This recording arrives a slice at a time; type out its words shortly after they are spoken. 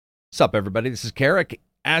Sup, everybody? This is Carrick.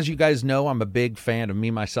 As you guys know, I'm a big fan of Me,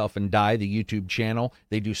 Myself, and Die, the YouTube channel.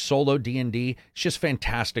 They do solo D&D. It's just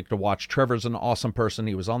fantastic to watch. Trevor's an awesome person.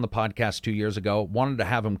 He was on the podcast 2 years ago. Wanted to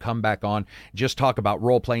have him come back on, just talk about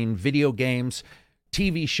role-playing, video games,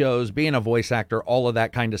 TV shows, being a voice actor, all of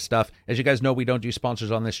that kind of stuff. As you guys know, we don't do sponsors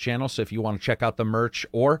on this channel, so if you want to check out the merch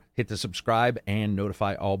or hit the subscribe and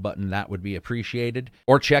notify all button, that would be appreciated.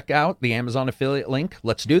 Or check out the Amazon affiliate link.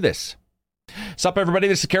 Let's do this. Sup, everybody?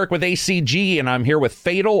 This is Carrick with ACG, and I'm here with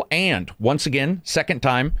Fatal and, once again, second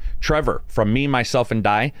time, Trevor from Me, Myself, and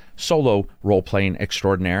Die, solo role-playing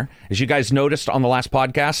extraordinaire. As you guys noticed on the last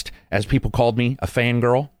podcast, as people called me a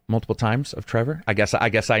fangirl multiple times of Trevor, I guess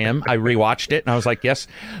I am. I rewatched it, and I was like, yes.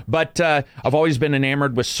 But I've always been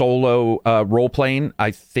enamored with solo role-playing.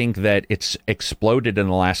 I think that it's exploded in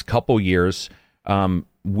the last couple years.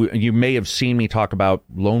 You may have seen me talk about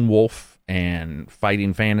Lone Wolf and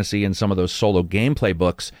Fighting Fantasy and some of those solo gameplay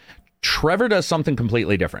books. Trevor does something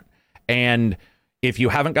completely different. And if you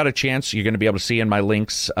haven't got a chance, you're going to be able to see in my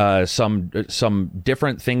links some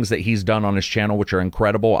different things that he's done on his channel, which are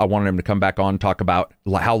incredible. I wanted him to come back on, talk about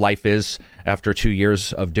how life is after 2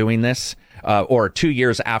 years of doing this, or 2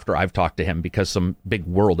 years after I've talked to him, because some big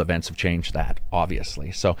world events have changed that,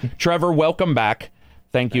 obviously. So, Trevor, welcome back.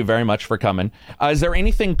 Thank you very much for coming. Is there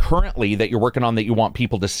anything currently that you're working on that you want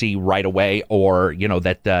people to see right away, or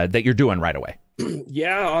that you're doing right away?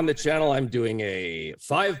 Yeah, on the channel, I'm doing a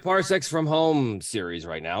 5 Parsecs from Home series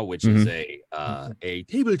right now, which is a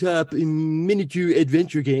tabletop miniature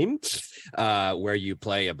adventure game where you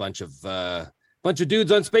play a bunch of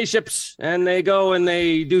dudes on spaceships, and they go and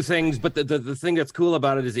they do things. But the thing that's cool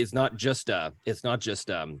about it is it's not just a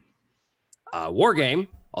war game.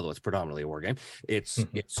 Although it's predominantly a war game, it's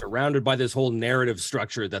surrounded by this whole narrative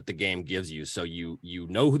structure that the game gives you. So you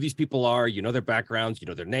know who these people are, you know their backgrounds, you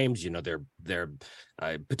know their names, you know their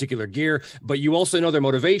particular gear, but you also know their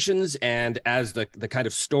motivations. And as the kind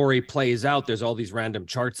of story plays out, there's all these random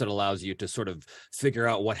charts that allows you to sort of figure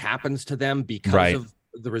out what happens to them because of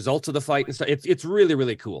the results of the fight and stuff. It's really,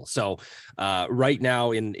 really cool. So right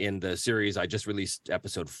now in the series, I just released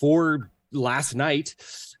episode 4 last night.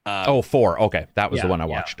 4. Okay, that was the one I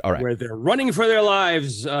watched. All right, where they're running for their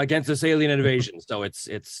lives against this alien invasion. So it's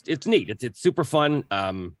neat. It's super fun.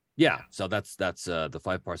 So that's the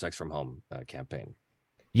 5 Parsecs from Home campaign.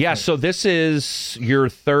 Yeah. So this is your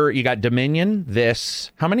third. You got Dominion.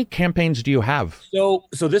 How many campaigns do you have? So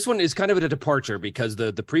this one is kind of at a departure, because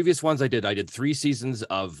the previous ones I did 3 seasons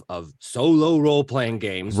of solo role playing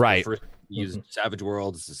games. Right. Used Savage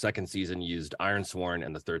Worlds, the second season used Ironsworn,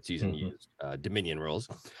 and the third season used Dominion rules.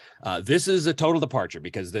 This is a total departure,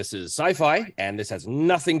 because this is sci-fi, and this has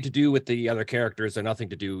nothing to do with the other characters, or nothing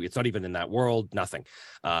to do, it's not even in that world, nothing.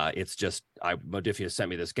 It's just, Modiphius sent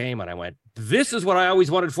me this game, and I went, this is what I always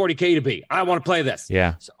wanted 40K to be. I want to play this.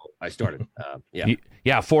 Yeah. So I started.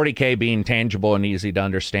 40K being tangible and easy to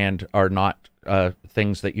understand are not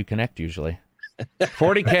things that you connect usually.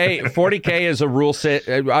 40K is a rule set.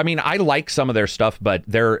 I mean, I like some of their stuff, but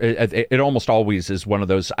it almost always is one of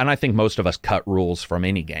those, and I think most of us cut rules from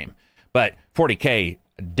any game. But 40K,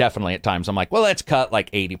 definitely at times, I'm like, well, let's cut like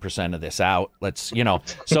 80% of this out.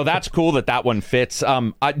 So that's cool that one fits.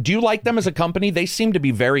 Do you like them as a company? They seem to be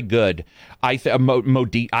very good. I call it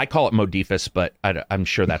Modiphius, but I'm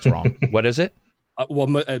sure that's wrong. What is it?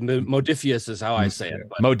 Modiphius is how I say it.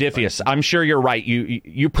 Modiphius. I'm sure you're right.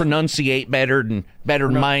 You pronunciate better than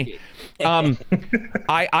my.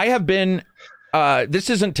 I have been.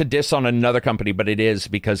 This isn't to diss on another company, but it is,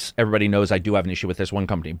 because everybody knows I do have an issue with this one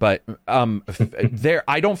company. But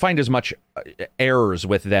I don't find as much errors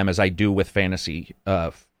with them as I do with Fantasy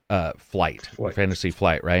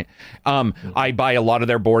Flight, right? I buy a lot of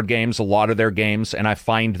their board games, a lot of their games, and I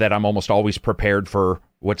find that I'm almost always prepared for,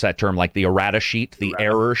 what's that term, like the errata sheet, the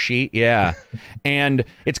error sheet. Yeah. And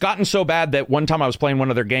it's gotten so bad that one time I was playing one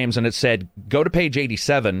of their games and it said, go to page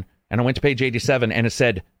 87. And I went to page 87 and it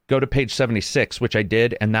said, go to page 76, which I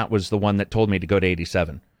did. And that was the one that told me to go to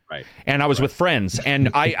 87. Right. And I was with friends,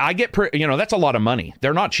 and I get, that's a lot of money.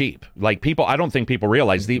 They're not cheap. Like, I don't think people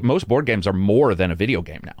realize most board games are more than a video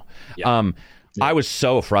game now. Yeah. I was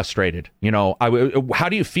so frustrated. How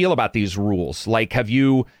do you feel about these rules? Like, have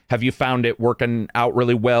you found it working out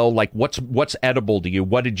really well? Like, what's edible to you?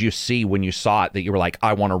 What did you see when you saw it that you were like,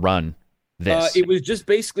 I want to run this? It was just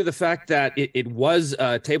basically the fact that it was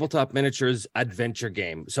a tabletop miniatures adventure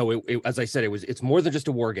game. So as I said, it's more than just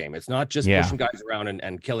a war game. It's not just pushing guys around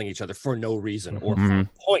and killing each other for no reason or for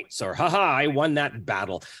points or haha, I won that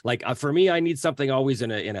battle. Like for me, I need something always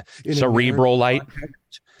in a cerebral light.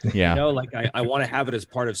 Yeah. You know, like I want to have it as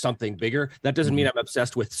part of something bigger. That doesn't mean I'm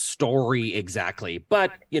obsessed with story exactly,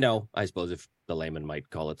 but you know, I suppose if the layman might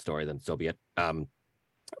call it story, then so be it.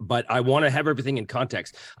 But I want to have everything in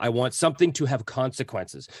context. I want something to have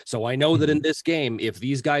consequences. So I know that in this game, if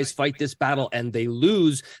these guys fight this battle and they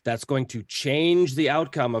lose, that's going to change the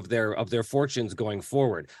outcome of their fortunes going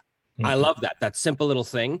forward. I love that simple little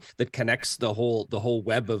thing that connects the whole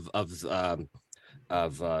web of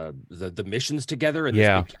the missions together and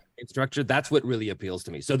this big structure. That's what really appeals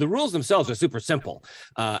to me. So the rules themselves are super simple.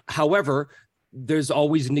 However, there's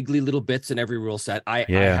always niggly little bits in every rule set. I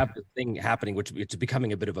have the thing happening, which it's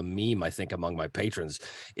becoming a bit of a meme, I think, among my patrons,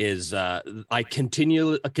 is I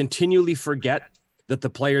continually forget that the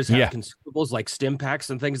players have consumables like stim packs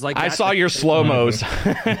and things like that. I saw your slow-mos.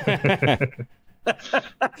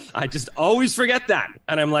 I just always forget that.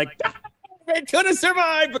 And I'm like, I could have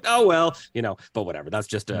survived, but oh well, you know, but whatever. That's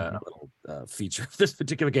just a little feature of this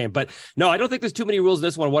particular game. But no, I don't think there's too many rules in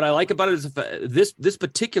this one. What I like about it is this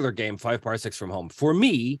particular game, 5 Parsecs from Home, for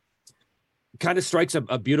me, kind of strikes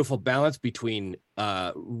a beautiful balance between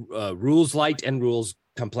rules light and rules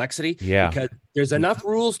complexity. Yeah, because there's enough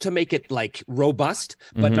rules to make it like robust,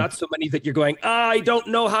 but not so many that you're going, I don't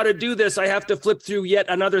know how to do this. I have to flip through yet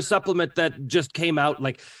another supplement that just came out.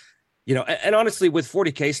 Like, you know, and honestly, with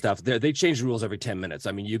 40K stuff, they change rules every 10 minutes.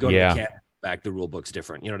 I mean, you go to the camp back, the rule book's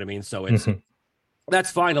different. You know what I mean? So it's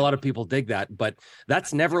that's fine. A lot of people dig that, but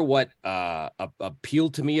that's never what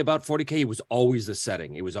appealed to me about 40K. It was always the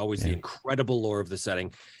setting. It was always the incredible lore of the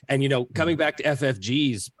setting. And, you know, coming back to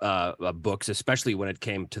FFG's books, especially when it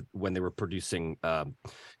came to when they were producing,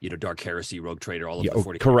 you know, Dark Heresy, Rogue Trader, all of the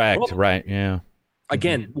 40K. Correct. Right. Yeah.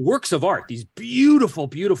 Again, works of art, these beautiful,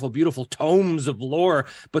 beautiful, beautiful tomes of lore,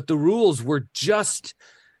 but the rules were just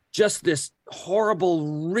this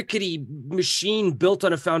horrible, rickety machine built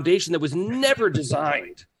on a foundation that was never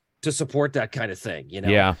designed to support that kind of thing, you know?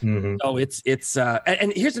 Yeah. So it's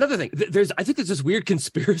and here's another thing. I think there's this weird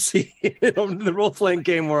conspiracy in the role-playing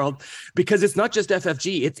game world, because it's not just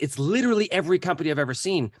FFG, it's literally every company I've ever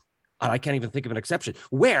seen, and I can't even think of an exception,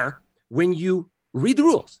 where when you read the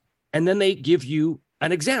rules, and then they give you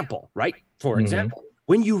an example, right? For example,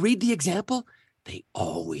 when you read the example, they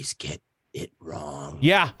always get it wrong.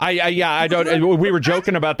 Yeah, I don't. We were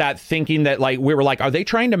joking about that, thinking that like we were like, are they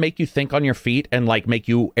trying to make you think on your feet and like make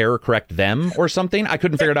you error correct them or something? I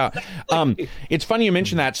couldn't figure it out. It's funny you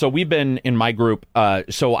mentioned that. So we've been in my group.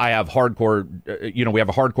 So I have hardcore. You know, we have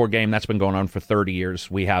a hardcore game that's been going on for 30 years.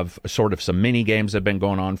 We have sort of some mini games that have been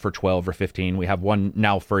going on for 12 or 15. We have one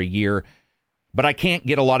now for a year. But I can't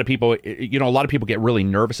get a lot of people, you know, a lot of people get really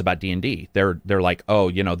nervous about D&D. They're like, oh,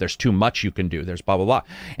 you know, there's too much you can do. There's blah, blah, blah.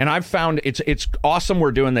 And I've found it's awesome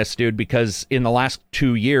we're doing this, dude, because in the last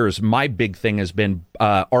 2 years, my big thing has been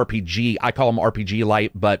RPG. I call them RPG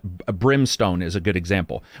light, but Brimstone is a good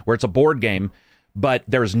example, where it's a board game, but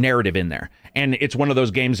there's narrative in there. And it's one of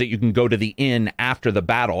those games that you can go to the inn after the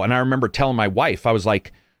battle. And I remember telling my wife, I was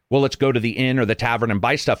like, well, let's go to the inn or the tavern and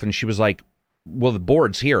buy stuff. And she was like, well, the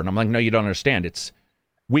board's here. And I'm like, no, you don't understand.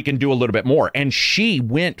 We can do a little bit more. And she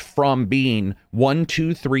went from being 1,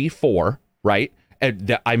 2, 3, 4, right?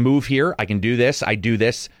 I move here, I can do this, I do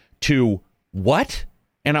this, to what?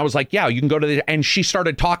 And I was like, yeah, you can go to the, and she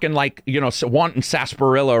started talking like, you know, wanting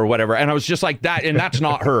sarsaparilla or whatever. And I was just like, that, and that's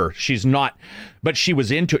not her. She's not, but she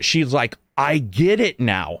was into it. She's like, I get it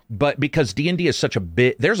now. But because D&D is such a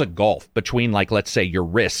bit, there's a gulf between, like, let's say your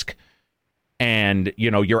Risk and,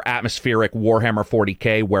 you know, your atmospheric Warhammer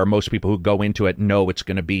 40K, where most people who go into it know it's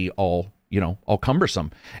going to be all, you know, all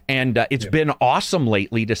cumbersome. And it's been awesome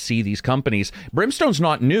lately to see these companies. Brimstone's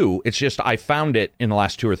not new. It's just I found it in the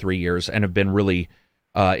last 2 or 3 years and have been really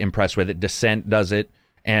impressed with it. Descent does it,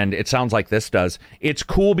 and it sounds like this does. It's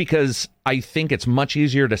cool because I think it's much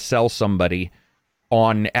easier to sell somebody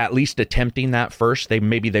on at least attempting that first. They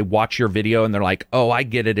watch your video and they're like, oh, I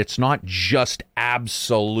get it. It's not just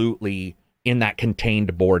absolutely in that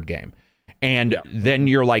contained board game. And then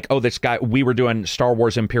you're like, oh, this guy, we were doing Star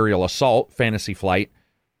Wars Imperial Assault, Fantasy Flight.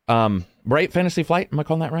 Right? Fantasy Flight? Am I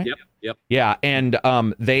calling that right? Yep. Yeah. And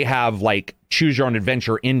they have like choose your own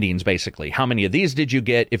adventure endings, basically. How many of these did you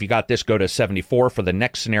get? If you got this, go to 74 for the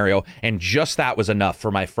next scenario. And just that was enough for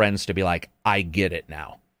my friends to be like, I get it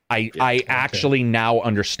now. I actually now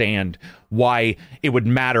understand why it would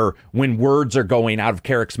matter when words are going out of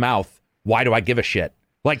Carrick's mouth. Why do I give a shit?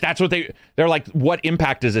 Like, that's what they're like, what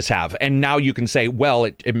impact does this have? And now you can say, well,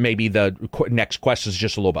 it maybe the next quest is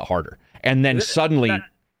just a little bit harder. And then suddenly,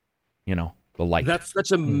 you know, the light. That's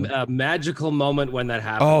such a magical moment when that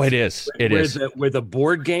happens. Oh, it is. It is. Where the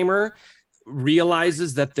board gamer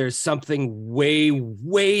realizes that there's something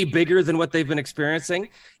way bigger than what they've been experiencing,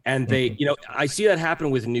 and they I see that happen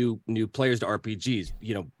with new players to RPGs.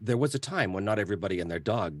 There was a time when not everybody and their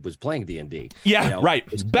dog was playing D&D.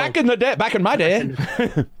 Right, back in my day.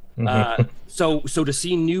 So to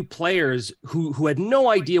see new players who had no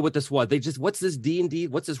idea what this was, they just, what's this D&D,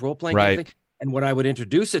 what's this role-playing thing? And when I would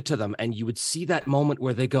introduce it to them, and you would see that moment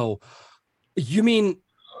where they go, you mean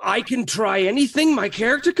I can try anything my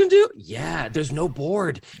character can do? Yeah, there's no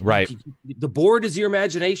board. Right. The board is your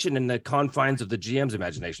imagination and the confines of the GM's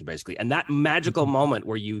imagination, basically. And that magical moment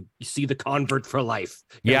where you see the convert for life.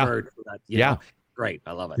 Great.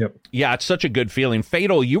 I love it. Yep. Yeah, it's such a good feeling.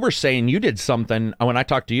 Fatal, you were saying you did something when I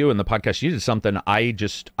talked to you in the podcast. You did something I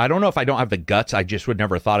don't know if I don't have the guts. I just would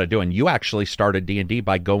never thought of doing. You actually started D&D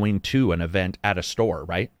by going to an event at a store,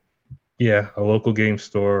 right? Yeah, a local game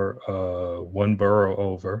store, one borough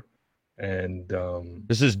over, and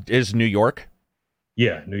this is New York.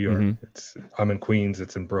 Yeah, New York. Mm-hmm. I'm in Queens.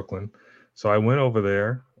 It's in Brooklyn. So I went over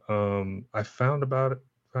there. I found out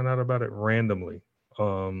about it randomly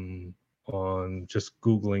on just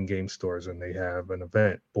Googling game stores, and they have an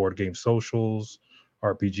event, board game socials,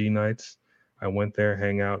 RPG nights. I went there,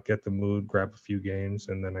 hang out, get the mood, grab a few games,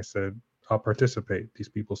 and then I said, I'll participate. These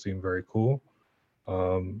people seem very cool.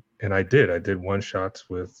 And I did one-shots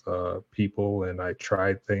with people, and I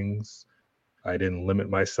tried things. I didn't limit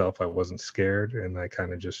myself. I wasn't scared, and I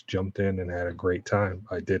kind of just jumped in and had a great time.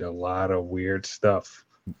 I did a lot of weird stuff.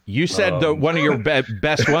 You said one of your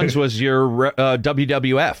best ones was your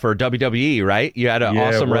WWF or WWE, right? You had an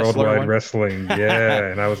awesome worldwide wrestling. Yeah,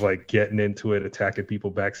 and I was like getting into it, attacking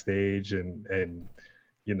people backstage, and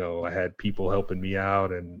I had people helping me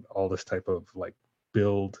out, and all this type of like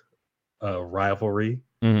build rivalry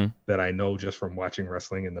that I know just from watching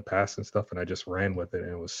wrestling in the past and stuff, and I just ran with it,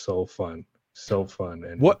 and it was so fun,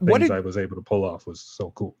 and I was able to pull off was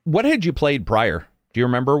so cool. What had you played prior? Do you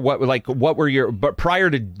remember what were your, but prior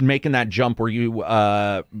to making that jump, were you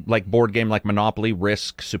like board game like Monopoly,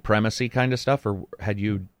 Risk, Supremacy kind of stuff, or had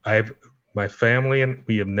you? My family and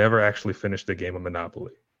we have never actually finished a game of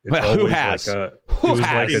Monopoly. It's who has? Like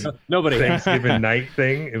a Nobody. Thanksgiving night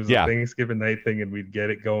thing. It was a Thanksgiving night thing, and we'd get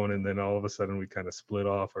it going, and then all of a sudden we kind of split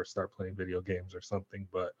off or start playing video games or something.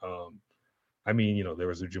 But there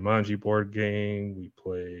was a Jumanji board game. We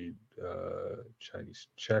played Chinese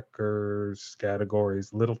checkers,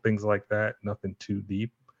 categories, little things like that. Nothing too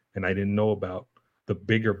deep, and I didn't know about the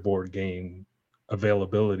bigger board game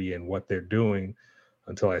availability and what they're doing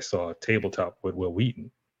until I saw Tabletop with Will Wheaton.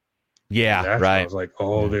 Yeah, right. I was like,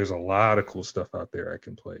 there's a lot of cool stuff out there I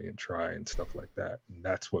can play and try and stuff like that. And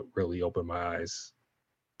that's what really opened my eyes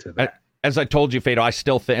to that. As I told you, Fado, I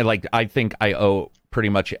still think I owe pretty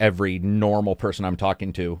much every normal person I'm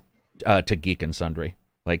talking to Geek and Sundry.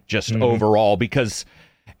 Like just overall, because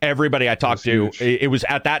everybody I talked to, it was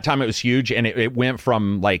at that time it was huge, and it went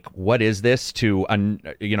from like, what is this, to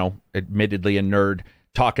admittedly a nerd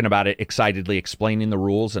talking about it, excitedly explaining the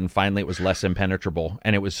rules, and finally it was less impenetrable.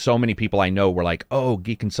 And it was so many people I know were like, oh,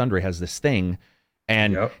 Geek and Sundry has this thing.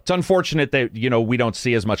 And it's unfortunate that, we don't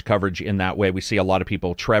see as much coverage in that way. We see a lot of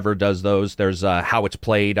people. Trevor does those. There's How It's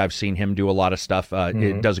Played. I've seen him do a lot of stuff.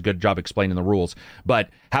 It does a good job explaining the rules. But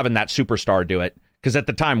having that superstar do it, because at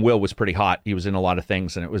the time Will was pretty hot. He was in a lot of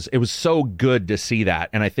things, and it was so good to see that.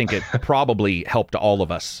 And I think it probably helped all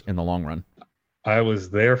of us in the long run. I was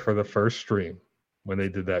there for the first stream when they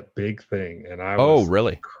did that big thing, and I was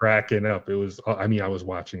really cracking up. It was, I was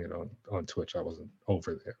watching it on Twitch. I wasn't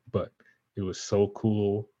over there, but it was so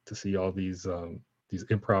cool to see all these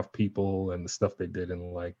improv people and the stuff they did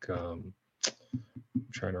in I'm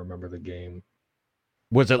trying to remember the game.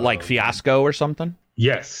 Was it like Fiasco or something?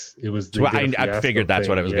 Yes, it was. I figured that's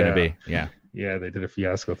what it was going to be. Yeah. Yeah, they did a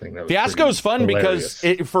Fiasco thing. Fiasco's fun hilarious.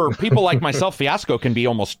 because for people like myself, Fiasco can be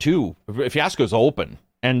almost two. Fiasco's open.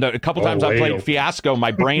 And a couple times I played Fiasco,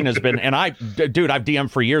 my brain has been, and I've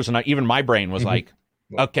DM'd for years, and even my brain was like,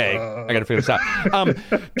 okay, I got to figure this out.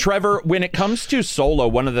 Trevor, when it comes to solo,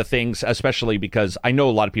 one of the things, especially because I know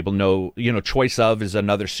a lot of people know, Choice of is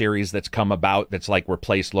another series that's come about that's like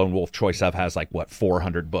replaced Lone Wolf. Choice of has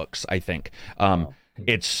 400 books, I think.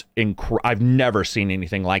 It's I've never seen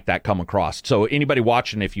anything like that come across. So anybody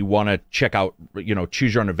watching, if you want to check out,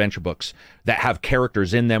 choose your own adventure books that have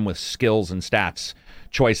characters in them with skills and stats,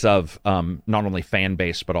 Choice of, not only fan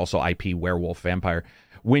base but also IP, werewolf, vampire.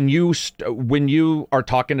 When you are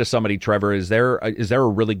talking to somebody, Trevor, is there a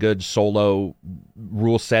really good solo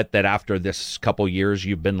rule set that after this couple years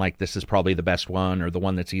you've been like, this is probably the best one or the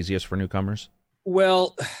one that's easiest for newcomers?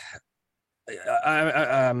 Well,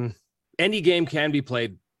 any game can be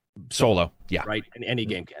played solo. Yeah, right. And any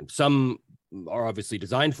game can. Some are obviously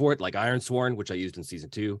designed for it, like Ironsworn, which I used in season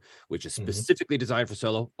 2, which is specifically designed for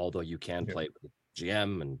solo, although you can play it with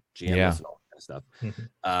GM and GMs and all that kind of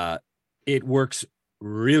stuff. It works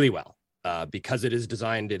really well because it is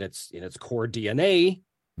designed in its core DNA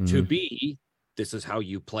to be, this is how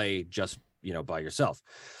you play just, by yourself.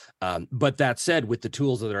 But that said, with the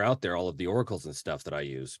tools that are out there, all of the oracles and stuff that I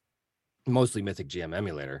use, mostly Mythic GM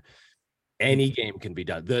Emulator, any game can be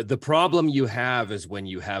done. The problem you have is when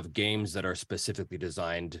you have games that are specifically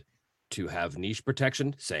designed to have niche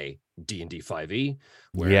protection, say D&D 5e,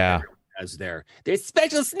 where everyone has their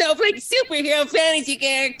special snowflake superhero fantasy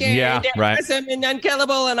character, and they're awesome and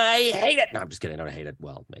unkillable, and I hate it. No, I'm just kidding. I don't hate it.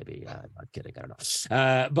 Well, maybe I'm not kidding. I don't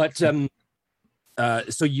know.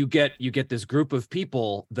 So you get this group of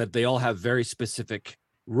people that they all have very specific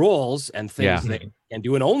roles and things they can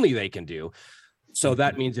do and only they can do. So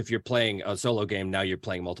that means if you're playing a solo game, now you're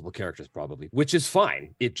playing multiple characters probably, which is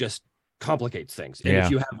fine. It just complicates things. And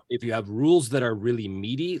if you have rules that are really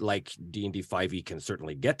meaty, like D&D 5e can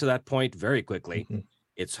certainly get to that point very quickly.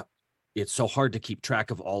 It's so hard to keep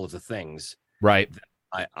track of all of the things. Right.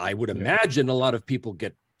 I would imagine a lot of people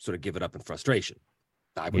give it up in frustration.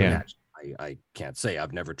 I would imagine. I can't say.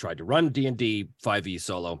 I've never tried to run D&D 5e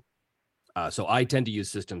solo. So I tend to use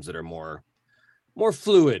systems that are more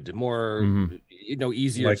fluid, more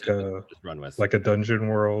easier to run with, like a Dungeon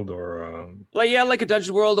World or like a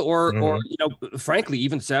Dungeon World or frankly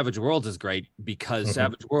even Savage Worlds is great because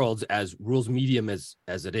Savage Worlds, as rules medium as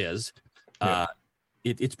it is,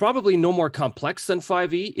 it's probably no more complex than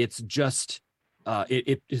 5e. It's just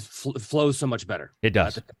it flows so much better. It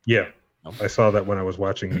does. I saw that when I was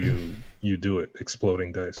watching you do it,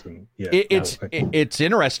 exploding dice, and it's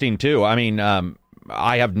interesting too. I mean,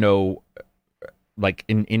 I have no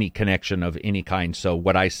in any connection of any kind, so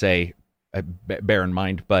what I say, bear in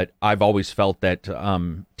mind. But I've always felt that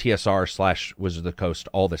TSR / Wizards of the Coast,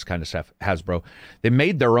 all this kind of stuff, Hasbro, they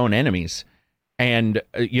made their own enemies. And,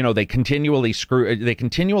 they continually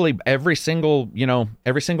every single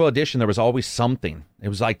edition, there was always something. It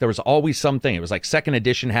was like, there was always something. It was like second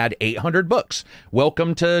edition had 800 books.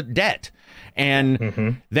 Welcome to debt.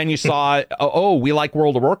 And then you saw, we like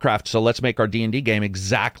World of Warcraft, so let's make our D&D game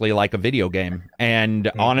exactly like a video game.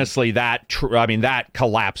 And honestly, that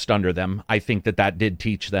collapsed under them. I think that did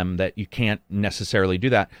teach them that you can't necessarily do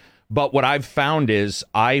that. But what I've found is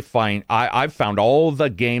I've found all the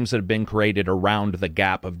games that have been created around the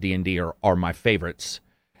gap of D&D are my favorites.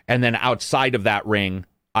 And then outside of that ring,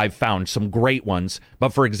 I've found some great ones.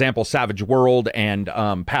 But for example, Savage World and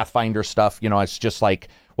Pathfinder stuff, it's just like,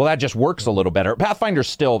 well, that just works a little better. Pathfinder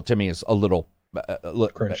still, to me, is a little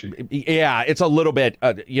crunchy. Yeah, it's a little bit,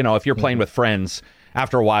 if you're playing with friends,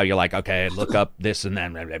 after a while, you're like, okay, look up this and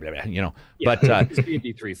then, blah, blah, blah, But it's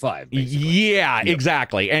D&D 3.5. Yeah,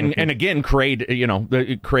 exactly. And again,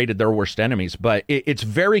 created their worst enemies. But it's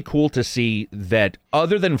very cool to see that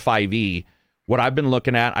other than 5e, what I've been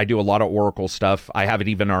looking at, I do a lot of Oracle stuff. I have it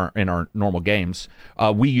even in our normal games.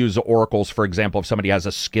 We use oracles, for example, if somebody has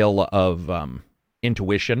a skill of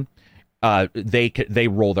intuition, they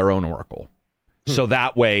roll their own oracle. So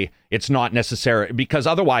that way it's not necessary, because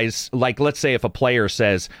otherwise, like, let's say if a player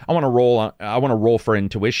says, I want to roll for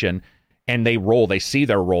intuition, and they see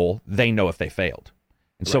their roll, they know if they failed.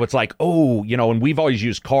 And so it's like, and we've always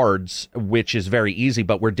used cards, which is very easy,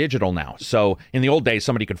 but we're digital now. So in the old days,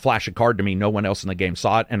 somebody could flash a card to me, no one else in the game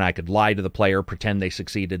saw it, and I could lie to the player, pretend they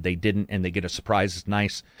succeeded, they didn't, and they get a surprise. It's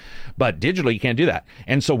nice. But digitally, you can't do that.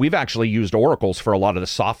 And so we've actually used oracles for a lot of the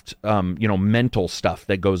soft, mental stuff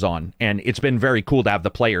that goes on. And it's been very cool to have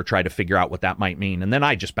the player try to figure out what that might mean. And then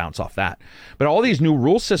I just bounce off that. But all these new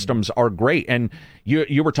rule systems are great. And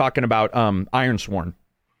you were talking about Ironsworn.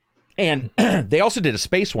 And they also did a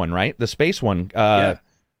space one, right? The space one.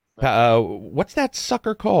 What's that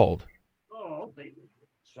sucker called?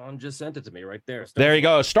 Sean just sent it to me right there. There you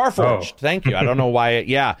go. Starforged. Thank you. I don't know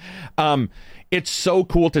why. It's so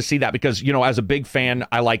cool to see that because, as a big fan,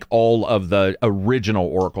 I like all of the original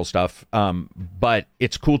Oracle stuff. But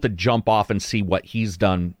it's cool to jump off and see what he's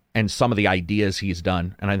done and some of the ideas he's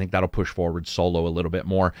done. And I think that'll push forward solo a little bit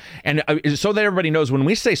more. And so that everybody knows, when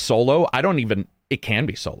we say solo, it can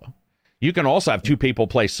be solo. You can also have two people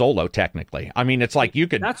play solo, technically. I mean, it's like you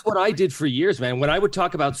could... That's what I did for years, man. When I would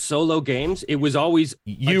talk about solo games, it was always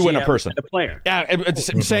you and a person. And a player. Yeah,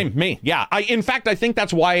 it's same, me. Yeah. In fact, I think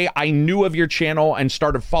that's why I knew of your channel and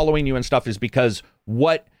started following you and stuff, is because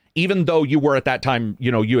even though you were at that time,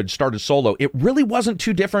 you had started solo, it really wasn't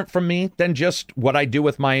too different from me than just what I do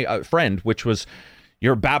with my friend, which was...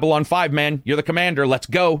 You're Babylon 5, man. You're the commander. Let's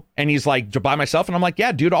go. And he's like, by myself. And I'm like,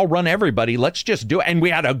 yeah, dude, I'll run everybody. Let's just do it. And we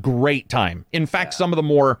had a great time. In fact, some of the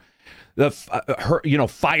more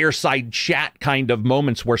fireside chat kind of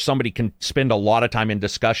moments where somebody can spend a lot of time in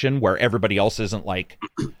discussion where everybody else isn't like,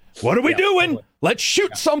 what are we doing? Totally. Let's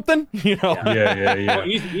shoot something. Well,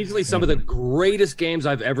 easily some of the greatest games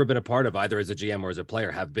I've ever been a part of, either as a GM or as a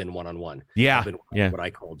player, have been one-on-one. What I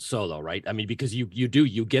called solo, right? I mean, because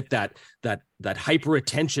you get that hyper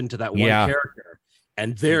attention to that one character,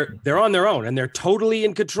 and they're on their own and they're totally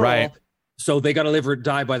in control. Right. So they got to live or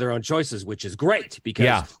die by their own choices, which is great because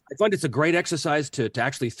I find it's a great exercise to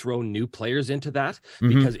actually throw new players into that,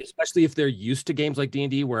 because especially if they're used to games like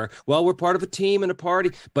D&D where, well, we're part of a team and a party,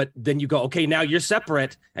 but then you go, okay, now you're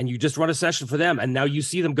separate and you just run a session for them. And now you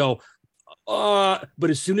see them go, but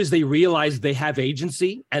as soon as they realize they have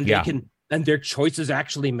agency and they can, and their choices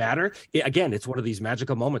actually matter. It's one of these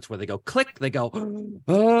magical moments where they go click, they go,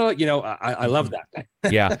 I love that.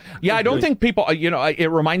 Yeah. I don't think people, it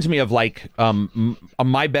reminds me of like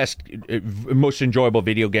my best, most enjoyable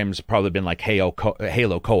video games have probably been like Halo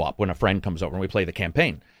co-op when a friend comes over and we play the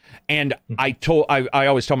campaign. And I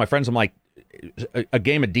always tell my friends, I'm like, a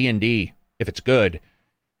game of D&D, if it's good,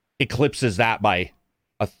 eclipses that by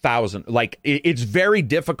 1,000. Like it's very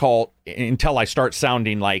difficult until I start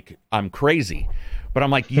sounding like I'm crazy, but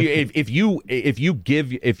I'm like, if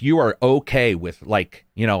you are okay with like,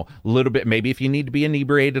 a little bit, maybe if you need to be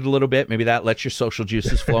inebriated a little bit, maybe that lets your social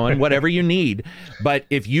juices flow in, whatever you need. But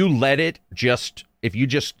if you let it if you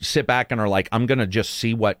just sit back and are like, I'm going to just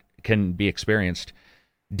see what can be experienced,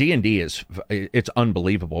 D&D it's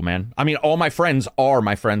unbelievable, man. I mean, all my friends are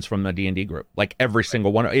my friends from the D&D group. Like every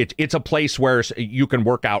single one. It's a place where you can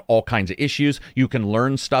work out all kinds of issues. You can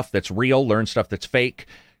learn stuff that's real, learn stuff that's fake,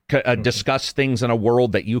 discuss things in a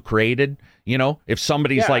world that you created. If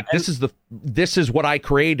somebody's like, this is what I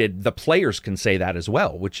created, the players can say that as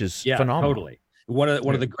well, which is phenomenal. Totally. One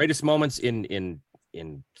of the greatest moments in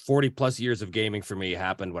 40 plus years of gaming for me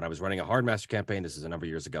happened when I was running a Hardmaster campaign. This is a number of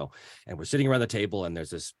years ago, and we're sitting around the table, and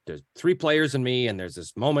there's 3 players and me, and there's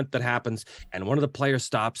this moment that happens, and one of the players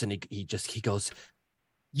stops, and he goes,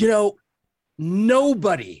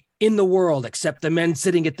 nobody in the world except the men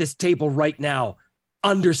sitting at this table right now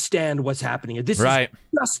understand what's happening. This is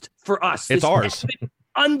just for us. It's ours.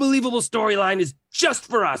 Unbelievable storyline is just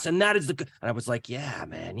for us, and that is and I was like, yeah,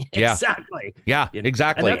 man, exactly.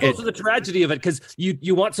 Exactly. And that's also the tragedy of it, because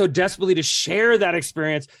you want so desperately to share that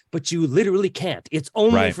experience, but you literally can't. It's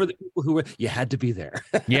only for the people who you had to be there.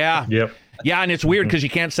 And it's weird because you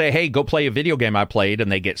can't say, hey, go play a video game I played,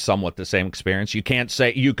 and they get somewhat the same experience. You can't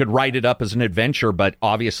say, you could write it up as an adventure, but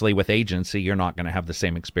obviously with agency, you're not going to have the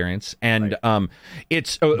same experience. And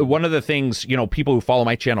it's one of the things, people who follow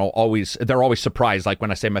my channel they're always surprised. Like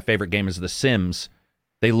when I say my favorite game is The Sims,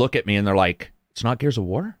 they look at me and they're like, it's not Gears of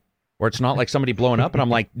War? Or it's not like somebody blowing up? And I'm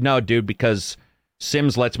like, no, dude, because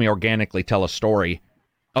Sims lets me organically tell a story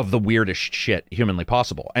of the weirdest shit humanly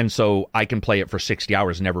possible. And so I can play it for 60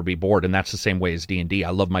 hours and never be bored. And that's the same way as D&D.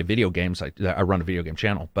 I love my video games. I run a video game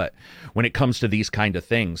channel. But when it comes to these kind of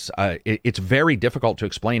things, it's very difficult to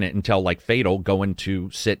explain it until like Fatal going to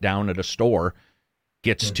sit down at a store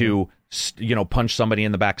gets to, punch somebody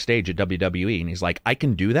in the backstage at WWE. And he's like, I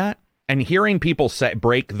can do that? And hearing people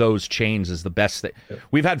break those chains is the best thing.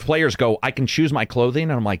 We've had players go, I can choose my clothing.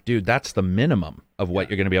 And I'm like, dude, that's the minimum of what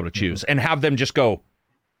you're going to be able to choose. And have them just go,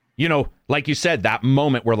 like you said, that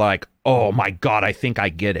moment where like, oh my God, I think I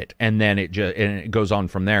get it. And then it goes on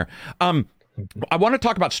from there. I want to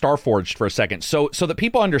talk about Starforged for a second. So that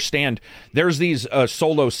people understand, there's these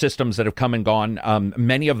solo systems that have come and gone.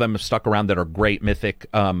 Many of them have stuck around that are great, mythic.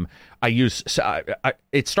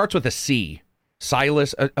 It starts with a C.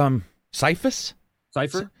 Silas, Cyphus?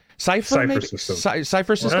 Cypher? Cypher, maybe?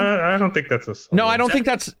 Cypher system? I don't think that's a... No, I don't think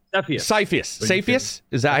that's... Cepheus. Cepheus?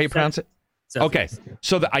 Is that how you pronounce it? Okay,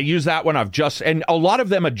 so I use that one. And a lot of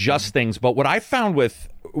them adjust things, but what I found with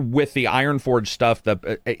the Ironforge stuff and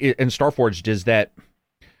Starforged is that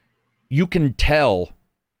you can tell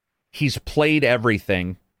he's played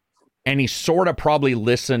everything, and he sort of probably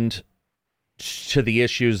listened to the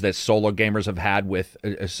issues that solo gamers have had with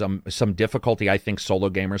some difficulty. I think solo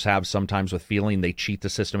gamers have sometimes with feeling they cheat the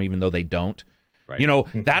system even though they don't. Right.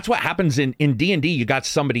 That's what happens in D&D. You got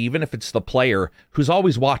somebody, even if it's the player, who's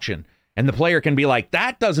always watching. And the player can be like,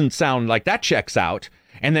 that doesn't sound like that checks out.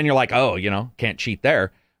 And then you're like, oh, can't cheat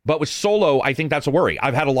there. But with solo, I think that's a worry.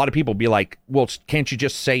 I've had a lot of people be like, well, can't you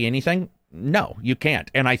just say anything? No, you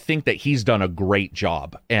can't. And I think that he's done a great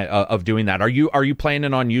job of doing that. Are you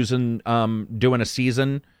planning on doing a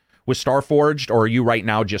season with Starforged, or are you right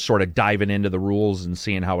now just sort of diving into the rules and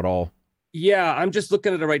seeing how it all... Yeah, I'm just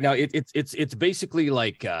looking at it right now. It's basically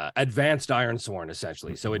like advanced Ironsworn,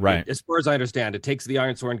 essentially. So as far as I understand, it takes the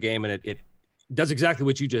Ironsworn game and it does exactly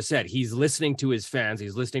what you just said. He's listening to his fans.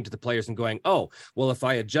 He's listening to the players and going, oh, well, if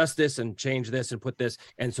I adjust this and change this and put this.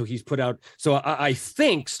 And so he's put out. So I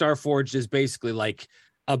think Starforged is basically like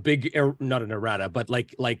a big, not an errata, but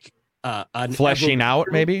like fleshing out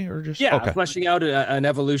maybe, or just fleshing out an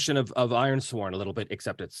evolution of Ironsworn a little bit,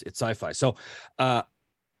 except it's sci-fi. So,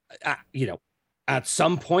 you know, at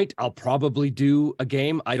some point I'll probably do a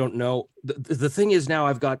game. I don't know. The thing is, now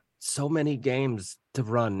I've got so many games to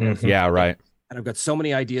run. Mm-hmm. Yeah, right. And I've got so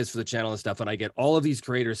many ideas for the channel and stuff. And I get all of these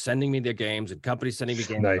creators sending me their games and companies sending me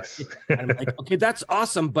games. Nice. And I'm like, okay, that's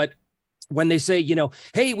awesome. But when they say, you know,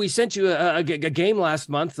 hey, we sent you a game last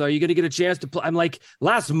month, are you going to get a chance to play? I'm like,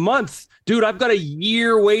 last month, dude, I've got a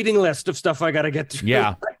year waiting list of stuff I got to get through.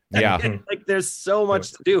 Yeah. Yeah. Like there's so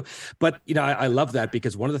much to do. But, you know, I love that,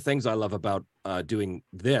 because one of the things I love about doing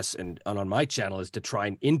this and on my channel is to try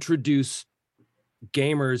and introduce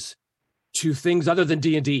gamers to things other than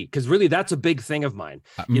D&D, because really that's a big thing of mine.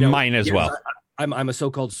 You know, mine as well. I'm a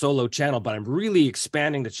so-called solo channel, but I'm really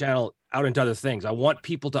expanding the channel out into other things. I want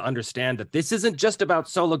people to understand that this isn't just about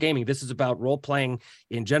solo gaming. This is about role-playing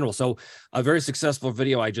in general. So a very successful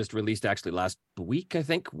video I just released actually last week, I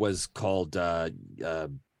think, was called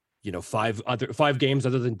you know, five games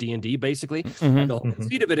other than D&D, basically. Mm-hmm. And the whole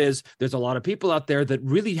conceit of it is there's a lot of people out there that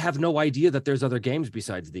really have no idea that there's other games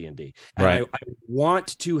besides D&D. And right. I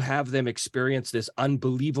want to have them experience this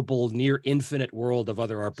unbelievable near infinite world of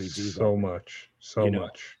other RPGs. So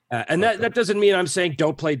much. And that doesn't mean I'm saying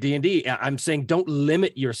don't play D&D. I'm saying don't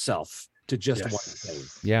limit yourself to just one thing.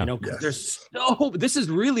 Yeah. You know, because this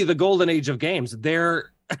is really the golden age of games.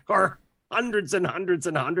 There are hundreds and hundreds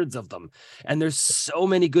and hundreds of them, and there's so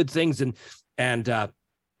many good things and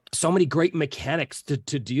so many great mechanics to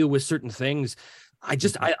deal with certain things.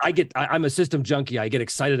 I'm a system junkie. I get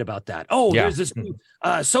excited about that. There's this new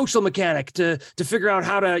social mechanic to figure out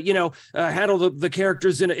how to, you know, handle the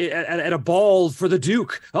characters at a ball for the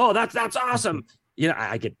Duke. Oh, that's awesome. You know,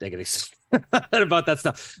 I get excited about that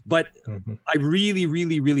stuff. But I really,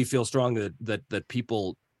 really, really feel strong that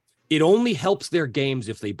people, it only helps their games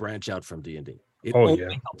if they branch out from D&D. It only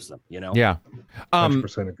helps them, you know? Yeah.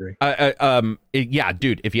 100% agree. Yeah,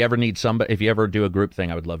 dude, if you ever do a group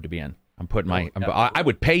thing, I would love to be in. I'm putting I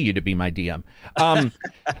would pay you to be my DM.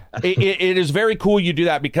 It is very cool you do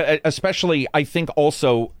that, because especially I think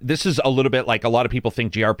also this is a little bit like a lot of people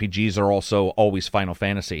think JRPGs are also always Final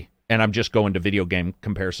Fantasy. And I'm just going to video game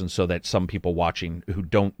comparisons so that some people watching who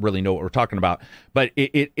don't really know what we're talking about. But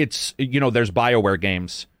it's, you know, there's BioWare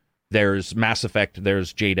games. There's Mass Effect,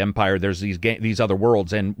 there's Jade Empire, there's these other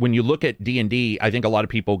worlds. And when you look at D&D, I think a lot of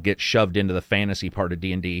people get shoved into the fantasy part of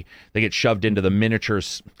D&D. They get shoved into the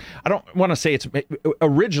miniatures. I don't want to say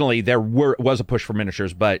originally there was a push for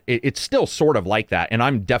miniatures, but it's still sort of like that. And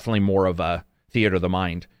I'm definitely more of a theater of the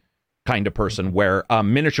mind kind of person, where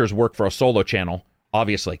miniatures work for a solo channel,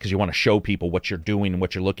 obviously, because you want to show people what you're doing and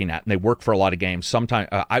what you're looking at. And they work for a lot of games. Sometimes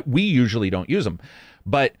we usually don't use them.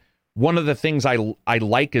 But one of the things I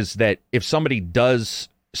like is that if somebody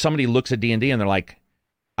looks at D&D and they're like,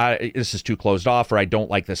 this is too closed off, or I don't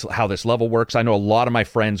like this, how this level works. I know a lot of my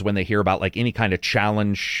friends, when they hear about like any kind of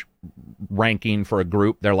challenge ranking for a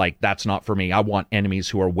group, they're like, that's not for me. I want enemies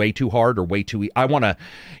who are way too hard or way too I want to,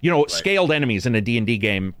 you know, scaled enemies in a D&D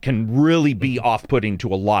game can really be off-putting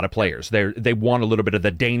to a lot of players. They want a little bit of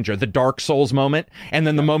the danger, the Dark Souls moment, and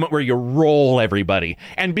then the moment where you roll everybody.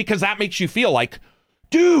 And because that makes you feel like,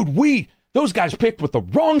 dude, those guys picked with the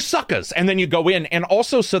wrong suckers. And then you go in, and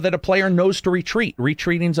also so that a player knows to retreat.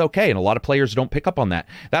 Retreating's okay, and a lot of players don't pick up on that.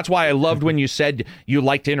 That's why I loved when you said you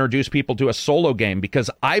like to introduce people to a solo game, because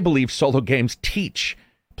I believe solo games teach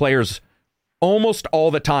players almost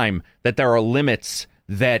all the time that there are limits,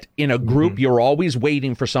 that in a group you're always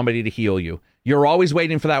waiting for somebody to heal you. You're always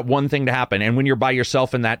waiting for that one thing to happen. And when you're by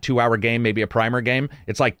yourself in that 2-hour game, maybe a primer game,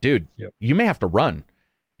 it's like, dude, you may have to run.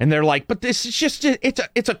 And they're like, but this is just,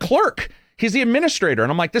 it's a clerk. He's the administrator.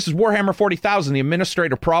 And I'm like, this is Warhammer 40,000. The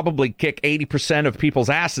administrator probably kick 80% of people's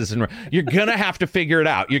asses. And you're going to have to figure it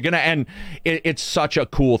out. And it's such a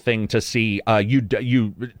cool thing to see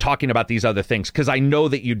you talking about these other things. Because I know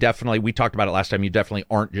that you definitely, we talked about it last time, you definitely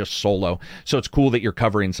aren't just solo. So it's cool that you're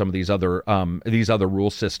covering some of these other rule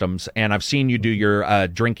systems. And I've seen you do your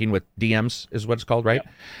drinking with DMs is what it's called, right?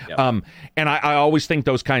 Yep. And I always think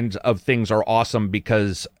those kinds of things are awesome,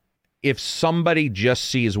 because if somebody just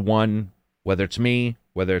sees one, whether it's me,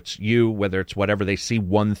 whether it's you, whether it's whatever, they see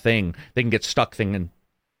one thing, they can get stuck thinking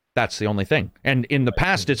that's the only thing. And in the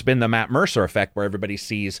past, it's been the Matt Mercer effect, where everybody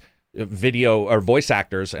sees video or voice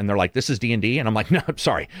actors and they're like, this is D&D. And I'm like, no, I'm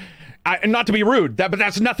sorry. Not to be rude, but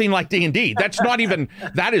that's nothing like D&D. That's not even,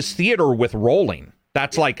 that is theater with rolling.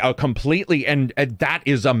 That's like a completely, and that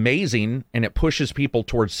is amazing, and it pushes people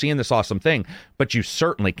towards seeing this awesome thing. But you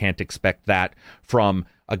certainly can't expect that from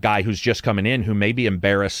a guy who's just coming in who may be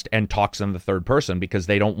embarrassed and talks in the third person because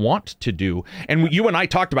they don't want to do. And you and I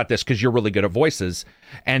talked about this because you're really good at voices,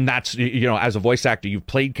 and that's, you know, as a voice actor, you've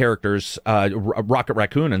played characters, Rocket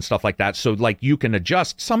Raccoon and stuff like that. So like you can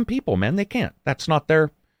adjust. Some people, man, they can't. That's not their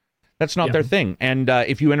thing. And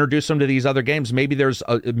if you introduce them to these other games, maybe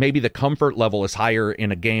maybe the comfort level is higher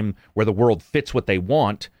in a game where the world fits what they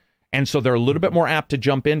want. And so they're a little bit more apt to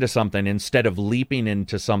jump into something instead of leaping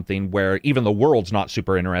into something where even the world's not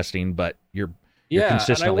super interesting, but you're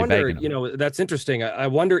consistently and I wonder, begging them. you know, that's interesting. I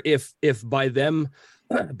wonder if by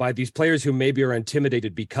these players who maybe are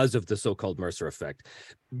intimidated because of the so-called Mercer effect,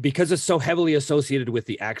 because it's so heavily associated with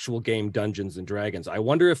the actual game Dungeons and Dragons, I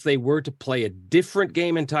wonder if they were to play a different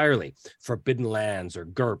game entirely, Forbidden Lands or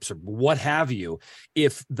GURPS or what have you,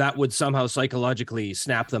 if that would somehow psychologically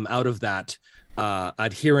snap them out of that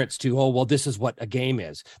adherence to, oh, well, this is what a game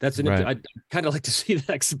is. That's I'd kind of like to see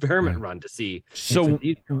that experiment run to see. So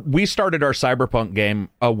we started our Cyberpunk game,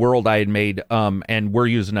 a world I had made, and we're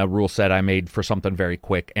using a rule set I made for something very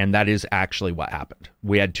quick, and that is actually what happened.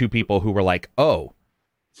 We had two people who were like, oh,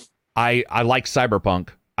 I like Cyberpunk,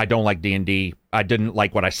 I don't like D&D, I didn't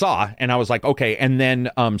like what I saw, and I was like, okay. And then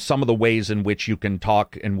some of the ways in which you can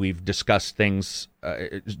talk, and we've discussed things,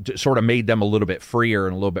 sort of made them a little bit freer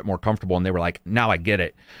and a little bit more comfortable, and they were like, now I get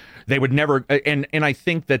it. They would never, and I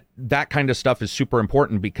think that kind of stuff is super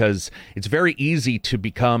important because it's very easy to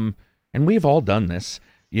become, and we've all done this,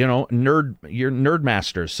 you know, you're nerd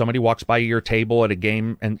masters. Somebody walks by your table at a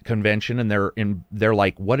game and convention, and they're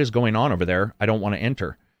like, what is going on over there? I don't want to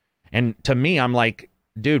enter. And to me, I'm like,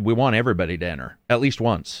 dude, we want everybody to enter at least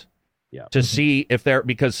once. Yeah. To see if they're,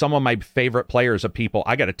 because some of my favorite players of people,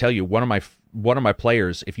 I got to tell you, one of my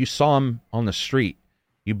players, if you saw him on the street,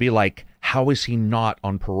 you'd be like, how is he not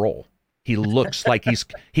on parole? He looks like he's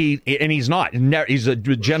not. He's a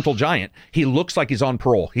gentle giant. He looks like he's on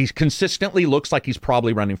parole. He consistently looks like he's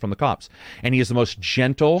probably running from the cops. And he is the most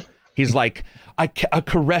gentle. He's like, I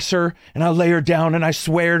caress her and I lay her down and I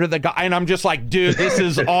swear to the guy. And I'm just like, dude, this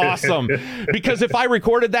is awesome. Because if I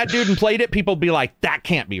recorded that dude and played it, people would be like, that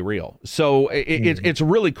can't be real. So it's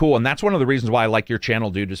really cool. And that's one of the reasons why I like your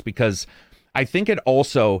channel, dude, is because I think it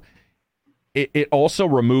also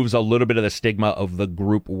removes a little bit of the stigma of the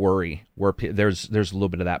group worry, where there's a little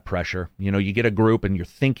bit of that pressure. You know, you get a group and you're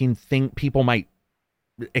thinking people might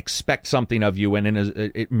expect something of you,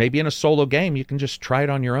 and maybe in a solo game you can just try it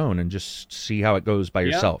on your own and just see how it goes by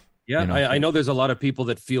yourself. Yeah, you know? I know there's a lot of people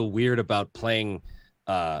that feel weird about playing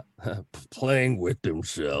with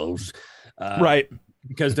themselves, right?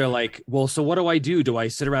 Because they're like, well, so what do I do? Do I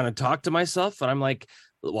sit around and talk to myself? And I'm like,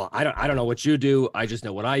 well, I don't know what you do. I just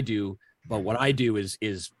know what I do. But what I do is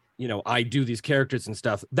you know, I do these characters and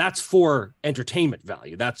stuff. That's for entertainment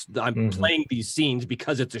value. I'm playing these scenes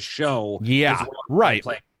because it's a show. Yeah, right.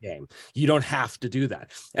 Playing a game. You don't have to do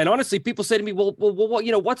that. And honestly, people say to me, well,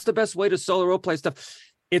 you know, what's the best way to solo role play stuff?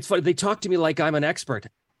 It's funny. They talk to me like I'm an expert.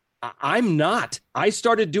 I'm not. I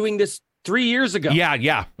started doing this 3 years ago.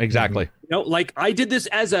 Yeah, exactly. You know, like I did this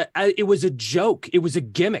it was a joke. It was a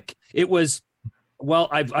gimmick. It was, well,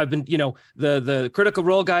 I've been, you know, the Critical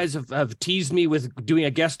Role guys have teased me with doing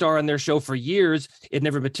a guest star on their show for years. It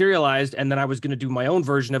never materialized. And then I was going to do my own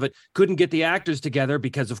version of it. Couldn't get the actors together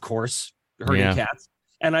because, of course, herding cats.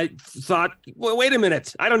 And I thought, well, wait a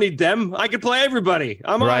minute. I don't need them. I can play everybody.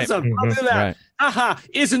 I'm awesome. I'll do that. Right. Aha.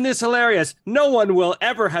 Isn't this hilarious? No one will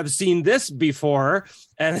ever have seen this before.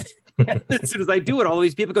 And as soon as I do it, all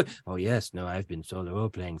these people go, oh, yes. No, I've been solo role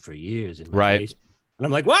playing for years. In my basement. And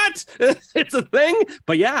I'm like, what? It's a thing?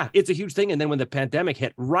 But yeah, it's a huge thing. And then when the pandemic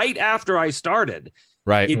hit right after I started,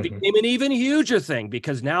 it became an even huger thing,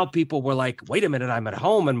 because now people were like, wait a minute, I'm at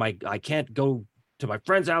home and I can't go to my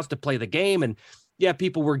friend's house to play the game. And yeah,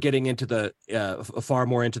 people were getting into the far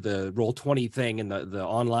more into the Roll20 thing and the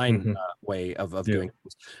online way of doing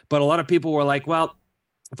things. But a lot of people were like, well,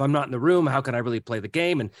 if I'm not in the room, how can I really play the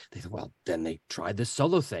game? And they said, well, then they tried this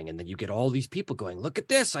solo thing. And then you get all these people going, look at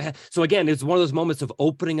this. So again, it's one of those moments of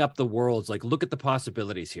opening up the worlds. Like, look at the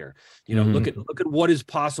possibilities here. You know, look at what is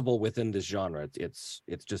possible within this genre. It's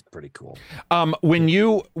just pretty cool. When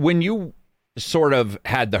you sort of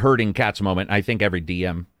had the herding cats moment, I think every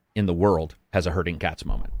DM in the world has a herding cats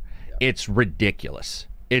moment. Yeah. It's ridiculous.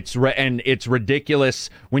 It's ridiculous.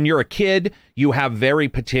 When you're a kid, you have very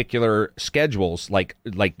particular schedules, like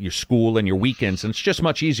your school and your weekends, and it's just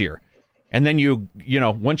much easier. And then you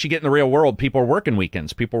know, once you get in the real world, people are working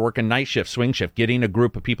weekends, people are working night shift, swing shift. Getting a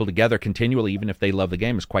group of people together continually, even if they love the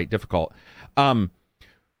game, is quite difficult.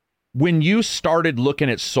 When you started looking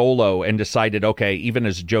at Solo and decided, okay, even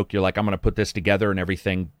as a joke, you're like, I'm going to put this together and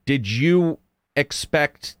everything, did you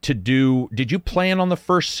plan on the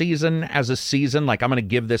first season as a season? Like, I'm going to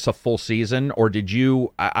give this a full season? Or did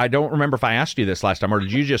you, I don't remember if I asked you this last time, or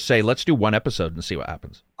did you just say, let's do one episode and see what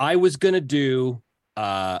happens? I was going to do,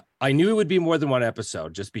 I knew it would be more than one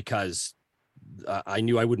episode just because I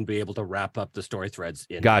knew I wouldn't be able to wrap up the story threads.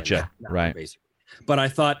 Gotcha. Right. Basically. But I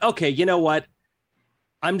thought, okay, you know what?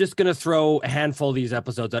 I'm just going to throw a handful of these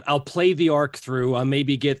episodes out. I'll play the arc through. I'll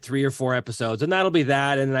maybe get 3 or 4 episodes, and that'll be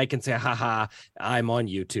that. And then I can say, haha, I'm on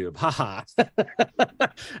YouTube. Haha.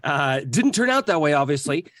 Didn't turn out that way,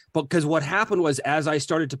 obviously. But because what happened was, as I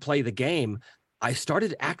started to play the game, I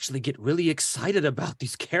started to actually get really excited about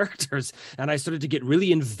these characters. And I started to get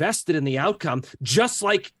really invested in the outcome, just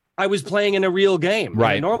like I was playing in a real game,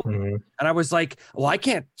 right? And I was like, well, I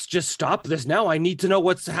can't just stop this now. I need to know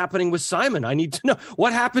what's happening with Simon. I need to know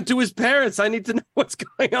what happened to his parents. I need to know what's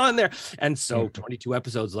going on there. And so 22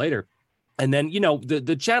 episodes later, and then,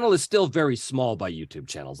 the channel is still very small by YouTube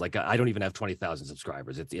channels. Like, I don't even have 20,000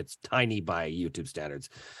 subscribers. It's tiny by YouTube standards.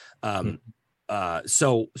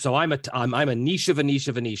 So I'm a niche of a niche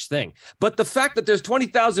of a niche thing. But the fact that there's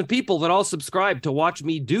 20,000 people that all subscribe to watch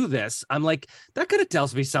me do this, I'm like, that kind of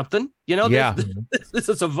tells me something. Yeah. This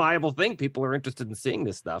is a viable thing. People are interested in seeing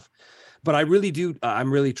this stuff. But I really do.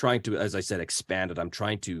 I'm really trying to, as I said, expand it. I'm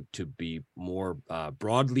trying to be more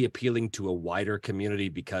broadly appealing to a wider community,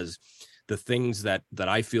 because the things that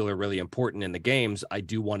I feel are really important in the games, I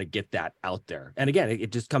do want to get that out there. And again,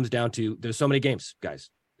 it just comes down to, there's so many games, guys.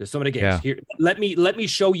 There's so many games. Yeah. Here. Let me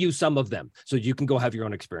show you some of them so you can go have your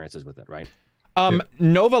own experiences with it, right?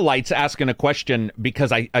 Nova Light's asking a question,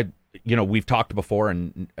 because I we've talked before,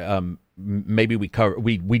 and maybe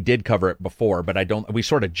we did cover it before, but we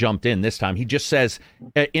sort of jumped in this time. He just says,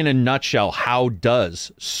 in a nutshell, how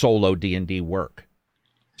does solo D&D work?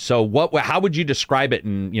 So how would you describe it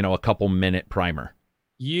in, a couple minute primer?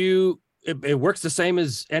 It works the same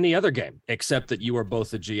as any other game, except that you are both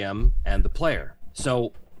the GM and the player.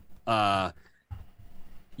 So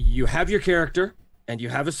you have your character and you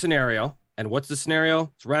have a scenario, and what's the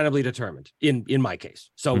scenario? It's randomly determined in my case.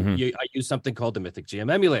 So I use something called the Mythic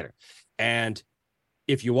GM Emulator. And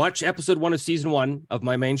if you watch episode 1 of season 1 of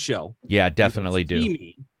my main show, yeah, definitely do.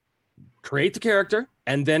 Me create the character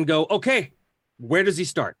and then go, okay, where does he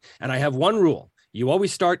start? And I have one rule. You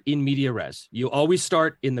always start in media res. You always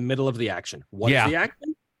start in the middle of the action. What is the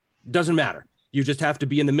action? Doesn't matter. You just have to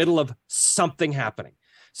be in the middle of something happening,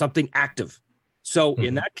 something active. So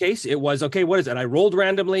in that case, it was, okay, what is it? And I rolled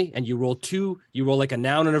randomly, and you roll like a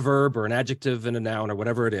noun and a verb, or an adjective and a noun, or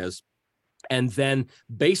whatever it is. And then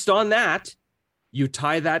based on that, you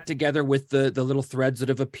tie that together with the little threads that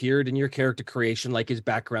have appeared in your character creation, like his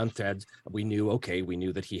background threads. We knew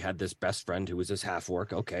that he had this best friend who was his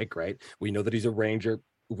half-orc. Okay, great. We know that he's a ranger.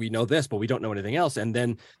 We know this, but we don't know anything else. And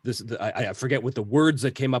then I forget what the words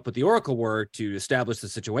that came up with the Oracle were to establish the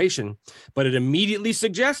situation, but it immediately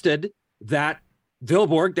suggested that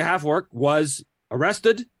Vilborg, the half-orc, was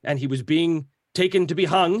arrested and he was being taken to be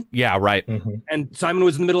hung. Yeah, right. And Simon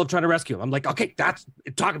was in the middle of trying to rescue him. I'm like, okay,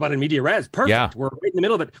 talk about it in media res. Perfect. Yeah. We're right in the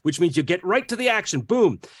middle of it, which means you get right to the action.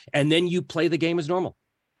 Boom. And then you play the game as normal.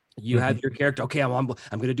 You have your character. Okay, I'm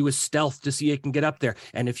going to do a stealth to see if I can get up there.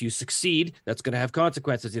 And if you succeed, that's going to have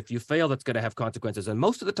consequences. If you fail, that's going to have consequences. And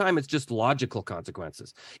most of the time, it's just logical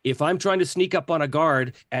consequences. If I'm trying to sneak up on a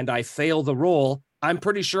guard and I fail the roll, I'm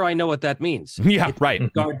pretty sure I know what that means. Yeah, right. The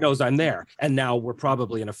guard knows I'm there, and now we're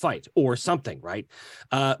probably in a fight or something, right?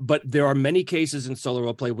 But there are many cases in solo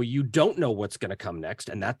role play where you don't know what's going to come next,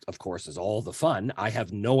 and that, of course, is all the fun. I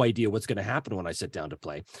have no idea what's going to happen when I sit down to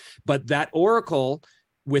play. But that Oracle,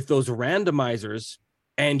 with those randomizers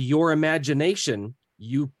and your imagination,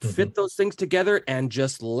 you fit those things together and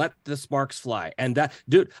just let the sparks fly. And that,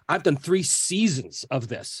 dude, I've done 3 seasons of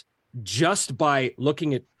this just by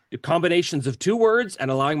looking at combinations of 2 words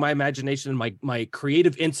and allowing my imagination and my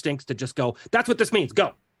creative instincts to just go, that's what this means.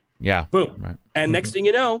 Go. Yeah. Boom. Right. And next thing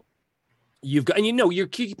you know, you've got, and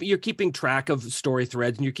you're keeping track of story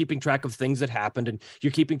threads, and you're keeping track of things that happened, and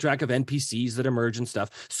you're keeping track of NPCs that emerge and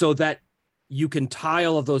stuff, so that you can tie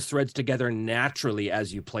all of those threads together naturally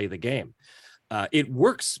as you play the game. It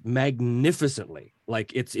works magnificently. Like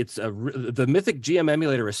the Mythic GM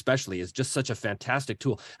Emulator especially is just such a fantastic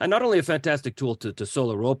tool, and not only a fantastic tool to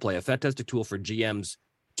solo roleplay, a fantastic tool for GMs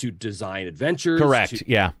to design adventures. Correct.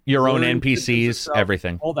 Yeah, your own NPCs,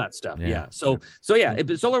 everything, all that stuff. Yeah. So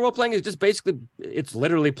solo role playing is just basically, it's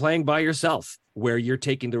literally playing by yourself, where you're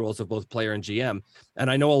taking the roles of both player and GM. And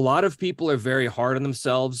I know a lot of people are very hard on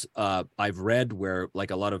themselves. I've read where,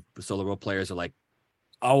 like, a lot of solo role players are like,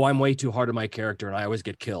 oh, I'm way too hard on my character and I always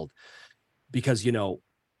get killed, because, you know,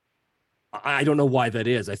 I don't know why that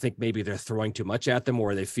is. I think maybe they're throwing too much at them,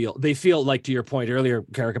 or they feel like, to your point earlier,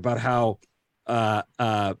 Carrick, about how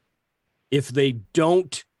if they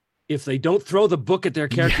don't throw the book at their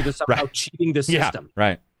character, they're somehow cheating the system. Yeah,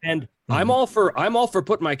 right. And I'm all for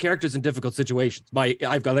putting my characters in difficult situations.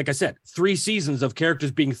 I've got, like I said, 3 seasons of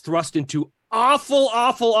characters being thrust into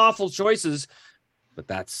awful choices, but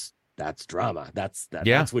that's drama. That's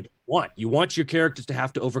what you want. You want your characters to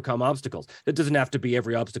have to overcome obstacles. It doesn't have to be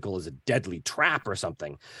every obstacle is a deadly trap or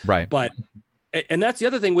something. Right. But, and that's the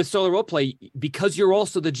other thing with solo roleplay, because you're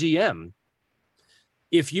also the GM.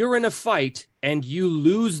 If you're in a fight and you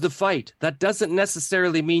lose the fight, that doesn't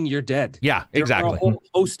necessarily mean you're dead. Yeah, exactly. There are a whole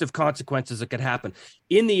host of consequences that could happen.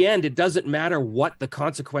 In the end, it doesn't matter what the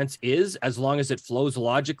consequence is, as long as it flows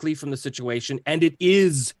logically from the situation, and it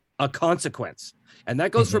is a consequence. And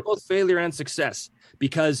that goes for both failure and success.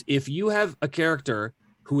 Because if you have a character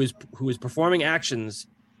who is performing actions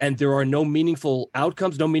and there are no meaningful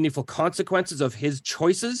outcomes, no meaningful consequences of his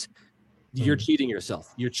choices, you're cheating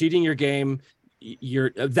yourself. You're cheating your game.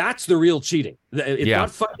 That's the real cheating. It's not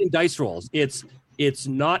fighting dice rolls. It's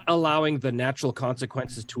not allowing the natural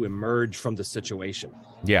consequences to emerge from the situation.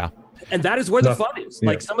 Yeah. And that is where the fun is.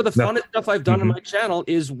 Like, some of the funnest stuff I've done on my channel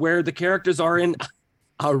is where the characters are in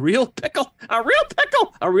a real pickle, a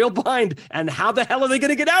real bind. And how the hell are they going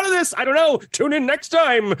to get out of this? I don't know. Tune in next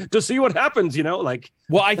time to see what happens, you know, like.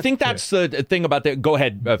 Well, I think that's the thing about that. Go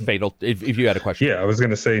ahead, Fatal, if you had a question. Yeah, I was going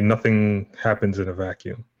to say nothing happens in a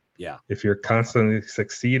vacuum. Yeah. If you're constantly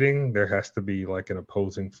succeeding, there has to be like an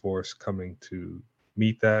opposing force coming to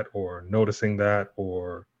meet that, or noticing that,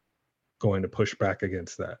 or going to push back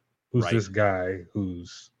against that. Who's this guy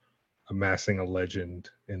who's amassing a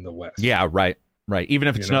legend in the West? Yeah, right. Even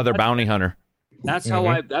if it's another bounty hunter. That's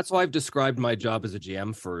how that's why I've described my job as a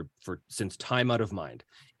GM for since time out of mind.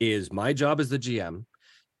 Is my job as the GM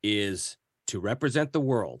is to represent the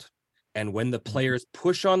world, and when the players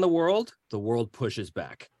push on the world pushes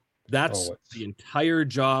back. That's the entire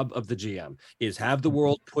job of the GM, is have the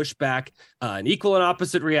world push back an equal and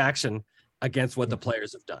opposite reaction against what the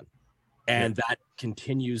players have done. And that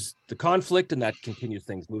continues the conflict, and that continues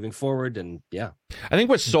things moving forward. And I think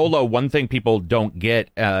with solo, one thing people don't get,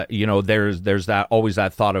 there's that always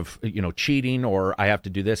that thought of, cheating, or I have to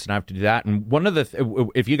do this and I have to do that. And one of the,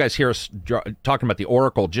 if you guys hear us talking about the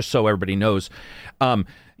Oracle, just so everybody knows,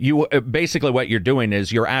 you basically what you're doing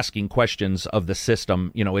is you're asking questions of the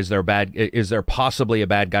system. Is there possibly a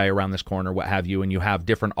bad guy around this corner, what have you? And you have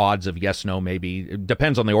different odds of yes, no, maybe. It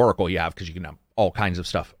depends on the Oracle you have, because you can have all kinds of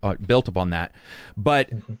stuff built upon that. But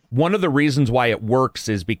one of the reasons why it works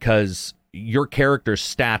is because your character's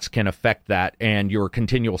stats can affect that, and your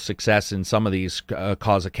continual success in some of these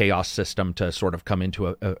cause a chaos system to sort of come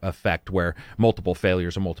into effect, where multiple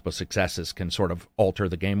failures or multiple successes can sort of alter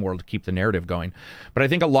the game world to keep the narrative going. But I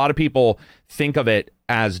think a lot of people think of it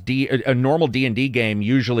as a normal D&D game.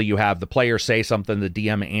 Usually you have the player say something, the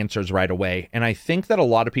DM answers right away. And I think that a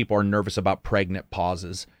lot of people are nervous about pregnant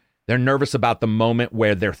pauses. They're nervous about the moment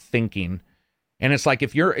where they're thinking. And it's like,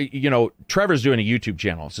 if you're, Trevor's doing a YouTube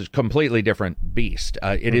channel. It's a completely different beast.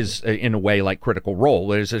 It is, in a way, like Critical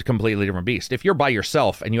Role. It is a completely different beast. If you're by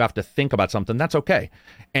yourself and you have to think about something, that's okay.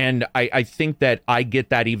 And I think that I get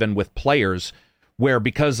that even with players, where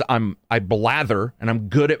because I blather and I'm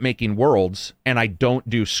good at making worlds and I don't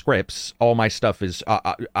do scripts, all my stuff is,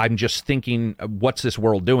 I'm just thinking, what's this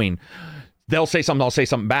world doing? They'll say something, I'll say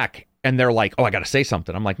something back. And they're like, oh, I got to say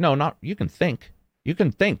something. I'm like, no, you can think. You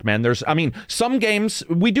can think, man. Some games,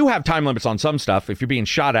 we do have time limits on some stuff. If you're being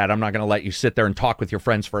shot at, I'm not going to let you sit there and talk with your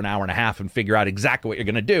friends for an hour and a half and figure out exactly what you're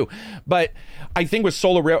going to do. But I think with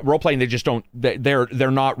solo role-playing, they just don't, they're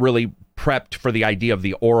not really prepped for the idea of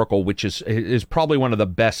the Oracle, which is probably one of the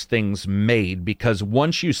best things made, because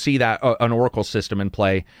once you see that an Oracle system in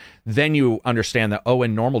play, then you understand that,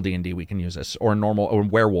 in normal D&D we can use this, or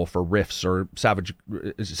Werewolf, or Rifts, or Savage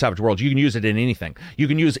Worlds. You can use it in anything. You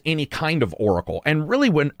can use any kind of Oracle. And really,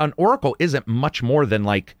 when an Oracle isn't much more than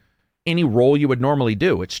like any role you would normally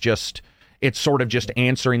do. It's sort of just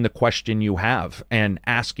answering the question you have and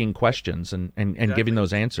asking questions and exactly. Giving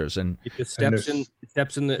those answers. And it just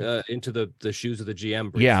steps into the shoes of the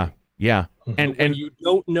GM. Briefly. Yeah. And you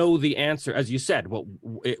don't know the answer, as you said,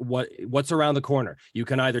 what's around the corner. You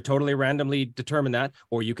can either totally randomly determine that,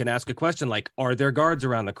 or you can ask a question like, are there guards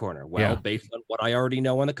around the corner? Well, based on what I already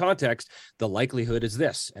know in the context, the likelihood is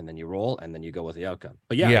this, and then you roll and then you go with the outcome.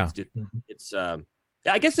 But it's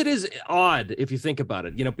I guess it is odd if you think about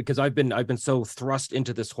it, because I've been so thrust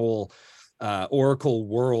into this whole Oracle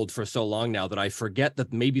world for so long now that I forget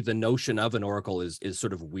that maybe the notion of an Oracle is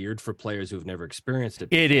sort of weird for players who've never experienced it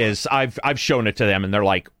before. It is. I've shown it to them, and they're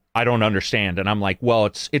like, I don't understand. And I'm like, well,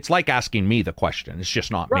 it's like asking me the question. It's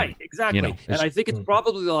just not right, me. exactly. You know, and I think it's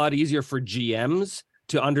probably a lot easier for GMs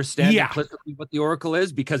to understand implicitly what the Oracle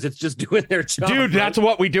is, because it's just doing their job. Dude, right? That's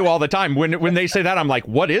what we do all the time. When they say that, I'm like,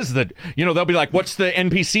 what is the, they'll be like, what's the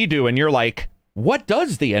NPC do? And you're like, what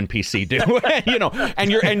does the NPC do?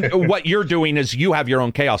 And what you're doing is you have your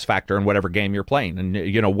own chaos factor in whatever game you're playing,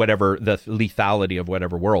 and whatever the lethality of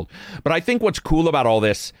whatever world. But I think what's cool about all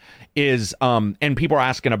this is, and people are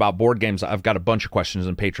asking about board games. I've got a bunch of questions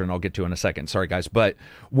in Patreon I'll get to in a second. Sorry, guys. But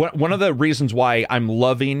one of the reasons why I'm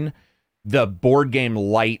loving the board game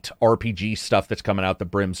light RPG stuff that's coming out, the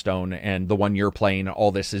Brimstone and the one you're playing,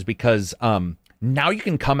 all this is because now you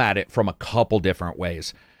can come at it from a couple different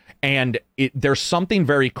ways. And there's something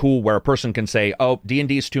very cool where a person can say, oh,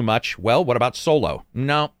 D&D is too much. Well, what about solo?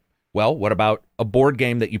 No. Well, what about a board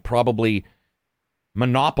game that you probably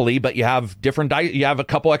Monopoly, but you have different dice, you have a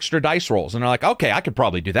couple extra dice rolls, and they're like, okay, I could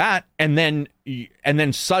probably do that. And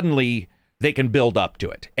then suddenly they can build up to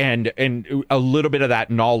it. And a little bit of that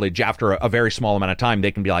knowledge after a very small amount of time,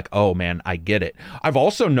 they can be like, oh man, I get it. I've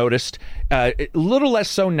also noticed a little less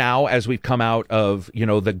so now as we've come out of,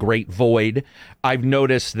 the great void. I've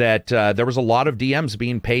noticed that there was a lot of DMs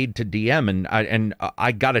being paid to DM. And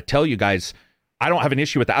I got to tell you guys, I don't have an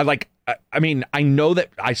issue with that. I know that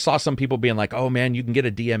I saw some people being like, oh man, you can get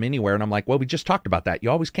a DM anywhere. And I'm like, well, we just talked about that. You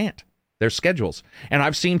always can't. There's schedules. And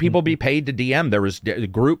I've seen people be paid to DM. There was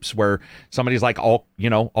groups where somebody's like, I'll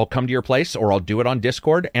come to your place, or I'll do it on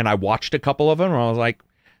Discord. And I watched a couple of them, and I was like,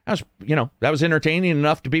 that was entertaining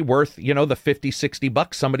enough to be worth, the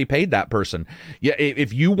 $50-$60 somebody paid that person. Yeah.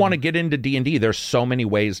 If you want to get into D&D, there's so many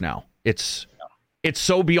ways now. It's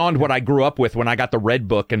so beyond what I grew up with when I got the Red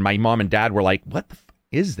Book, and my mom and dad were like, what the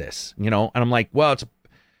is this? And I'm like, well, it's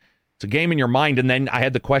a game in your mind. And then I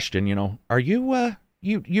had the question, are you,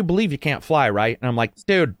 you believe you can't fly, right? And I'm like,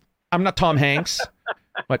 dude, I'm not Tom Hanks.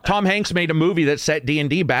 But Tom Hanks made a movie that set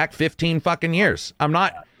D&D back 15 fucking years. I'm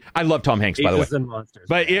not. I love Tom Hanks, by the way. And Monsters,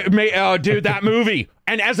 but dude, that movie.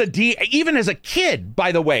 And even as a kid,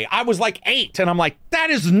 by the way, I was like 8, and I'm like, that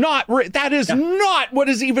is not what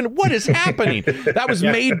is happening. That was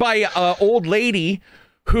made by an old lady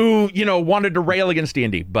who wanted to rail against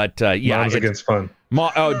D&D, but Moms against fun.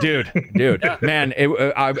 Dude, man,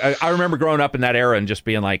 I remember growing up in that era and just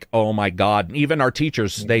being like, oh my god. Even our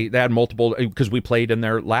teachers, they had multiple, because we played in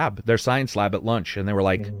their lab, their science lab at lunch, and they were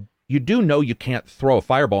like, you do know you can't throw a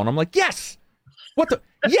fireball? And I'm like, yes. What the?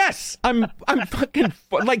 Yes, I'm fucking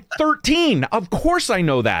like 13. Of course I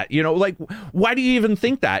know that. Why do you even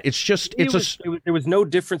think that? It's just there was no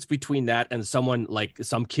difference between that and someone like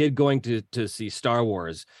some kid going to see Star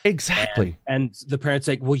Wars. Exactly. And the parents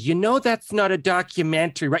like, well, that's not a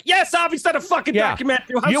documentary, right? Yes, obviously it's not a fucking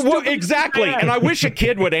documentary. Exactly. And I wish a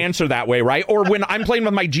kid would answer that way, right? Or when I'm playing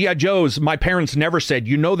with my G.I. Joes, my parents never said,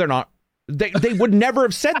 they're not. They would never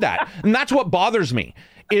have said that. And that's what bothers me.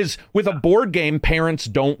 Is with a board game, parents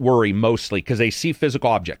don't worry mostly because they see physical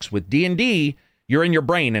objects. With D&D, you're in your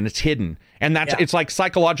brain and it's hidden. And it's like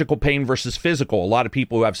psychological pain versus physical. A lot of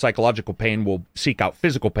people who have psychological pain will seek out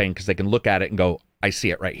physical pain because they can look at it and go, I see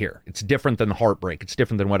it right here. It's different than heartbreak. It's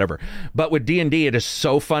different than whatever. But with D&D, it is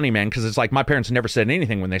so funny, man, because it's like my parents never said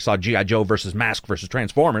anything when they saw G.I. Joe versus Mask versus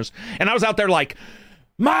Transformers. And I was out there like,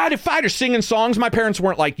 Mighty Fighter singing songs. My parents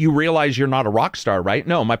weren't like, you realize you're not a rock star, right?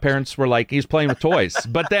 No, my parents were like, he's playing with toys.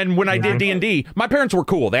 But then when I did D&D, my parents were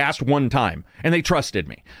cool. They asked one time and they trusted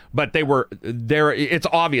me. But they were there. It's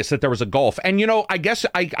obvious that there was a gulf. And, I guess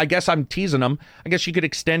I'm teasing them. I guess you could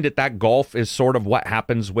extend it. That gulf is sort of what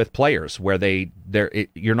happens with players where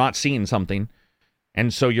you're not seeing something.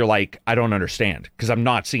 And so you're like, I don't understand because I'm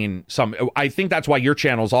not seeing some. I think that's why your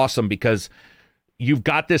channel is awesome, because you've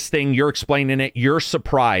got this thing, you're explaining it, you're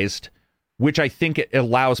surprised, which I think it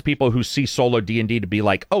allows people who see solo D&D to be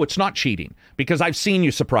like, oh, it's not cheating, because I've seen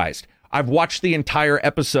you surprised. I've watched the entire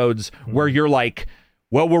episodes where you're like,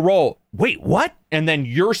 well, we'll roll. Wait, what? And then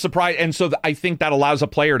you're surprised. And so I think that allows a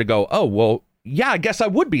player to go, oh, well, yeah, I guess I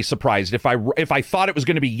would be surprised if I thought it was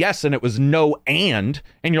going to be yes and it was no and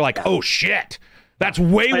you're like, oh, shit. That's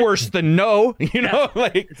way worse than no,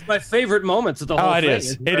 like it's my favorite moments of the whole thing.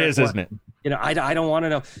 It is, isn't it? I don't want to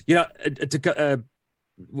know.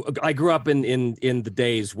 I grew up in the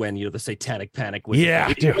days when the Satanic Panic was.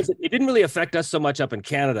 Yeah, it didn't really affect us so much up in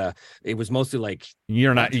Canada. It was mostly like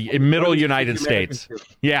you're not in middle United States.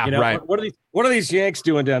 Yeah, right. What are these Yanks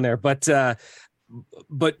doing down there? But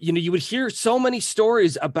but you know, you would hear so many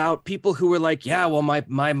stories about people who were like, yeah, well,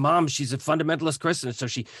 my mom, she's a fundamentalist Christian, so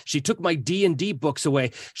she took my D&D books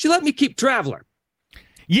away. She let me keep Traveler.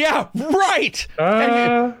 Yeah, right.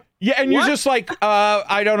 And you're just like,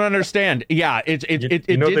 I don't understand. Yeah, it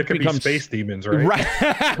there could be space demons, right?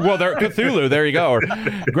 Right. Well, they're Cthulhu. There you go,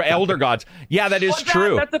 or elder gods. Yeah, that is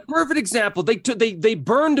true. That's a perfect example. They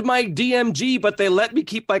burned my DMG, but they let me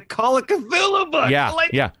keep my Call of Cthulhu book. Yeah,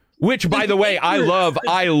 yeah. Which, by the way, I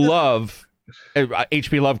love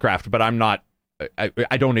H.P. Lovecraft, but I'm not.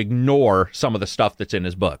 I don't ignore some of the stuff that's in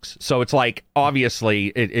his books. So it's like, obviously,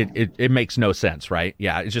 it makes no sense, right?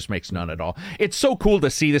 Yeah, it just makes none at all. It's so cool to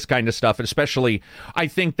see this kind of stuff, especially, I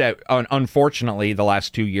think that, unfortunately, the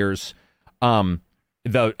last 2 years,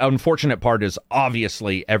 the unfortunate part is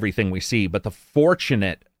obviously everything we see, but the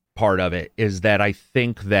fortunate part of it is that I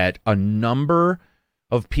think that a number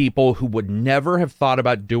of people who would never have thought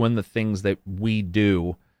about doing the things that we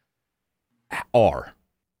do are.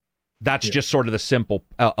 That's just sort of the simple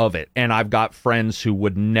of it. And I've got friends who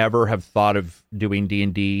would never have thought of doing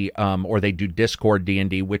D&D, or they do Discord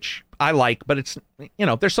D&D, which I like, but it's, you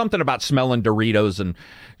know, there's something about smelling Doritos and,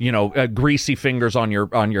 you know, greasy fingers on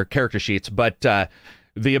your character sheets. But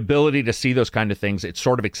the ability to see those kind of things, it's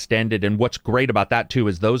sort of extended. And what's great about that, too,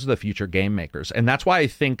 is those are the future game makers. And that's why I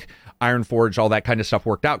think Ironforge, all that kind of stuff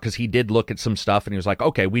worked out, because he did look at some stuff and he was like,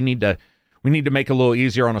 okay, we need to make it a little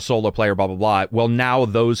easier on a solo player, blah, blah, blah. Well, now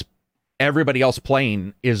everybody else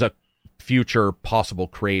playing is a future possible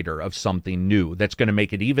creator of something new that's going to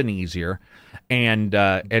make it even easier, and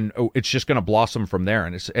it's just going to blossom from there.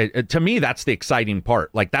 And to me, that's the exciting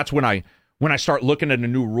part. Like, that's when I start looking at a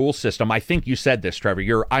new rule system. I think you said this, Trevor.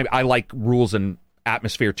 I like rules and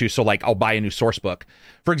atmosphere too. So like, I'll buy a new source book.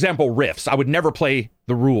 For example, Rifts. I would never play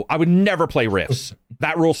Rifts.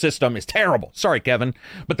 That rule system is terrible. Sorry, Kevin,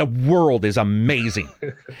 but the world is amazing.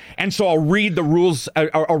 And so I'll read the rules.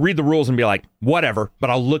 I'll read the rules and be like, whatever.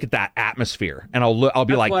 But I'll look at that atmosphere and I'll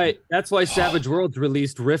be like, that's why Savage Worlds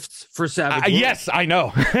released Rifts for Savage Worlds. Yes, I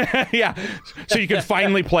know. Yeah. So you can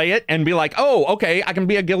finally play it and be like, oh, okay, I can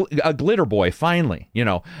be a glitter boy finally, you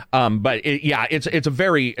know. But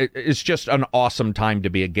it's just an awesome time to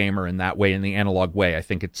be a gamer in that way, in the analog way. I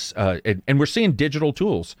think it's and we're seeing digital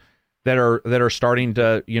tools that are starting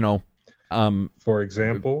to, you know, for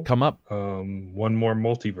example, come up. One More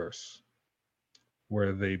Multiverse,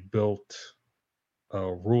 where they built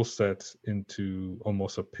rule sets into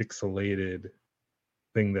almost a pixelated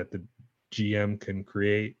thing that the GM can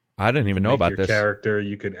create. I didn't even know about this character.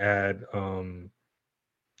 You could add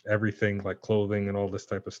everything like clothing and all this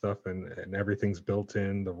type of stuff, and everything's built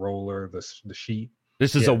in, the roller, the sheet.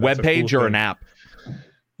 This is a web page or an app?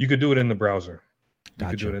 You could do it in the browser. You Gotcha.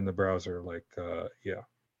 could do it in the browser, like, yeah.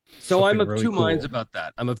 So Something I'm of really two cool. minds about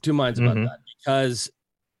that. Because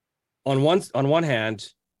on one hand,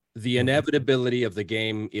 the inevitability of the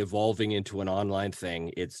game evolving into an online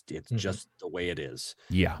thing, it's just the way it is.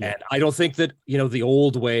 Yeah. And I don't think that, you know, the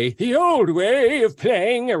old way of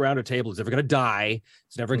playing around a table is ever going to die.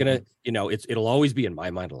 It's never going to, you know, it'll always be, in my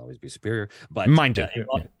mind, it'll always be superior, but mine too.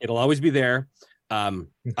 It'll always be there. I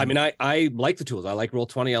mean, I like the tools. I like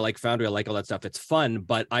Roll20. I like Foundry. I like all that stuff. It's fun.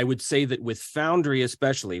 But I would say that with Foundry,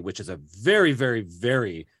 especially, which is a very, very,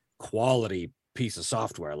 very quality piece of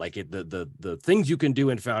software, like the things you can do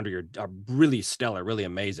in Foundry are really stellar, really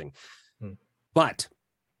amazing. But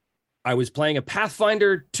I was playing a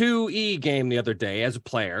Pathfinder 2E game the other day as a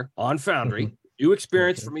player on Foundry. New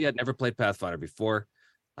experience for me. I'd never played Pathfinder before.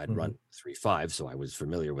 I'd run 3.5, so I was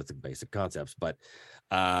familiar with the basic concepts. But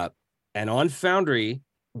and on Foundry,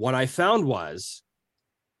 what I found was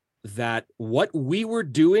that what we were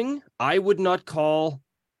doing, I would not call,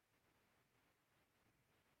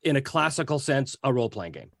 in a classical sense, a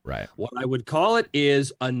role-playing game. Right. What I would call it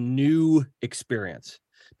is a new experience,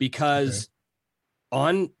 because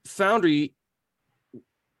on Foundry,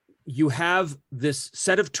 you have this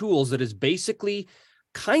set of tools that is basically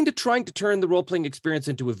kind of trying to turn the role-playing experience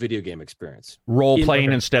into a video game experience.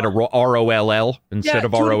 Role-playing instead of ROLL instead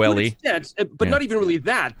of ROLE. But not even really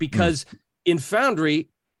that, because in Foundry,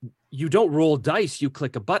 you don't roll dice, you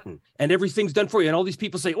click a button and everything's done for you. And all these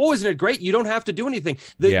people say, oh, isn't it great? You don't have to do anything.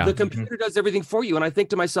 The computer does everything for you. And I think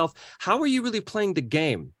to myself, how are you really playing the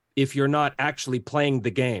game if you're not actually playing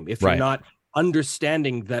the game? If you're not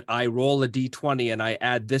understanding that I roll a D20 and I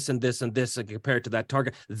add this and this and this and compare it to that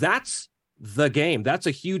target. That's the game. That's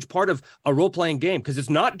a huge part of a role-playing game, because it's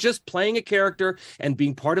not just playing a character and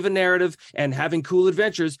being part of a narrative and having cool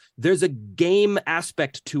adventures. There's a game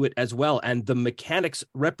aspect to it as well, and the mechanics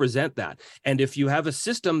represent that. And if you have a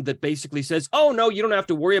system that basically says, oh no, you don't have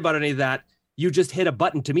to worry about any of that, you just hit a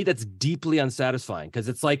button. To me, that's deeply unsatisfying because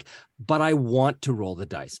it's like, but I want to roll the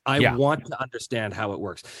dice. I want to understand how it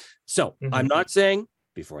works. So I'm not saying,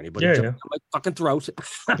 before anybody jumps on my fucking throat,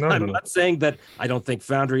 I'm not saying that I don't think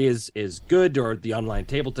Foundry is good or the online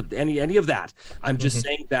tabletop, any of that. I'm just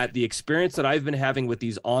saying that the experience that I've been having with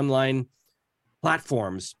these online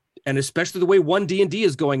platforms, and especially the way 1D&D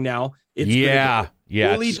is going now, it's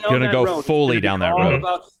going to go fully down that road.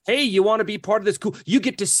 About, hey, you want to be part of this? Cool. You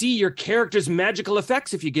get to see your character's magical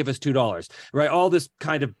effects if you give us $2, right? All this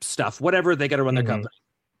kind of stuff, whatever, they got to run their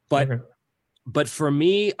company. But for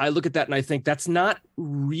me, I look at that and I think that's not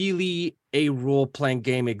really a role-playing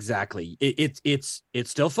game exactly. It's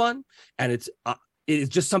still fun, and it's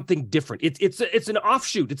just something different. It's an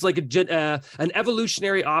offshoot. It's like an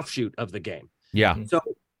evolutionary offshoot of the game. Yeah. So,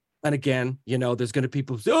 and again, there's going to be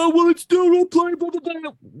people who say, "Oh, well, it's still role-playing," blah, blah,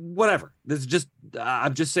 blah. Whatever. This is just.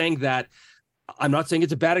 I'm just saying that. I'm not saying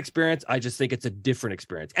it's a bad experience. I just think it's a different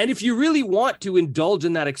experience. And if you really want to indulge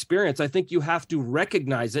in that experience, I think you have to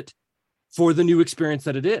recognize it for the new experience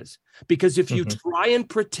that it is. Because if you try and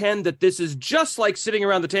pretend that this is just like sitting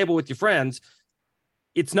around the table with your friends,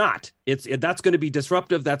 it's not. That's going to be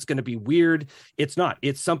disruptive. That's going to be weird. It's not.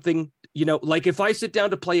 It's something, like if I sit down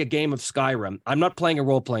to play a game of Skyrim, I'm not playing a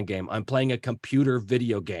role-playing game. I'm playing a computer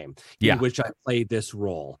video game in which I play this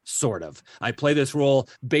role, sort of. I play this role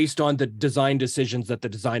based on the design decisions that the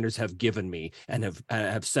designers have given me and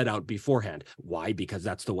have set out beforehand. Why? Because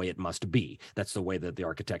that's the way it must be. That's the way that the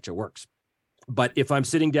architecture works. But if I'm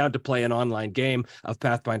sitting down to play an online game of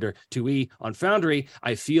Pathfinder 2e on Foundry,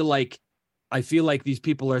 I feel like these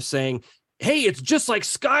people are saying, hey, it's just like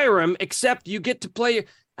Skyrim, except you get to play.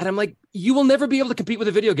 And I'm like, you will never be able to compete with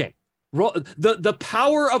a video game. The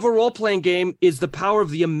power of a role-playing game is the power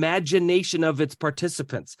of the imagination of its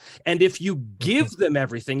participants. And if you give them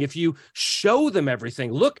everything, if you show them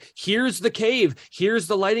everything, look, here's the cave, here's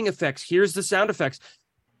the lighting effects, here's the sound effects.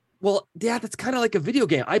 Well, yeah, that's kind of like a video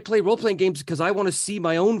game. I play role-playing games because I want to see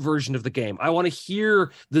my own version of the game. I want to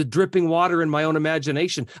hear the dripping water in my own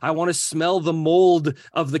imagination. I want to smell the mold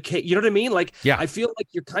of the cave. You know what I mean? Like, I feel like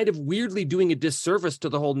you're kind of weirdly doing a disservice to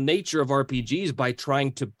the whole nature of RPGs by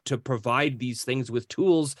trying to provide these things with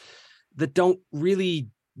tools that don't really.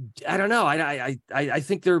 I don't know. I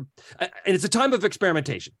think they're, and it's a time of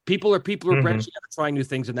experimentation. People are branching out and trying new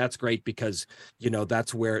things, and that's great because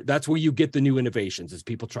that's where you get the new innovations is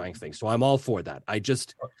people trying things. So I'm all for that.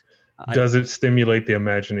 Does it stimulate the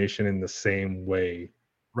imagination in the same way?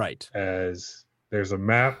 Right. As there's a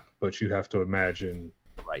map, but you have to imagine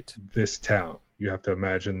this town. You have to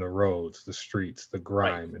imagine the roads, the streets, the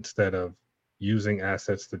grime, instead of using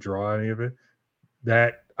assets to draw any of it.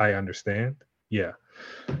 That I understand. Yeah.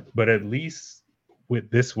 But at least with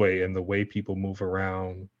this way and the way people move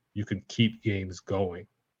around, you can keep games going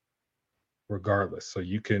regardless. So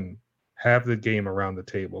you can have the game around the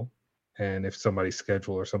table, and if somebody's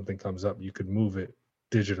schedule or something comes up, you could move it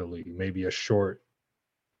digitally, maybe a short,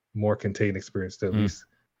 more contained experience to at least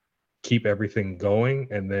keep everything going.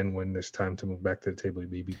 And then when there's time to move back to the table,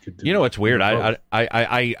 maybe you could do it's weird.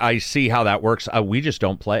 I see how that works. We just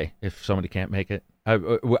don't play if somebody can't make it.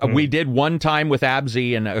 We did one time with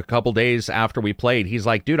Abzy, and a couple days after we played, he's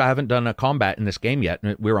like, dude, I haven't done a combat in this game yet.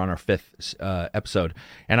 And we were on our 5th episode.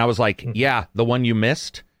 And I was like, yeah, the one you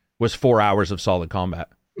missed was 4 hours of solid combat.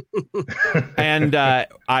 And I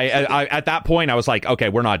at that point I was like, okay,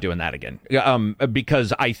 we're not doing that again,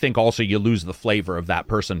 because I think also you lose the flavor of that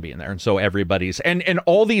person being there. And so everybody's and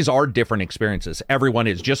all these are different experiences. Everyone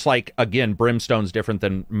is just like, again, Brimstone's different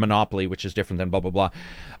than Monopoly, which is different than blah blah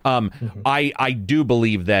blah. I do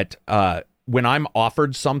believe that when I'm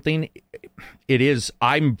offered something,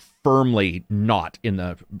 I'm firmly not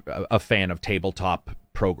a fan of tabletop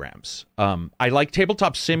programs. I like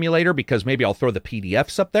Tabletop Simulator because maybe I'll throw the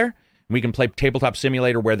PDFs up there. We can play Tabletop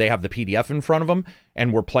Simulator where they have the PDF in front of them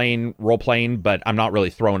and we're playing role-playing, but I'm not really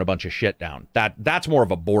throwing a bunch of shit down. That's more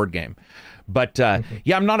of a board game. But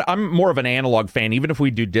I'm more of an analog fan. Even if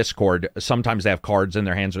we do Discord, sometimes they have cards in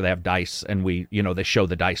their hands or they have dice, and they show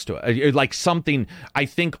the dice to it. Like something, I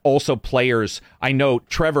think also players, I know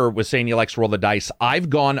Trevor was saying he likes to roll the dice. I've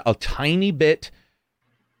gone a tiny bit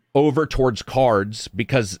over towards cards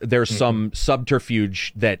because there's some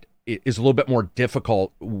subterfuge that is a little bit more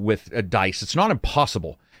difficult with a dice. It's not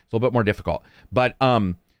impossible. It's a little bit more difficult, but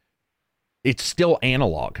it's still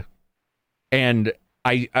analog. And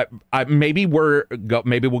I maybe we'll go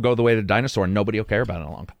the way of the dinosaur and nobody will care about it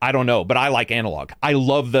long. I don't know, but I like analog. I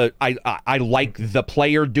love I like the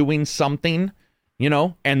player doing something,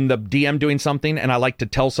 and the DM doing something, and I like to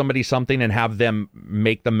tell somebody something and have them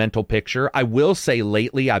make the mental picture. I will say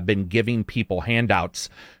lately I've been giving people handouts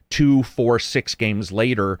 2, 4, 6 games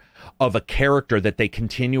later of a character that they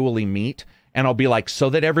continually meet. And I'll be like, so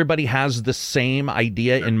that everybody has the same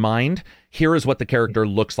idea in mind, here is what the character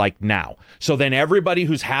looks like now. So then everybody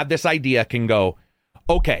who's had this idea can go,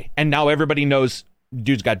 okay, and now everybody knows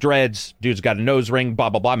dude's got dreads, dude's got a nose ring, blah,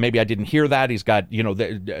 blah, blah. Maybe I didn't hear that. He's got,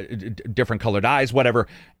 different colored eyes, whatever.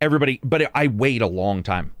 Everybody, but I wait a long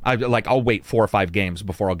time. I'll wait 4 or 5 games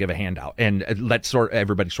before I'll give a handout and let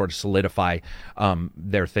everybody sort of solidify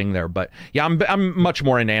their thing there. But yeah, I'm much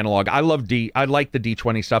more into analog. I like the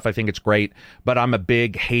D20 stuff. I think it's great, but I'm a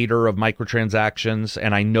big hater of microtransactions,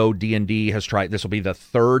 and I know D&D has tried. This will be the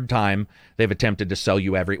 3rd time they've attempted to sell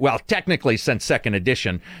you technically since 2nd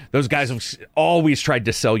edition, those guys have always tried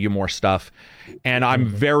to sell you more stuff, and I'm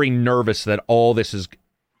very nervous that all this is,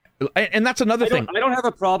 and that's another thing. I don't have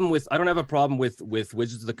a problem with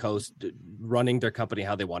Wizards of the Coast running their company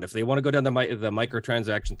how they want. If they want to go down the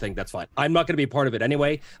microtransaction thing, that's fine. I'm not going to be a part of it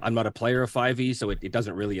anyway. I'm not a player of 5e, so it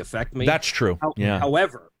doesn't really affect me. That's true.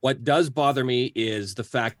 However, what does bother me is the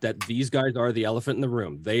fact that these guys are the elephant in the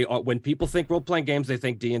room. They are, when people think role-playing games, they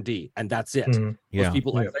think D&D, and that's it. Most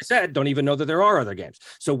people, as I said, don't even know that there are other games.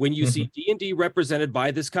 So when you see D&D represented by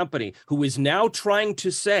this company, who is now trying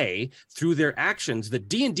to say through their actions that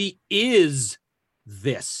D&D is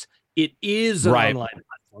this. It is an online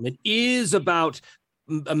platform. It is about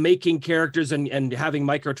making characters and having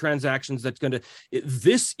microtransactions that's going to,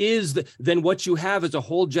 this is then what you have is a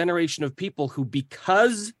whole generation of people who,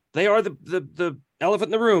 because they are the elephant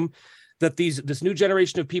in the room, that this new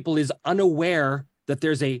generation of people is unaware that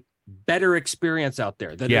there's a better experience out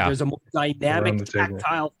there, that there's a more dynamic,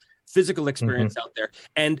 tactile, physical experience out there.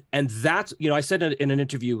 And that's, I said in an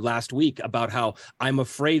interview last week about how I'm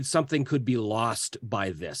afraid something could be lost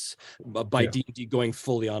by this, by D&D going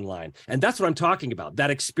fully online. And that's what I'm talking about. That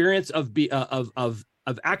experience of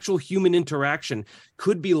actual human interaction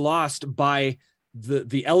could be lost by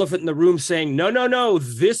the elephant in the room saying, no,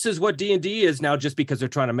 this is what D&D is now, just because they're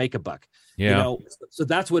trying to make a buck. So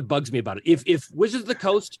that's what bugs me about it. If Wizards of the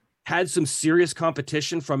Coast had some serious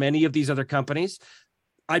competition from any of these other companies,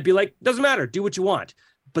 I'd be like, doesn't matter, do what you want.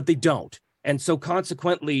 But they don't. And so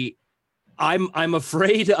consequently, I'm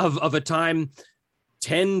afraid of a time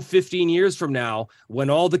 10, 15 years from now when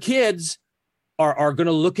all the kids are going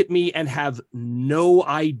to look at me and have no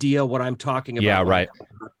idea what I'm talking about. Yeah, right.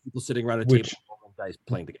 People sitting around a table, guys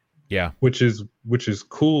playing the game. Yeah. Which is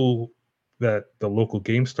cool that the local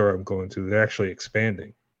game store I'm going to, they're actually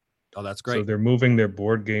expanding. Oh, that's great. So they're moving their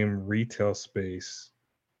board game retail space.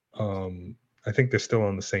 I think they're still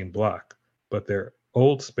on the same block, but their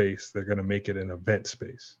old space, they're going to make it an event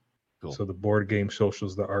space. Cool. So the board game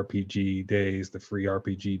socials, the RPG days, the free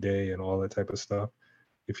RPG day, and all that type of stuff.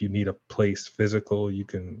 If you need a place physical, you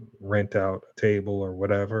can rent out a table or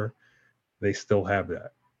whatever. They still have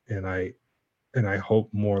that. And I hope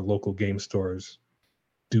more local game stores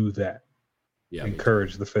do that. Yeah,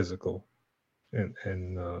 encourage the physical and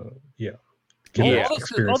all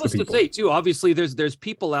this to say too, obviously there's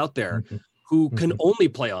people out there who can only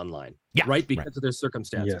play online, right? Because of their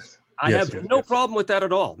circumstances. Yes. I have no problem with that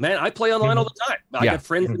at all, man. I play online all the time. I got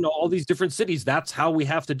friends in all these different cities. That's how we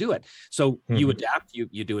have to do it. So you adapt,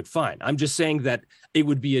 you do it fine. I'm just saying that it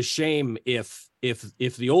would be a shame if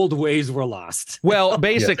the old ways were lost. Well,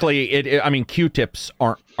 basically, Q-tips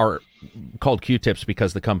are called Q-tips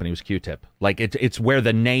because the company was Q-tip. Like it's where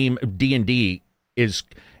the name D&D is.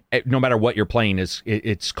 No matter what you're playing,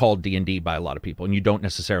 it's called D&D by a lot of people, and you don't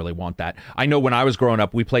necessarily want that. I know when I was growing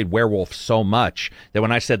up, we played Werewolf so much that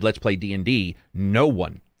when I said let's play D&D, no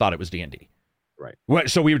one thought it was D&D. Right.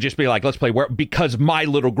 So we would just be like, let's play because my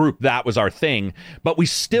little group, that was our thing. But we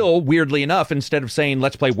still, weirdly enough, instead of saying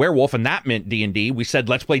let's play Werewolf and that meant D&D, we said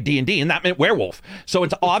let's play D&D and that meant Werewolf. So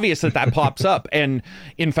it's obvious that pops up. And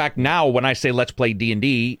in fact, now when I say let's play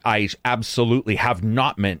D&D, I absolutely have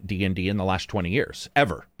not meant D&D in the last 20 years,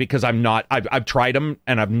 ever. Because I've tried them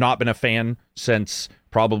and I've not been a fan since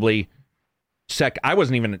probably I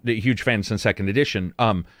wasn't even a huge fan since 2nd edition.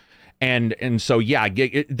 And so,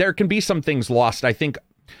 there can be some things lost. I think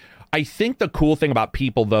the cool thing about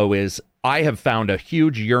people, though, is I have found a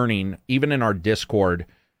huge yearning, even in our Discord,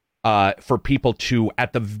 for people to,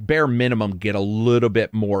 at the bare minimum, get a little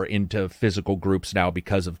bit more into physical groups now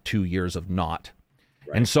because of 2 years of not.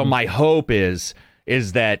 Right. And so my hope is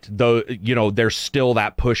that there's still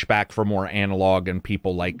that pushback for more analog and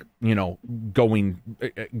people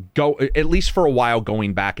go at least for a while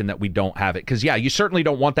going back, and that we don't have it, because you certainly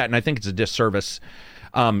don't want that. And I think it's a disservice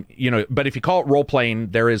But if you call it role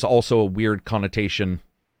playing, there is also a weird connotation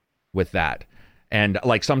with that. And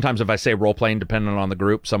like sometimes if I say role playing, depending on the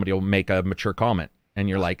group, somebody will make a mature comment, and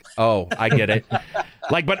you're like, "Oh, I get it."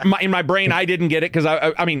 But in my brain, I didn't get it because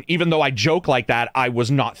I mean, even though I joke like that, I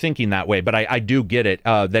was not thinking that way. But I do get it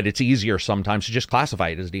that it's easier sometimes to just classify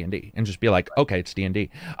it as D&D and just be like, "Okay, it's D&D."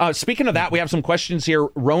 Speaking of that, we have some questions here.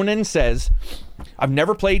 Ronan says, "I've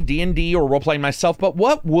never played D&D or role playing myself, but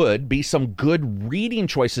what would be some good reading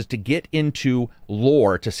choices to get into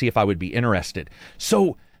lore to see if I would be interested?"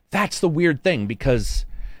 So that's the weird thing, because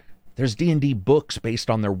there's D&D books based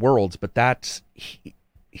on their worlds, but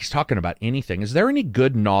he's talking about anything. Is there any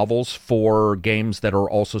good novels for games that are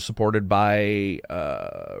also supported by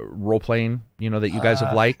role-playing, that you guys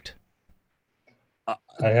have liked? I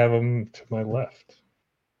have them to my left.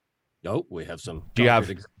 No, we have some. Do you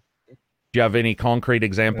have any concrete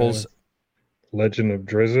examples? Legend of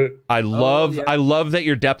Drizzt. I love that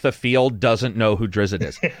your depth of field doesn't know who Drizzt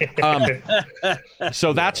is.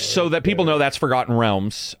 So that people know that's Forgotten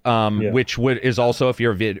Realms, which is also, if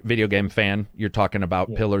you're a video game fan, you're talking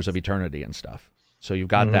about Pillars of Eternity and stuff. So you've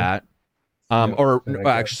got that.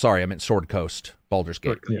 Actually, sorry, I meant Sword Coast, Baldur's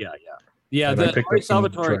Gate. Yeah. The Ari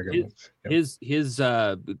Salvatore, his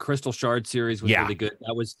Crystal Shard series was really good.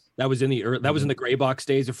 That was in the Gray Box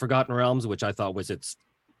days of Forgotten Realms, which I thought was its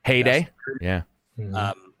heyday.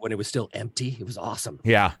 When it was still empty, it was awesome.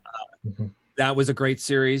 That was a great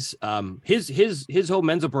series. His whole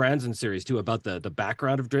Menzo Baranzan series too, about the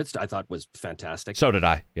background of Drizzt, I thought was fantastic. So did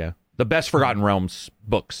I. The best Forgotten Realms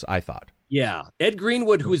books, I thought. Ed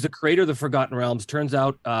Greenwood, who is the creator of the Forgotten Realms, turns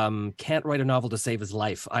out can't write a novel to save his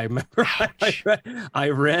life. I remember I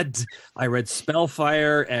read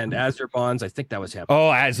Spellfire and Azure Bonds. I think that was him. Oh,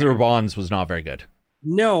 Azure Bonds was not very good.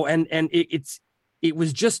 No, and it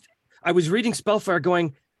was just, I was reading Spellfire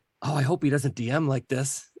going, "Oh, I hope he doesn't DM like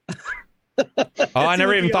this." I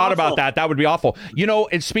never even thought about that. That would be awful.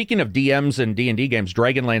 And speaking of DMs and D&D games,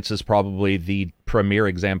 Dragonlance is probably the premier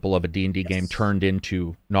example of a D&D game turned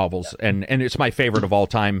into novels, and it's my favorite of all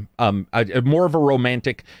time. More of a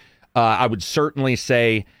romantic, I would certainly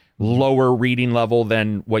say lower reading level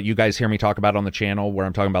than what you guys hear me talk about on the channel, where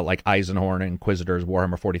I'm talking about like Eisenhorn, Inquisitors,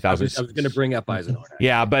 Warhammer 40,000. I was going to bring up Eisenhorn.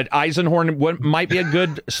 Yeah, but Eisenhorn might be a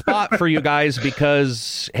good spot for you guys,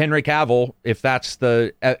 because Henry Cavill, if that's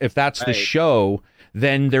the show,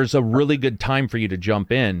 then there's a really good time for you to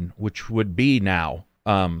jump in, which would be now.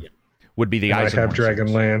 Would be the Eisenhorn. I have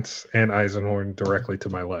Dragonlance and Eisenhorn directly to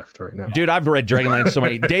my left right now. Dude, I've read Dragonlance so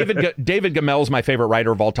many. David Gamel's my favorite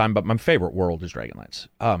writer of all time, but my favorite world is Dragonlance.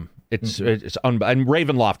 And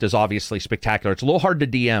Ravenloft is obviously spectacular. It's a little hard to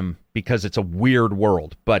DM because it's a weird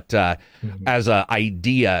world, but as an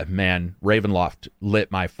idea, man, Ravenloft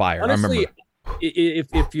lit my fire. Honestly,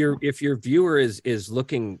 if your viewer is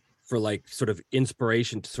looking for like sort of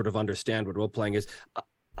inspiration to sort of understand what role playing is,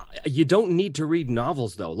 you don't need to read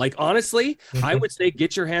novels though. Like honestly, I would say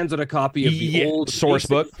get your hands on a copy of the old source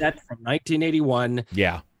book set from 1981.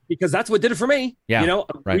 Yeah. Because that's what did it for me. Yeah.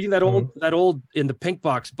 Reading that old in the pink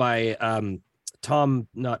box by Tom,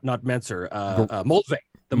 not Menser, Moldvay.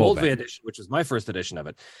 The Moldvay edition, which was my first edition of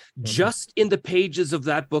it. Just in the pages of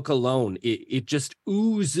that book alone, it just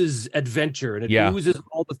oozes adventure, and it oozes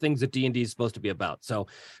all the things that D&D is supposed to be about. So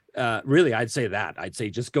really, I'd say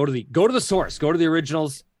just go to the source, go to the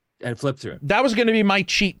originals and flip through it. That was going to be my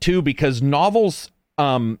cheat too, because novels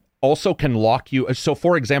also can lock you. So,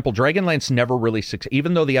 for example, Dragonlance never really succeeded,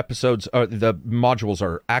 even though the episodes, the modules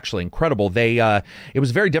are actually incredible. It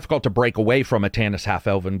was very difficult to break away from a Tanis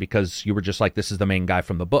half-elven, because you were just like, this is the main guy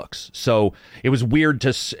from the books. So it was weird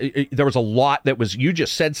there was a lot that was, you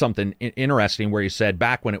just said something interesting where you said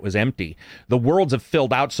back when it was empty, the worlds have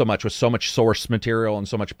filled out so much with so much source material and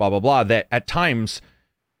so much blah, blah, blah, that at times,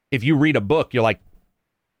 if you read a book, you're like,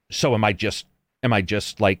 so am I just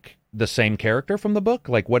like the same character from the book?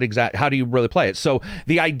 Like how do you really play it? So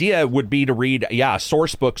the idea would be to read,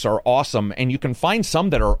 source books are awesome, and you can find some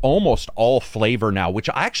that are almost all flavor now, which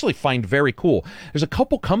I actually find very cool. There's a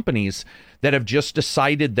couple companies that have just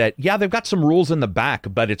decided that, they've got some rules in the back,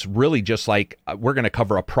 but it's really just like, we're going to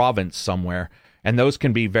cover a province somewhere. And those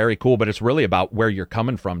can be very cool, but it's really about where you're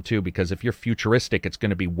coming from too, because if you're futuristic, it's going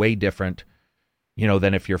to be way different,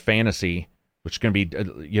 than if you're fantasy, which is going to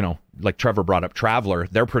be, like Trevor brought up Traveler.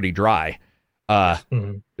 They're pretty dry.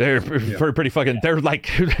 They're pretty fucking. They're like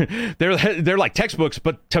they're like textbooks.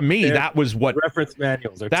 But to me, that was what reference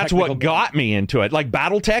manuals. That's what got me into it. Like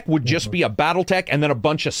BattleTech would just be a BattleTech and then a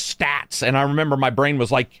bunch of stats. And I remember my brain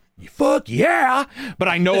was like, "Fuck yeah!" But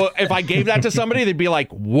I know if I gave that to somebody, they'd be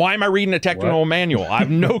like, "Why am I reading a technical manual? I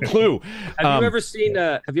have no clue." Have you ever seen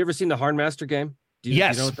the Harnmaster game?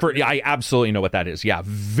 Yes, you know what that is? I absolutely know what that is. Yeah,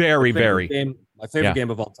 very, very. My favorite Yeah. game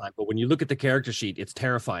of all time. But when you look at the character sheet, it's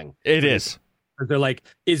terrifying. It is. They're like,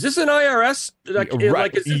 is this an IRS? Like,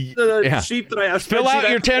 Right. is this the Yeah. sheet that I Fill out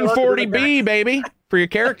your 1040B, baby, for your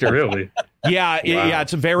character. Really? Yeah, Wow. yeah,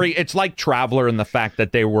 it's like Traveler in the fact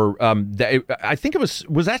that they were I think it was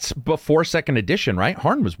that before second edition, right?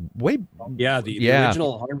 Harn was way The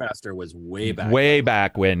original Harnmaster was way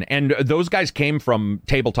back when, and those guys came from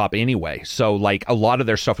tabletop anyway, so like a lot of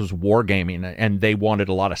their stuff was wargaming, and they wanted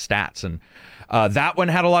a lot of stats, and that one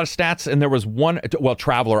had a lot of stats, and there was one, well,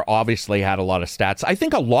 Traveler obviously had a lot of stats. I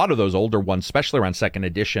think a lot of those older ones, especially around second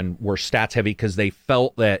edition, were stats heavy because they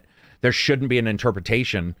felt that there shouldn't be an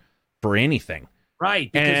interpretation for anything.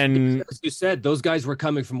 Right. Because as you said, those guys were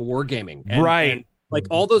coming from wargaming. Right. And like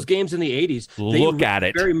all those games in the 80s, Look at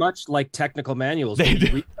it. Very much like technical manuals. They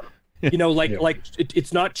do. You know, like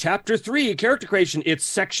it's not chapter 3 character creation, it's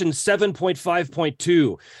section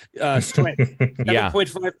 7.5.2 strength,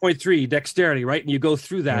 7.5.3 dexterity, right? And you go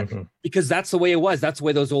through that because that's the way it was. That's the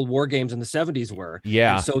way those old war games in the 70s were.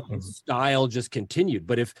 Yeah. And so the style just continued.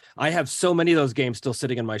 But if I have so many of those games still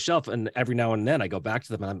sitting on my shelf, and every now and then I go back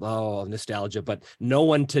to them and I'm nostalgia, but no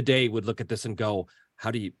one today would look at this and go, how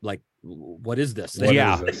do you like, what is this? What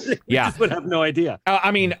Yeah. is this? They just would have no idea. I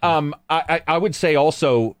mean, I would say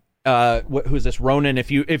also, who's this, Ronan?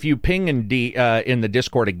 If you ping in the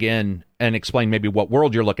Discord again and explain maybe what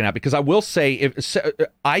world you're looking at, because I will say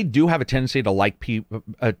I do have a tendency to like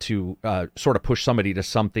to sort of push somebody to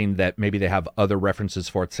something that maybe they have other references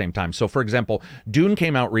for at the same time. So, for example, Dune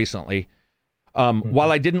came out recently.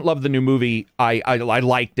 While I didn't love the new movie, I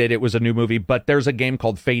liked it. It was a new movie, but there's a game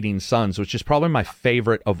called Fading Suns, which is probably my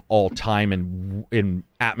favorite of all time in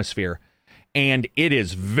atmosphere, and it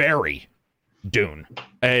is very Dune.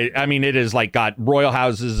 I mean, it is like got royal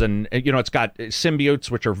houses, and it's got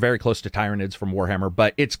symbiotes, which are very close to Tyranids from Warhammer,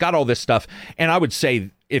 but it's got all this stuff. And I would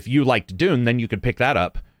say if you liked Dune, then you could pick that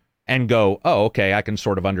up and go, oh, okay, I can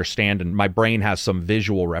sort of understand, and my brain has some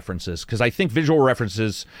visual references, because I think visual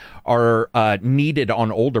references are needed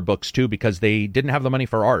on older books too, because they didn't have the money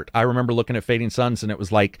for art. I remember looking at Fading Suns, and it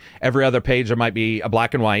was like every other page there might be a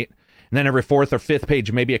black and white, and then every fourth or fifth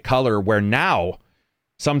page maybe a color, where now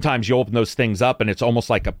sometimes you open those things up and it's almost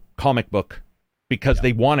like a comic book, because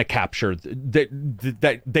they want to capture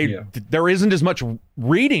that there isn't as much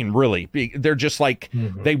reading really. They're just like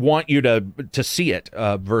they want you to see it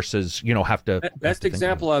versus have to. Best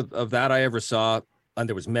example of that I ever saw, and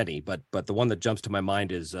there was many, but the one that jumps to my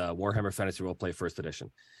mind is Warhammer Fantasy Roleplay First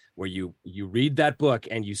Edition, where you read that book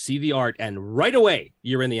and you see the art, and right away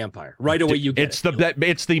you're in the Empire. Right away you get it's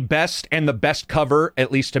the best, and the best cover,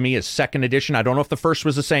 at least to me, is second edition. I don't know if the first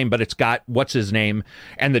was the same, but it's got what's his name,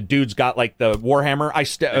 and the dude's got like the Warhammer,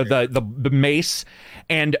 the mace,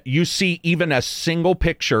 and you see even a single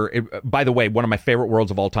picture. By the way, one of my favorite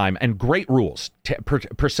worlds of all time, and great rules.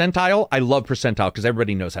 Percentile, I love percentile because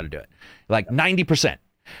everybody knows how to do it, like 90%.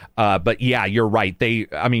 But yeah, you're right.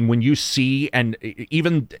 When you see, and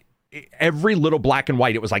even every little black and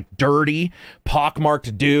white, it was like dirty,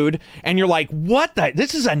 pockmarked dude, and you're like, what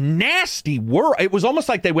this is a nasty world. It was almost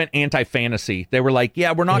like they went anti-fantasy. They were like,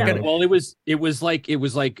 yeah, we're not gonna. Well, it was like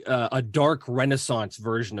a dark Renaissance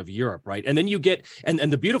version of Europe, right? And then you get, and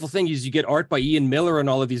the beautiful thing is you get art by Ian Miller and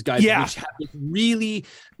all of these guys, which have this really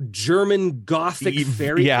German Gothic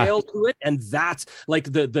fairy tale to it, and that's like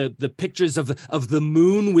the pictures of the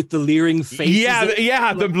moon with the leering face.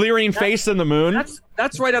 The leering face and the moon.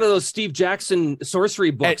 That's right out of those Steve Jackson sorcery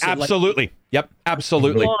books. Absolutely. Yep.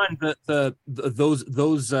 Absolutely.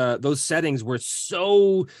 Those settings were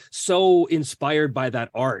so inspired by that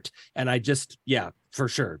art, and I just for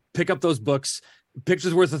sure pick up those books.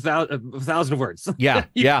 Pictures worth a thousand words. Yeah,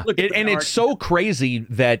 yeah. It's so crazy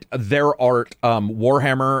that their art,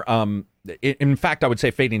 Warhammer. In fact, I would say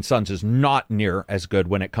Fading Suns is not near as good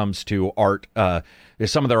when it comes to art.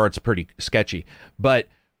 Some of their art's pretty sketchy, but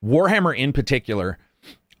Warhammer in particular,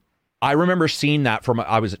 I remember seeing that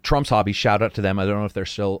I was at Trump's Hobby. Shout out to them. I don't know if they're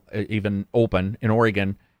still even open in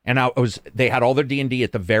Oregon. And they had all their D&D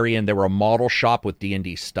at the very end. They were a model shop with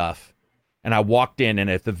D&D stuff. And I walked in, and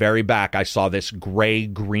at the very back, I saw this gray,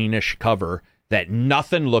 greenish cover that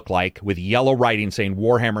nothing looked like, with yellow writing saying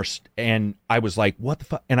Warhammer. And I was like, what the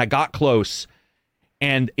fuck? And I got close,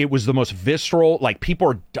 and it was the most visceral, like people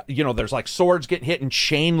are, there's like swords getting hit and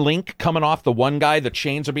chain link coming off the one guy. The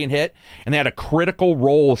chains are being hit. And they had a critical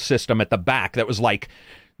role system at the back that was like,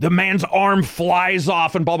 the man's arm flies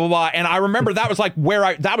off and blah, blah, blah. And I remember that was like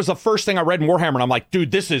that was the first thing I read in Warhammer. And I'm like, dude,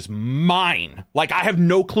 this is mine. Like, I have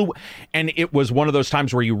no clue. And it was one of those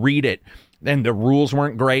times where you read it and the rules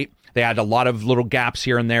weren't great. They had a lot of little gaps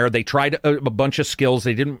here and there. They tried a bunch of skills.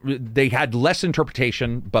 They had less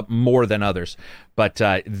interpretation, but more than others. But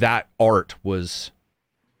that art was,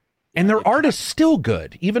 and their art is still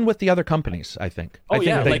good, even with the other companies, I think. Like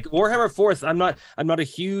Warhammer 4th, I'm not a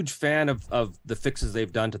huge fan of the fixes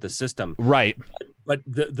they've done to the system. Right. But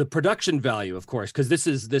the production value, of course, because this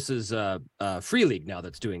is Free League now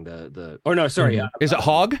that's doing is it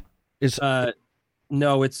Hog?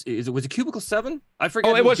 No, was it Cubicle 7? I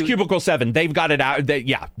forget. Oh, it was Cubicle 7. They've got it out.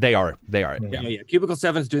 They are. Yeah. Cubicle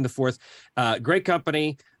 7 is doing the 4th. Great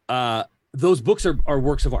company. Those books are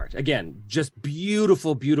works of art. Again, just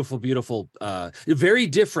beautiful, beautiful, beautiful. Very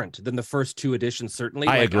different than the first 2 editions, certainly.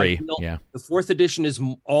 I agree. The 4th edition is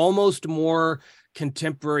almost more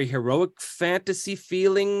contemporary heroic fantasy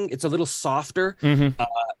feeling. It's a little softer. Mm-hmm.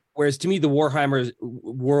 Whereas to me, the Warhammer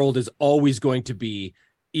world is always going to be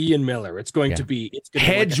Ian Miller. It's going to be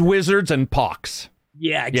hedge wizards and pox.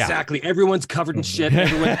 Yeah, exactly. Yeah. Everyone's covered in shit.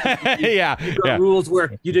 Rules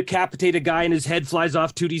where you decapitate a guy and his head flies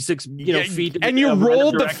off 2d6, feet. And you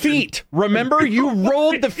rolled the feet. Remember, you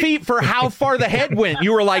rolled the feet for how far the head went.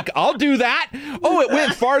 You were like, "I'll do that." Oh, it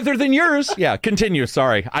went farther than yours. Yeah, continue.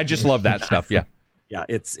 Sorry, I just love that stuff. Yeah, yeah.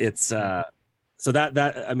 It's so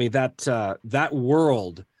that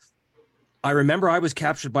world. I remember I was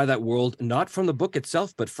captured by that world, not from the book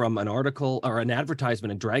itself, but from an article or an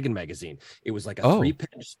advertisement in Dragon Magazine. It was like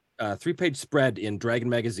a three-page spread in Dragon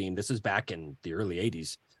Magazine. This is back in the early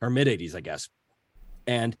 80s or mid 80s, I guess.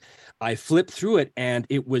 And I flipped through it, and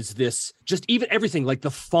it was this, just even everything, like the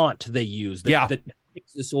font they used. That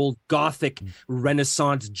this old Gothic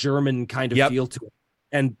Renaissance German kind of feel to it.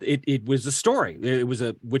 And it was a story. It was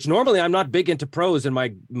which normally I'm not big into prose in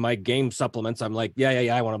my game supplements. I'm like,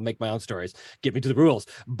 I want to make my own stories. Get me to the rules.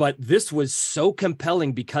 But this was so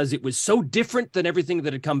compelling because it was so different than everything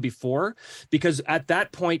that had come before. Because at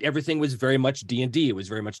that point, everything was very much D&D. It was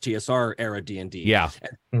very much TSR era D&D. Yeah.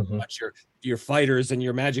 And much your fighters and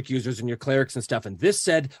your magic users and your clerics and stuff. And this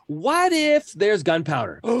said, what if there's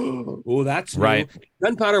gunpowder? Oh, that's new. Right.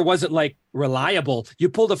 Gunpowder wasn't like reliable. You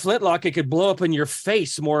pulled a flintlock, it could blow up in your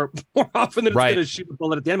face more often than it's going to shoot a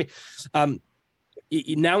bullet at the enemy.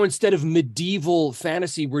 Now, instead of medieval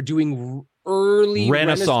fantasy, we're doing early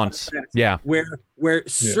Renaissance where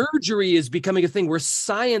surgery is becoming a thing, where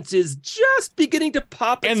science is just beginning to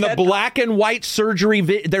pop its and the head black and white surgery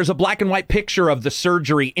there's a black and white picture of the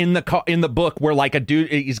surgery in the book where like a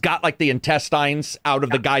dude, he's got like the intestines out of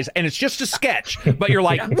the guys, and it's just a sketch, but you're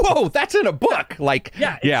like, whoa, that's in a book. Like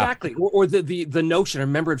exactly. Or the notion, I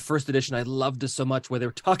remember in first edition, I loved this so much, where they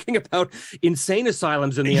were talking about insane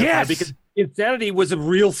asylums in the Empire, because insanity was a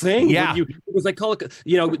real thing. Yeah, it was like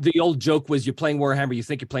the old joke was, you're playing Warhammer, you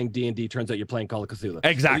think you're playing D&D, turns out you're playing Call of Cthulhu.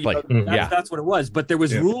 Exactly. That's what it was. But there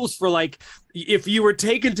was rules for, like, if you were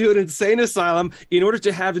taken to an insane asylum, in order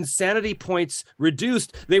to have insanity points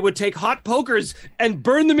reduced, they would take hot pokers and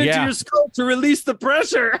burn them into your skull to release the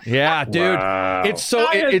pressure. Yeah, dude. Wow. It's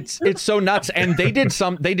so nuts. And they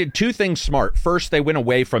did 2 things smart. First, they went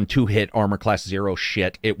away from 2-hit armor class 0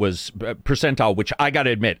 shit. It was percentile, which I got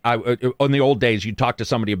to admit, on the old days, you'd talk to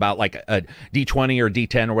somebody about like a D20 or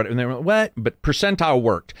D10 or whatever, and they were like, what? But percentile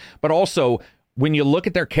worked. But also, when you look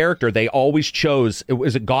at their character, they always chose.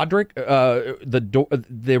 Was it Godric?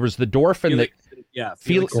 There was the dwarf and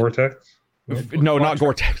Felix. Gore-Tex. No, not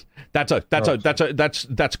Gore-Tex.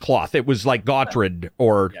 That's cloth. It was like Gotrid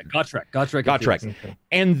or Gotrek. Okay.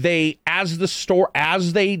 And they, as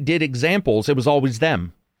they did examples, it was always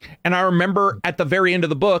them. And I remember at the very end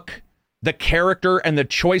of the book, the character and the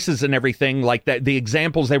choices and everything, like that, the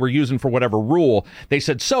examples they were using for whatever rule, they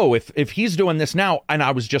said, so if he's doing this now, and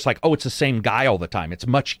I was just like, oh, it's the same guy all the time. It's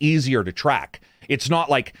much easier to track. It's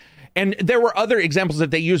not like, and there were other examples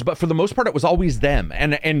that they used, but for the most part, it was always them.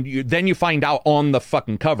 And then you find out on the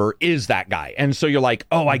fucking cover is that guy. And so you're like,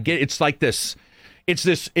 oh, I get, it's like this. It's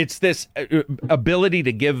this ability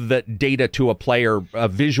to give the data to a player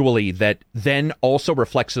visually that then also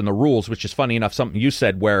reflects in the rules, which is funny enough, something you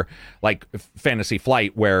said where, like Fantasy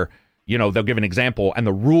Flight, where, they'll give an example and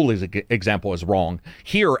the example is wrong.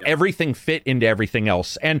 Here, everything fit into everything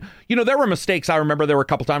else. And, there were mistakes. I remember there were a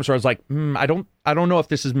couple times where I was like, I don't know if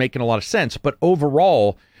this is making a lot of sense, but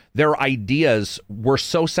overall, their ideas were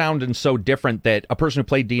so sound and so different that a person who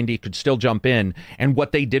played D&D could still jump in. And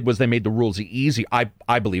what they did was they made the rules easy.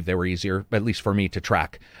 I believe they were easier, at least for me, to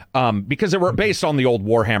track, because they were based on the old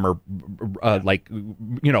Warhammer,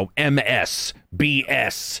 MS,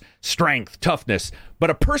 BS, strength, toughness. But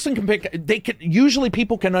a person can pick. Usually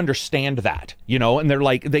people can understand that, and they're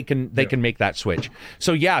like they can make that switch.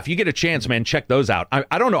 So yeah, if you get a chance, man, check those out.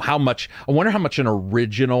 I don't know how much. I wonder how much an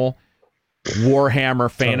original Warhammer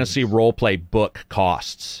Fantasy Roleplay book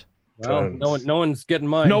costs? Well, no one's getting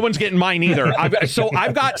mine. No one's getting mine either.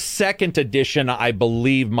 I've got second edition. I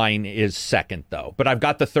believe mine is second though, but I've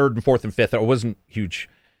got the third and fourth and fifth. It wasn't huge.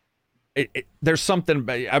 There's something.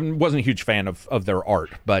 I wasn't a huge fan of their art,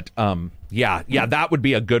 but yeah, that would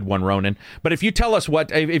be a good one, Ronan. But if you tell us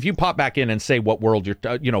if you pop back in and say what world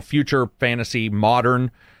you're, future, fantasy, modern,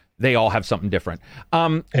 they all have something different.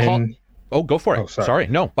 Go for it. Oh, sorry.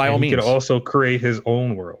 No, by all means. He could also create his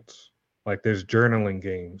own worlds. Like there's journaling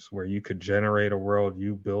games where you could generate a world,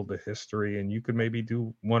 you build a history, and you could maybe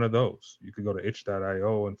do one of those. You could go to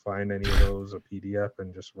itch.io and find any of those, a PDF,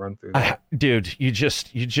 and just run through that. Dude, you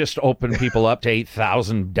just open people up to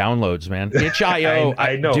 8,000 downloads, man. Itch.io.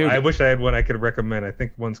 I know. Dude. I wish I had one I could recommend. I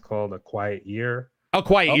think one's called A Quiet Year. A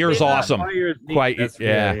Quiet Year is awesome.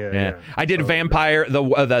 Yeah. I did Vampire, the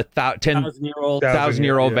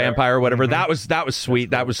 1,000-year-old vampire, or whatever. Mm-hmm. That was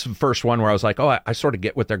sweet. That was the first one where I was like, oh, I sort of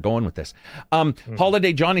get what they're going with this.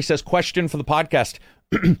 Holiday Johnny says, question for the podcast.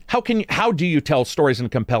 How do you tell stories in a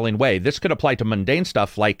compelling way? This could apply to mundane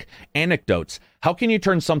stuff like anecdotes. How can you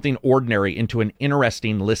turn something ordinary into an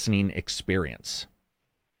interesting listening experience?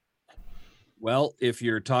 Well, if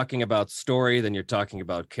you're talking about story, then you're talking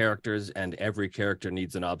about characters, and every character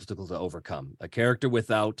needs an obstacle to overcome. A character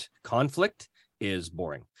without conflict is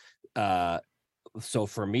boring. So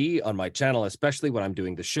for me on my channel, especially when I'm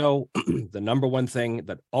doing the show, the number one thing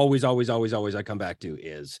that always I come back to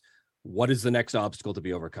is, what is the next obstacle to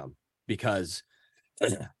be overcome? Because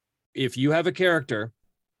if you have a character,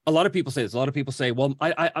 a lot of people say this. A lot of people say, well,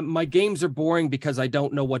 my games are boring because I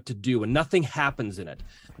don't know what to do and nothing happens in it.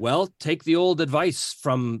 Well, take the old advice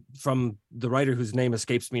from the writer whose name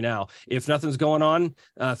escapes me now. If nothing's going on,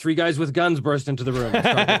 3 guys with guns burst into the room.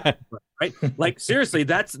 Right? Like, seriously,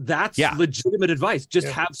 that's legitimate advice. Just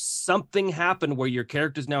have something happen where your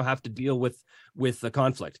characters now have to deal with the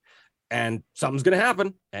conflict. And something's going to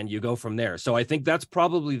happen, and you go from there. So I think that's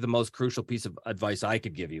probably the most crucial piece of advice I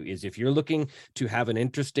could give you, is if you're looking to have an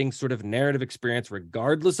interesting sort of narrative experience,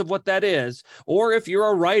 regardless of what that is, or if you're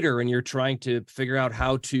a writer and you're trying to figure out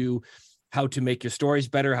how to make your stories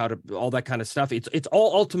better, all that kind of stuff. It's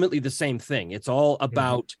all ultimately the same thing. It's all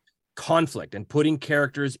about conflict and putting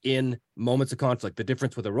characters in moments of conflict. The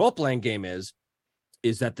difference with a role-playing game is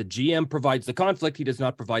that the GM provides the conflict. He does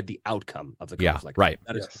not provide the outcome of the conflict. Right.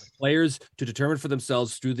 That is for players to determine for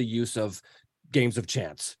themselves through the use of games of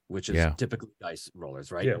chance, which is typically dice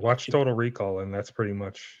rollers, right? Yeah, watch Total Recall, and that's pretty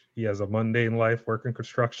much, he has a mundane life working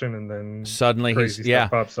construction, and then suddenly crazy stuff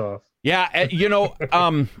pops off. Yeah, I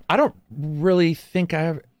don't really think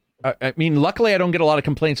I mean, luckily I don't get a lot of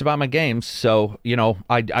complaints about my games, so,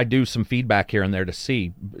 I do some feedback here and there to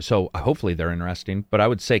see, so hopefully they're interesting, but I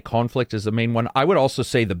would say conflict is the main one. I would also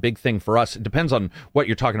say the big thing for us, it depends on what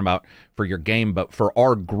you're talking about for your game, but for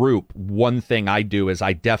our group, one thing I do is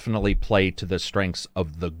I definitely play to the strengths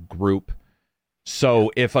of the group.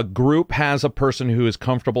 So if a group has a person who is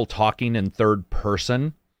comfortable talking in third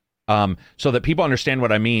person, so that people understand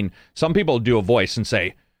what I mean, some people do a voice and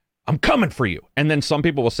say, I'm coming for you. And then some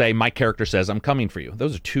people will say, my character says, I'm coming for you.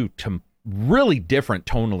 Those are two really different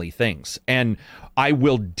tonally things. And I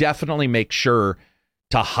will definitely make sure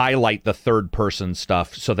to highlight the third person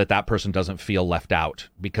stuff so that person doesn't feel left out,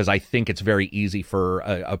 because I think it's very easy for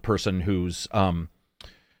a person who's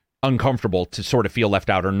uncomfortable to sort of feel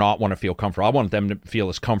left out or not want to feel comfortable. I want them to feel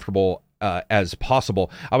as comfortable as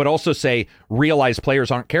possible. I would also say realize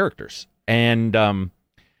players aren't characters. And,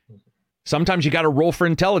 sometimes you got to roll for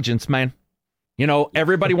intelligence, man.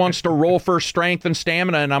 Everybody wants to roll for strength and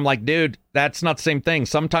stamina, and I'm like, dude, that's not the same thing.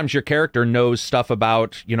 Sometimes your character knows stuff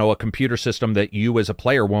about, a computer system that you as a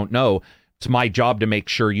player won't know. It's my job to make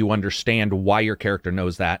sure you understand why your character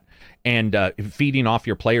knows that, and feeding off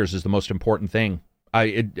your players is the most important thing.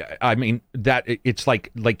 I mean that it's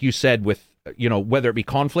like you said with, whether it be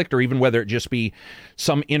conflict or even whether it just be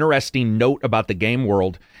some interesting note about the game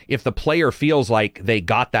world, if the player feels like they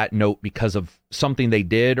got that note because of something they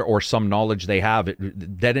did or some knowledge they have,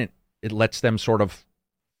 then it lets them sort of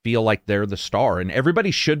feel like they're the star, and everybody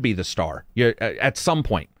should be the star at some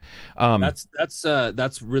point.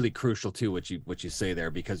 That's really crucial too, what you say there,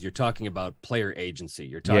 because you're talking about player agency.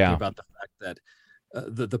 You're talking about the fact that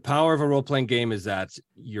the power of a role-playing game is that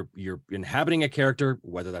you're inhabiting a character,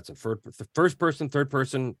 whether that's a first person, third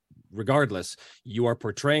person, regardless, you are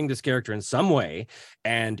portraying this character in some way,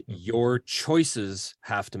 and your choices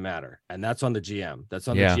have to matter. And that's on the GM. That's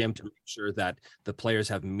on the GM to make sure that the players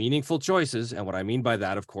have meaningful choices. And what I mean by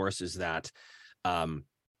that, of course, is that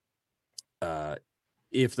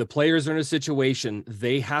if the players are in a situation,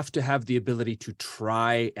 they have to have the ability to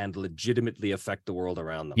try and legitimately affect the world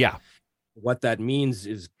around them. Yeah. What that means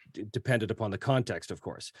is dependent upon the context, of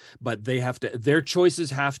course, but their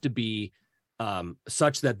choices have to be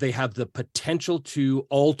such that they have the potential to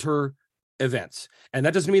alter events. And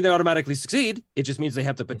that doesn't mean they automatically succeed. It just means they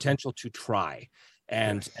have the potential to try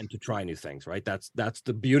and to try new things, right? That's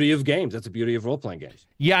the beauty of games. That's the beauty of role-playing games.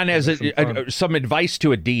 Yeah, and as some advice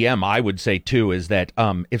to a DM, I would say too, is that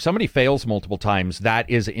if somebody fails multiple times, that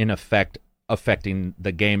is in effect affecting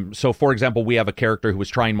the game. So, for example, we have a character who was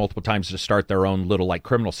trying multiple times to start their own little like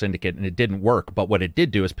criminal syndicate, and it didn't work. But what it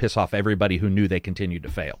did do is piss off everybody who knew they continued to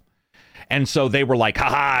fail. And so they were like,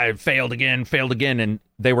 haha, I failed again. And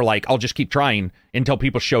they were like, I'll just keep trying until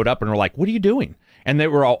people showed up and were like, what are you doing? And they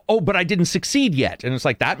were all, oh, but I didn't succeed yet. And it's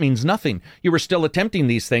like, that means nothing. You were still attempting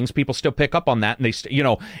these things. People still pick up on that. And they,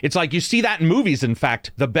 it's like you see that in movies. In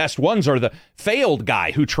fact, the best ones are the failed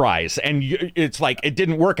guy who tries. And it's like, it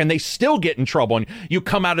didn't work. And they still get in trouble. And you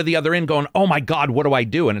come out of the other end going, oh my God, what do I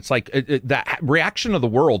do? And it's like that reaction of the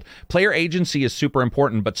world. Player agency is super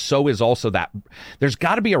important, but so is also that there's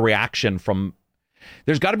got to be a reaction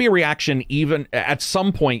even at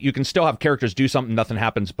some point. You can still have characters do something, nothing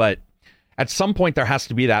happens, but at some point, there has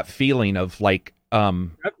to be that feeling of like,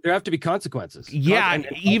 there have to be consequences. Yeah, and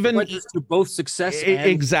even consequences to both success.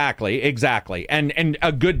 Exactly. And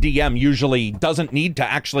a good DM usually doesn't need to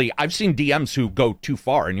actually. I've seen DMs who go too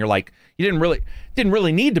far, and you're like, you didn't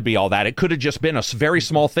really need to be all that. It could have just been a very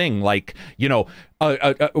small thing, like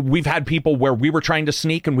we've had people where we were trying to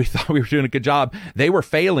sneak and we thought we were doing a good job. They were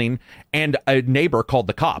failing, and a neighbor called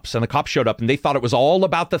the cops, and the cops showed up, and they thought it was all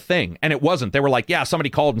about the thing, and it wasn't. They were like, yeah,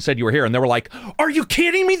 somebody called and said you were here, and they were like, are you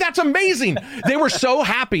kidding me? That's amazing. They were so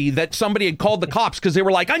happy that somebody had called the cops because they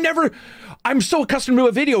were like, I'm so accustomed to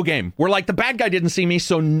a video game where like the bad guy didn't see me,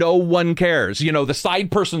 so no one cares. The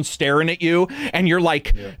side person's staring at you, and you're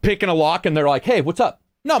like picking a lock, and they're like, hey, what's up?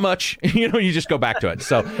 Not much. You just go back to it.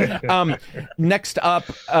 So next up,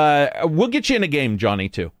 we'll get you in a game, Johnny,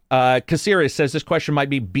 too. Kasira says this question might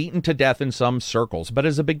be beaten to death in some circles, but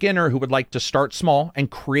as a beginner who would like to start small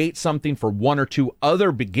and create something for one or two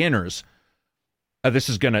other beginners, this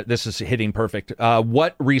is hitting perfect.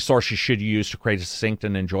 What resources should you use to create a succinct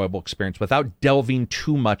and enjoyable experience without delving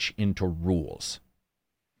too much into rules?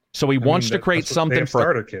 So he wants to create something for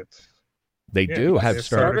starter kits. They do have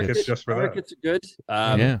starter kits just for that. Starter kits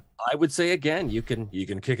are good. I would say again, you can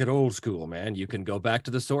kick it old school, man. You can go back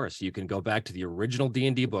to the source. You can go back to the original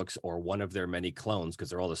D&D books or one of their many clones because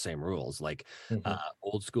they're all the same rules. Like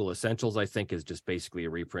Old School Essentials, I think, is just basically a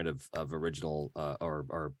reprint of original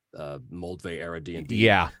or Moldvay era D&D.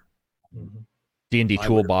 Yeah, D&D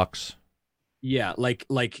Toolbox. Yeah, like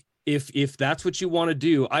if that's what you want to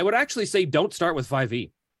do, I would actually say don't start with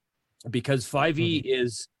 5e because 5e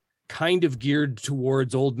is kind of geared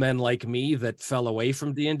towards old men like me that fell away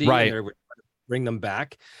from D&D, right? And bring them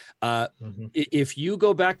back. If you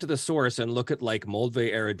go back to the source and look at like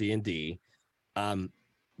Moldvay era D&D,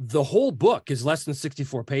 the whole book is less than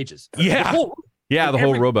 64 pages. Yeah, the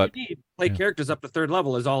whole rulebook. Play characters up to 3rd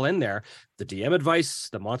level is all in there. The DM advice,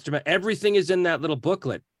 the monster, everything is in that little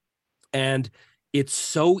booklet, and it's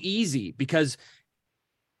so easy because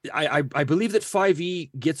I believe that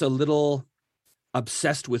 5e gets a little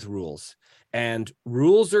obsessed with rules, and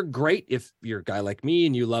rules are great if you're a guy like me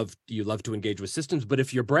and you love to engage with systems. But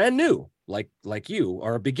if you're brand new, like you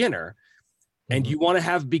are a beginner, and you want to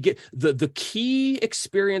have the key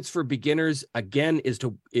experience for beginners again is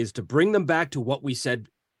to bring them back to what we said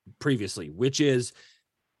previously, which is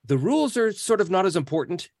the rules are sort of not as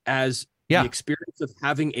important as the experience of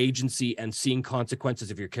having agency and seeing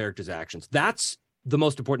consequences of your character's actions. That's the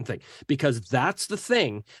most important thing, because that's the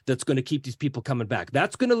thing that's going to keep these people coming back.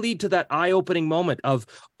 That's going to lead to that eye-opening moment of,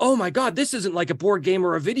 oh my God, this isn't like a board game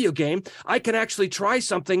or a video game. I can actually try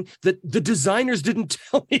something that the designers didn't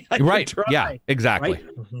tell me I could try. Yeah, exactly.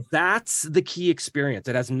 Right? That's the key experience.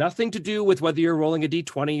 It has nothing to do with whether you're rolling a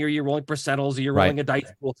D20 or you're rolling percentiles or you're rolling a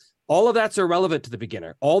dice pool. All of that's irrelevant to the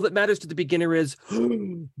beginner. All that matters to the beginner is,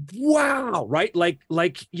 wow, right? Like,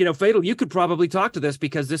 Fatal, you could probably talk to this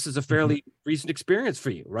because this is a fairly recent experience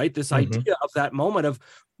for you, right? This idea of that moment of,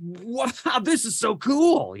 wow, this is so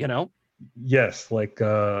cool, Yes, like,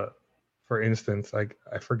 for instance,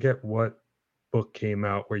 I forget what book came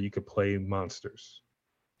out where you could play monsters.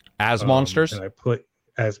 As monsters? And I put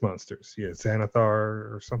as monsters. Yeah, Xanathar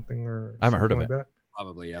or something. I haven't heard of like it. That.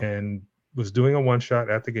 Probably, yeah. And was doing a one-shot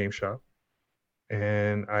at the game shop,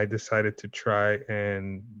 and I decided to try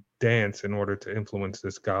and dance in order to influence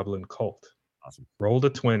this goblin cult. Awesome. Rolled a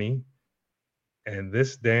 20, And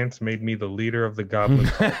this dance made me the leader of the Goblin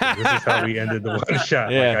Cult. This is how we ended the one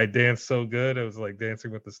shot. Yeah. Like, I danced so good, it was like Dancing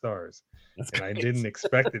with the Stars. That's And I great. didn't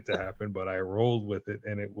expect it to happen, but I rolled with it,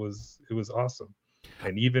 and it was awesome.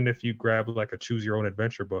 And even if you grab like a choose your own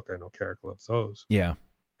adventure book, I know Carrick loves those, Yeah.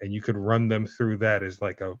 and you could run them through that as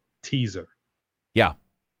like a teaser. Yeah.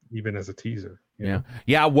 Even as a teaser. you Yeah. know?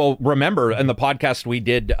 Yeah. Well, remember in the podcast we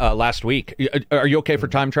did last week, are you okay for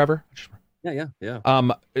time, Trevor? Yeah.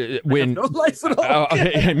 When No lights at all.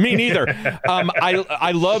 me neither.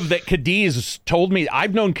 I love that Cadiz told me.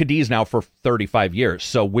 I've known Cadiz now for 35 years.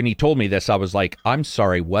 So when he told me this, I was like, I'm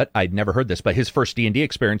sorry, what? I'd never heard this. But his first D&D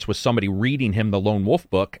experience was somebody reading him the Lone Wolf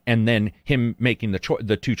book and then him making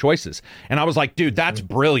the two choices. And I was like, dude, that's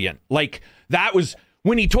brilliant. Like, that was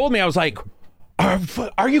when he told me, I was like,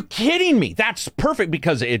 are you kidding me? That's perfect,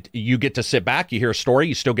 because you get to sit back, you hear a story,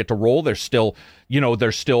 you still get to roll. There's still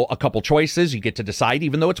a couple choices. You get to decide,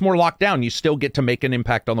 even though it's more locked down, you still get to make an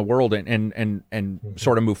impact on the world and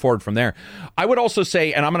sort of move forward from there. I would also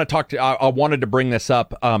say, and I'm going to talk to, I wanted to bring this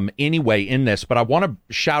up anyway in this, but I want to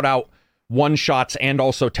shout out one shots and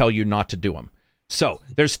also tell you not to do them. So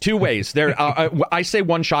there's two ways there. I say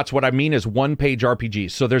one shots. What I mean is 1-page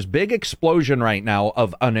RPGs. So there's big explosion right now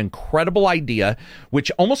of an incredible idea,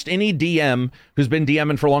 which almost any DM who's been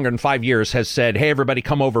DMing for longer than 5 years has said, hey, everybody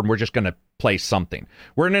come over and we're just going to play something.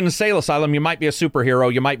 We're in an insane asylum. You might be a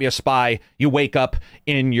superhero. You might be a spy. You wake up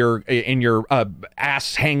in your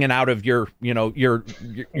ass hanging out of your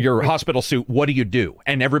hospital suit. What do you do?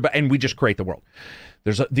 And we just create the world.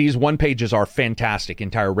 These 1-pages are fantastic.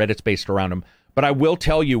 Entire Reddit's based around them. But I will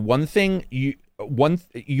tell you one thing: you want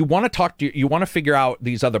to figure out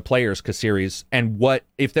these other players, Caceres, and what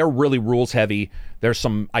if they're really rules heavy. There's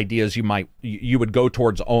some ideas you would go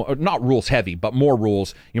towards, not rules heavy, but more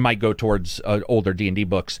rules. You might go towards older D&D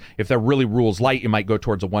books. If they're really rules light, you might go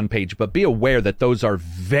towards a 1-page. But be aware that those are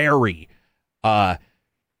very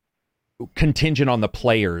contingent on the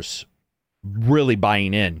players really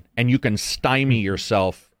buying in, and you can stymie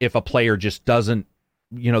yourself if a player just doesn't.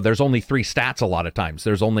 There's only 3 stats a lot of times.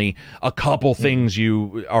 There's only a couple things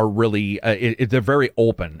you are really, they're very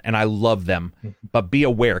open, and I love them. But be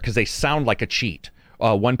aware, because they sound like a cheat.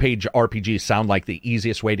 1-page RPGs sound like the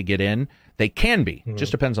easiest way to get in. They can be.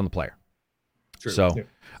 Just depends on the player. True. So,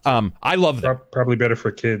 I love them. Probably better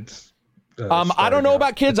for kids. I don't know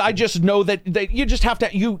about kids. I just know that you just have to,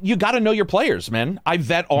 you got to know your players, man. I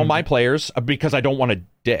vet all my players because I don't want a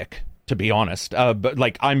dick, to be honest. But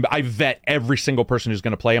like I vet every single person who's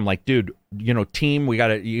going to play. I'm like, dude, team, we got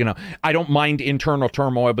to, I don't mind internal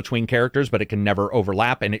turmoil between characters, but it can never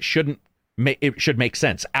overlap, and it should make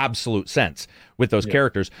sense, absolute sense with those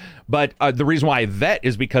characters. But the reason why I vet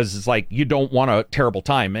is because it's like, you don't want a terrible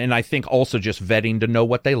time. And I think also just vetting to know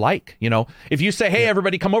what they like. If you say, hey,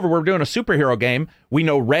 everybody come over, we're doing a superhero game. We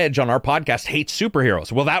know Reg on our podcast hates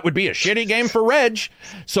superheroes. Well, that would be a shitty game for Reg.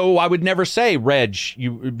 So I would never say, Reg,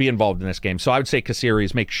 you would be involved in this game. So I would say,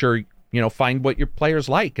 Caceres, make sure, find what your players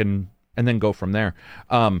like and then go from there.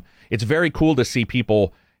 It's very cool to see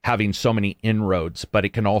people having so many inroads, but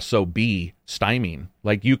it can also be stymieing.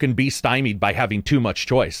 Like, you can be stymied by having too much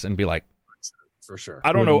choice and be like, for sure.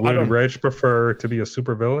 I don't know. Would Reg prefer to be a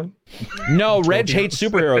supervillain? No, Reg hates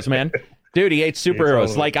superheroes, man. Dude, he hates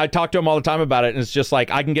superheroes. Like, I talk to him all the time about it, and it's just like,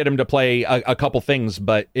 I can get him to play a couple things,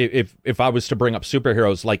 but if I was to bring up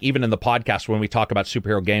superheroes, like even in the podcast when we talk about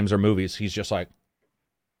superhero games or movies, he's just like,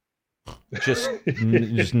 just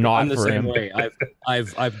not I'm the for same him. way.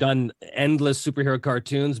 I've done endless superhero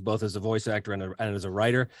cartoons, both as a voice actor and as a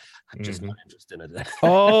writer. I'm just not interested in it.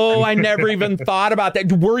 Oh, I never even thought about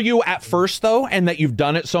that. Were you at first, though, and that you've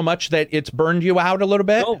done it so much that it's burned you out a little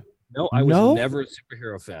bit? No, I was never a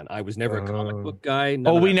superhero fan. I was never a comic book guy.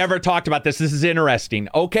 We never talked about this. This is interesting.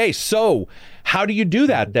 Okay, so how do you do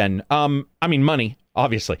that then? I mean, money,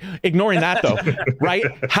 obviously. Ignoring that, though, right?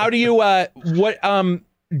 How do you,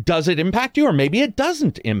 does it impact you, or maybe it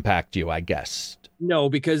doesn't impact you, I guess? No,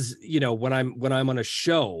 because, when I'm on a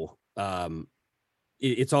show,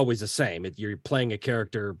 it's always the same. You're playing a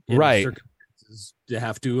character in circumstances to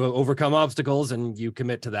have to overcome obstacles, and you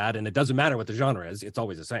commit to that. And it doesn't matter what the genre is. It's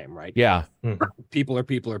always the same, right? Yeah. People are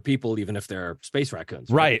people, even if they're space raccoons.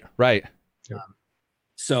 Right.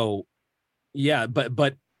 So, yeah,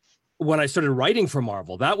 but when I started writing for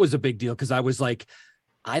Marvel, that was a big deal, because I was like,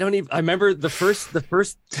 I remember the first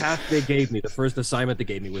task they gave me, the first assignment they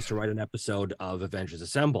gave me was to write an episode of Avengers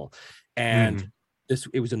Assemble. And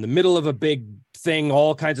it was in the middle of a big thing,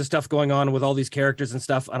 all kinds of stuff going on with all these characters and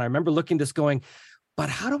stuff. And I remember looking this going, but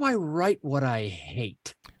how do I write what I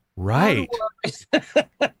hate? Right.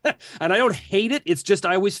 And I don't hate it. It's just,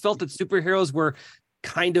 I always felt that superheroes were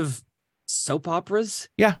kind of soap operas.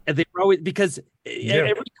 Yeah. And they were always, because Yeah.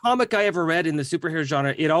 every comic I ever read in the superhero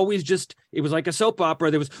genre, it was like a soap opera.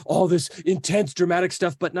 There was all this intense dramatic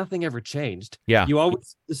stuff, but nothing ever changed. Yeah.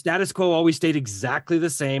 The status quo always stayed exactly the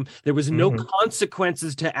same. There was no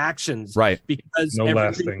consequences to actions, Right. because No everything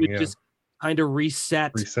lasting, would yeah. just kind of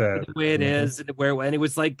reset the way it is, and it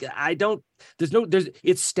was like,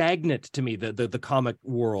 it's stagnant to me, the comic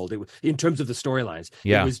world, in terms of the storylines.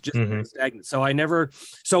 Yeah. It was just stagnant.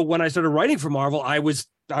 So when I started writing for Marvel, I was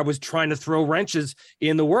trying to throw wrenches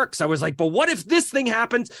in the works. I was like, but what if this thing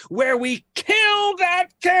happens where we kill that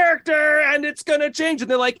character and it's gonna change? And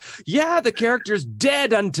they're like, yeah, the character's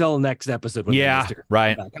dead until next episode. Yeah,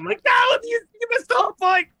 right. I'm like, no, you missed the whole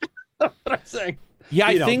point. That's what I'm saying. Yeah,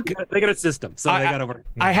 I think they got a system, so they got over.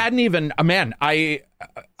 I hadn't even, man,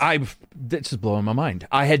 this is blowing my mind.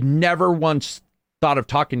 I had never once thought of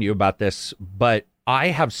talking to you about this, but I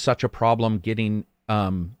have such a problem getting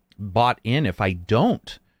bought in if I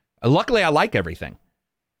don't. Luckily, I like everything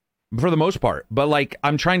for the most part, but like,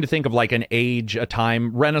 I'm trying to think of like an age, a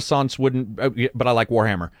time. Renaissance wouldn't, but I like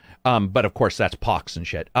Warhammer. But of course that's Pox and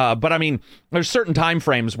shit. But I mean, there's certain time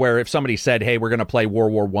frames where if somebody said, hey, we're going to play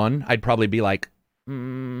World War I, I'd probably be like,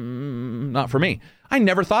 not for me. I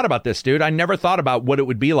never thought about this, dude. I never thought about what it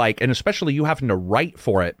would be like, and especially you having to write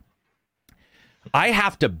for it. I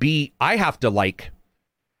have to like,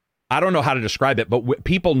 I don't know how to describe it, but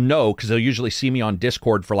people know, because they'll usually see me on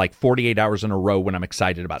Discord for like 48 hours in a row when I'm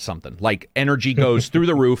excited about something. Like, energy goes through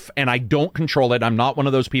the roof, and I don't control it. I'm not one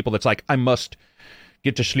of those people that's like, I must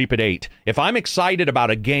get to sleep at 8. If I'm excited about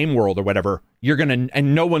a game world or whatever,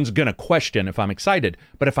 and no one's gonna question if I'm excited.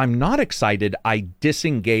 But if I'm not excited, I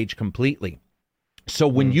disengage completely. So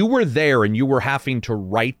when you were there and you were having to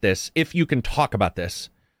write this, if you can talk about this,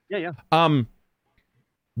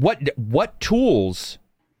 what tools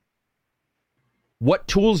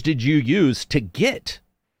did you use to get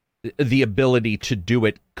the ability to do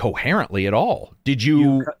it coherently at all? Did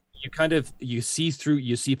you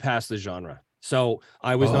see past the genre? So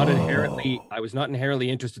I was not inherently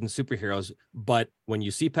interested in superheroes, but when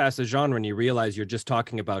you see past the genre and you realize you're just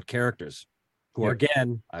talking about characters who are,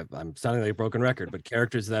 again, I'm sounding like a broken record, but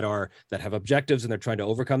characters that have objectives and they're trying to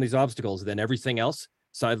overcome these obstacles, then everything else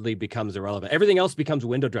suddenly becomes irrelevant. Everything else becomes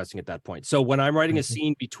window dressing at that point. So when I'm writing a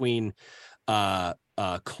scene between Claw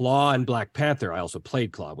and Black Panther, I also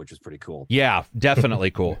played Claw, which was pretty cool. Yeah,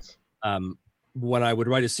 definitely cool. When I would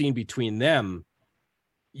write a scene between them,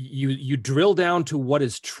 you drill down to what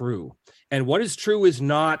is true, and what is true is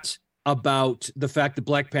not about the fact that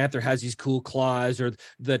Black Panther has these cool claws, or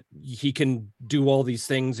that he can do all these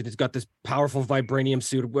things and he's got this powerful vibranium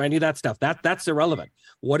suit, or any of that stuff. That's irrelevant.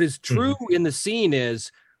 What is true in the scene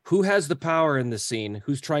is who has the power in the scene,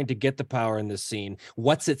 who's trying to get the power in the scene,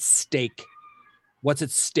 what's at stake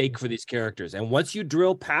for these characters. And once you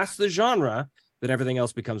drill past the genre, then everything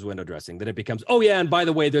else becomes window dressing. Then it becomes, oh yeah, and by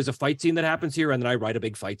the way, there's a fight scene that happens here, and then I write a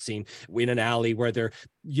big fight scene in an alley where they're,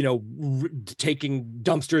 taking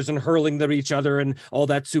dumpsters and hurling them at each other and all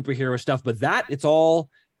that superhero stuff. But it's all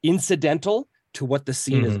incidental to what the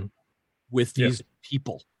scene is with these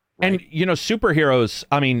people. Right? And superheroes,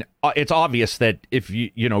 I mean, it's obvious that if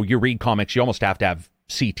you read comics, you almost have to have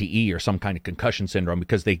CTE or some kind of concussion syndrome,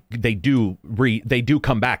 because they do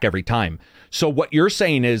come back every time. So what you're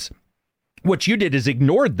saying is, what you did is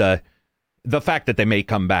ignored the fact that they may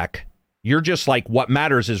come back. You're just like, what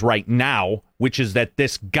matters is right now, which is that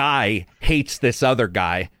this guy hates this other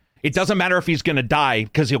guy. It doesn't matter if he's going to die,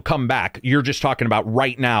 because he'll come back. You're just talking about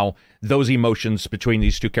right now, those emotions between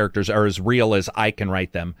these two characters are as real as I can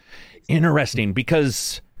write them. Interesting,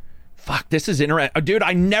 because fuck, this is interesting. Dude,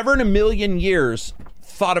 I never in a million years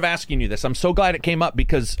thought of asking you this. I'm so glad it came up,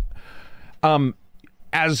 because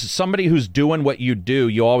as somebody who's doing what you do,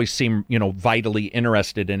 you always seem, vitally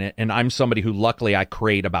interested in it. And I'm somebody who, luckily, I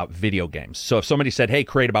create about video games. So if somebody said, hey,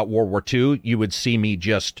 create about World War II, you would see me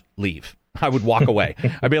just leave. I would walk away.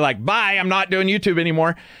 I'd be like, bye, I'm not doing YouTube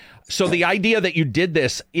anymore. So the idea that you did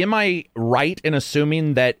this, am I right in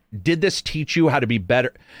assuming that, did this teach you how to be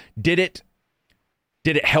better? Did it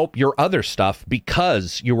help your other stuff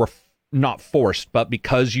because you were not forced, but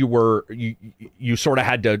because you sort of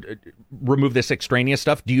had to remove this extraneous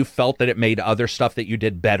stuff? Do you felt that it made other stuff that you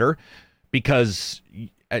did better because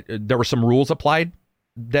there were some rules applied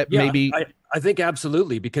that maybe? I think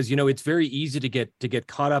absolutely, because it's very easy to get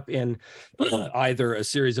caught up in either a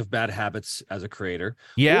series of bad habits as a creator,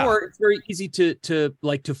 or it's very easy to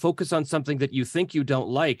focus on something that you think you don't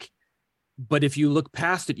like, but if you look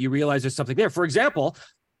past it, you realize there's something there. For example,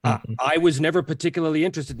 I was never particularly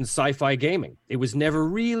interested in sci-fi gaming. It was never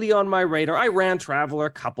really on my radar. I ran Traveler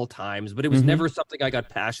a couple times, but it was never something I got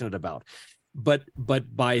passionate about. But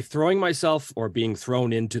by throwing myself or being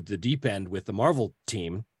thrown into the deep end with the Marvel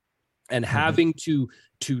team and having to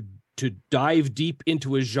dive deep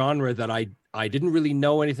into a genre that I didn't really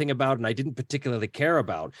know anything about and I didn't particularly care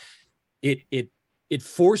about, it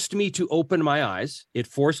forced me to open my eyes. It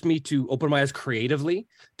forced me to open my eyes creatively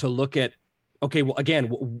to look at, okay, well,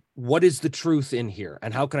 again, what is the truth in here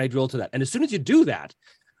and how can I drill to that? And as soon as you do that,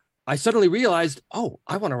 I suddenly realized, oh,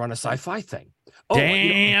 I want to run a sci-fi thing. Oh,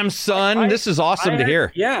 damn, son, this is awesome to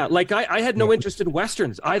hear. Yeah, like I had no interest in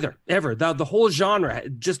Westerns either, ever. The whole genre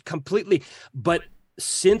just completely. But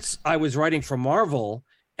since I was writing for Marvel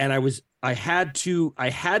and I had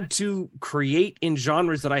to create in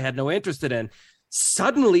genres that I had no interest in,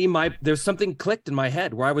 suddenly there's something clicked in my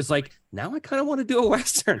head where I was like, now I kind of want to do a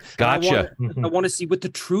Western. Gotcha. I want to see what the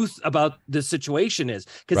truth about the situation is.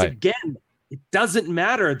 Because again, it doesn't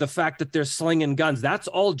matter the fact that they're slinging guns. That's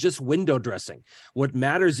all just window dressing. What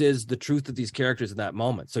matters is the truth of these characters in that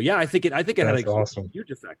moment. So yeah, I think it had a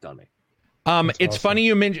huge effect on me. It's funny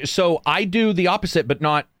you mentioned. So I do the opposite, but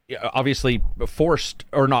not obviously forced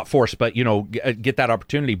or not forced, but get that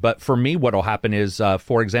opportunity. But for me, what'll happen is,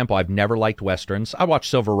 for example, I've never liked Westerns. I watched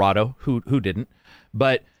Silverado. Who didn't?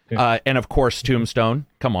 But and of course Tombstone.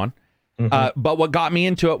 Come on. But what got me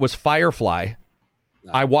into it was Firefly.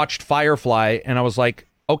 I watched Firefly and I was like,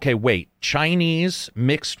 okay, wait, Chinese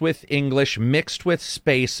mixed with English, mixed with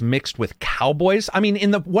space, mixed with cowboys. I mean,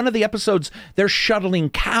 in one of the episodes, they're shuttling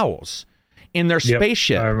cows in their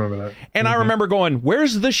spaceship. I remember that. And I remember going,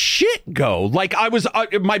 where's the shit go? Like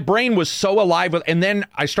my brain was so alive with, and then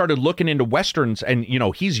I started looking into Westerns and,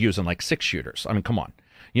 he's using like 6-shooters. I mean, come on.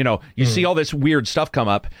 You see all this weird stuff come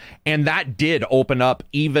up, and that did open up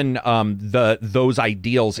even those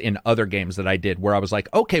ideals in other games that I did, where I was like,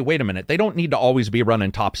 okay, wait a minute, they don't need to always be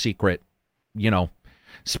running top secret,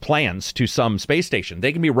 plans to some space station.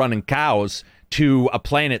 They can be running cows to a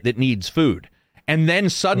planet that needs food. And then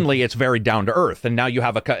suddenly it's very down to earth. And now you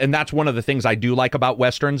have and that's one of the things I do like about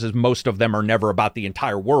Westerns is most of them are never about the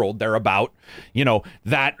entire world. They're about,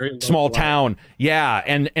 that small town. Yeah.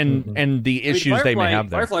 And the issues they may have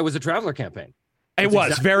there. Firefly was a traveler campaign. It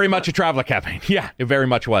was very much a traveler campaign. Yeah, it very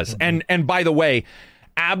much was. And by the way,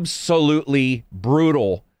 absolutely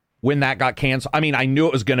brutal when that got canceled. I mean, I knew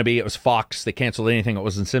it was going to be. It was Fox. They canceled anything that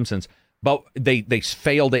was in Simpsons. But they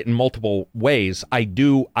failed it in multiple ways. I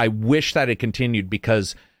wish that it continued,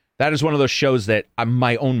 because that is one of those shows that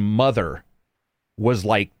my own mother was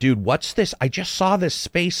like, dude, what's this? I just saw this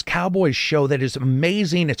Space Cowboys show that is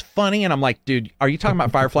amazing. It's funny. And I'm like, dude, are you talking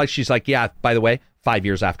about Firefly? She's like, yeah, by the way, 5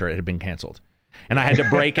 years after it had been canceled. And I had to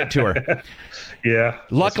break it to her. Yeah.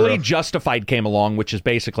 Luckily, Justified came along, which is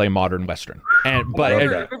basically a modern Western. I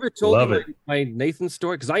ever told you my Nathan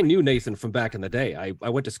story? Because I knew Nathan from back in the day. I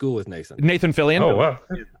went to school with Nathan. Nathan Fillion? Oh, wow.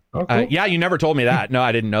 Oh, cool. Yeah, you never told me that. No,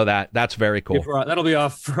 I didn't know that. That's very cool. That'll be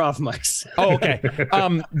off mics. Oh, okay.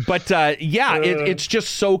 It's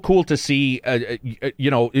just so cool to see,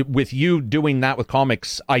 with you doing that with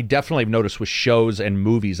comics. I definitely have noticed with shows and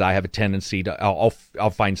movies, I have a tendency to, I'll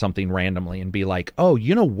find something randomly and be like, oh,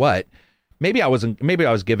 you know what? Maybe I was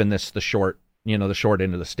given this the short end of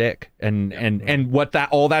the stick. And what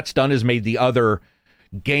all that's done is made the other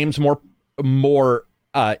games more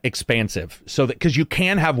expansive, so that, because you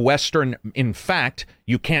can have Western. In fact,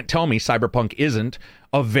 you can't tell me Cyberpunk isn't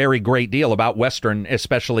a very great deal about Western,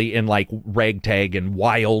 especially in like ragtag and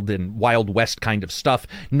Wild West kind of stuff,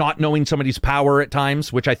 not knowing somebody's power at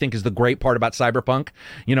times, which I think is the great part about Cyberpunk.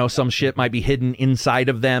 Some shit might be hidden inside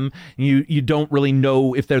of them. You don't really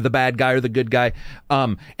know if they're the bad guy or the good guy.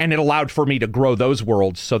 And it allowed for me to grow those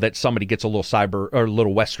worlds so that somebody gets a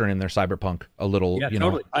little Western in their Cyberpunk, a little,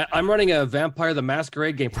 totally. I'm running a Vampire the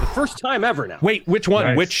Masquerade game for the first time ever now. Wait, which one?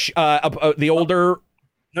 Nice. Which the older?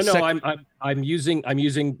 No, I'm using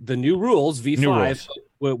the new rules V5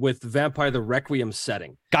 with Vampire the Requiem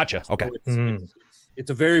setting. Gotcha. Okay. So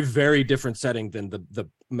it's a very, very different setting than the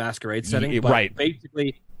Masquerade setting. But right.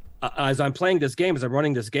 Basically, as I'm playing this game, as I'm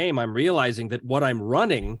running this game, I'm realizing that what I'm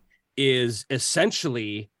running is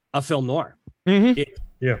essentially a film noir. Mm-hmm.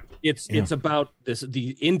 It's about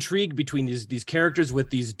the intrigue between these characters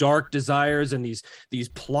with these dark desires and these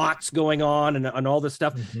plots going on and all this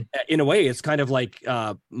stuff. Mm-hmm. In a way, it's kind of like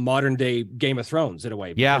modern day Game of Thrones in a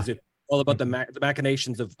way. Yeah. Because it's all about the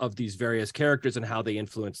machinations of these various characters and how they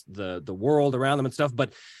influence the world around them and stuff.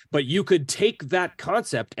 But you could take that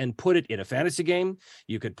concept and put it in a fantasy game.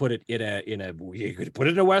 You could put it you could put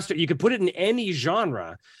it in a Western. You could put it in any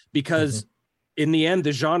genre, because in the end,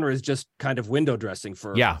 the genre is just kind of window dressing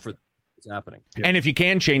for what's happening. And if you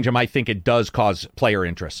can change them, I think it does cause player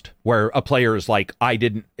interest, where a player is like, I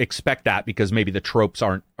didn't expect that because maybe the tropes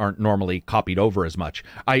aren't normally copied over as much.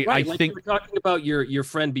 I like think you were talking about your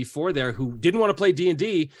friend before there who didn't want to play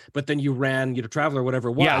D&D, but then you ran, Traveler, whatever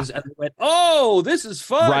it was, and they went, oh, this is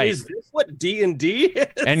fun. Right. Is this what D&D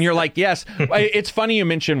is? And you're like, yes. It's funny you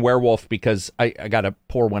mentioned Werewolf because I got to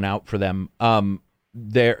pour one out for them. I'm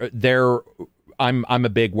a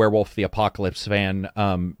big Werewolf the Apocalypse fan.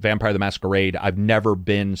 Vampire the Masquerade. I've never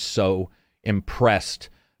been so impressed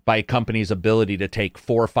by a company's ability to take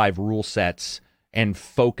 4 or 5 rule sets and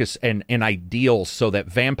focus and ideals so that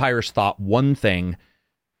vampires thought one thing,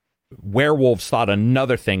 werewolves thought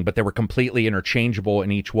another thing, but they were completely interchangeable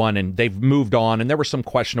in each one, and they've moved on, and there was some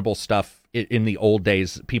questionable stuff in the old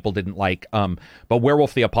days people didn't like, but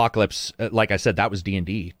Werewolf the Apocalypse, like I said, that was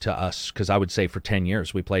D&D to us, because I would say for 10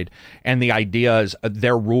 years we played, and the idea is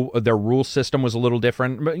their rule system was a little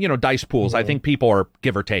different, but, dice pools, I think people are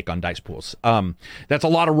give or take on dice pools. That's a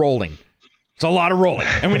lot of rolling. It's a lot of rolling.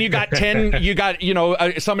 And when you got 10, you got,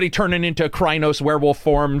 somebody turning into Krynos werewolf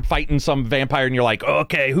form, fighting some vampire, and you're like,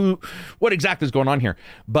 okay, what exactly is going on here?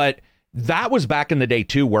 But that was back in the day,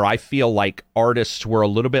 too, where I feel like artists were a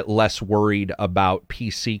little bit less worried about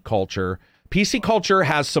PC culture. PC culture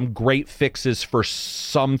has some great fixes for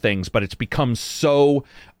some things, but it's become so...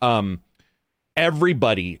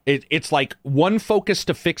 everybody, it's like one focus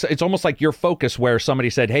to fix. It's almost like your focus where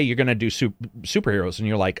somebody said, hey, you're going to do superheroes. And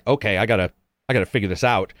you're like, okay, I gotta figure this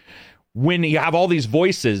out. When you have all these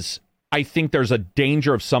voices, I think there's a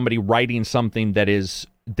danger of somebody writing something that is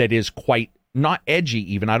quite not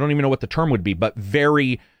edgy even. I don't even know what the term would be, but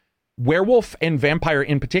very werewolf and vampire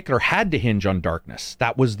in particular had to hinge on darkness.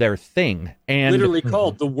 That was their thing. And literally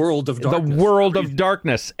called the world of darkness. The world of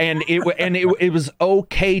darkness. And it was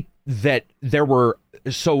okay that there were.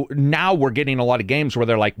 So now we're getting a lot of games where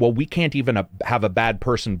they're like, well, we can't even have a bad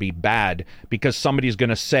person be bad because somebody's going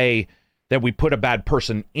to say that we put a bad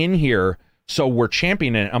person in here, so we're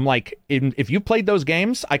championing it. I'm like, if you played those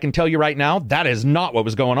games, I can tell you right now, that is not what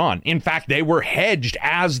was going on. In fact, they were hedged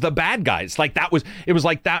as the bad guys. Like it was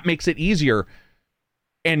like that makes it easier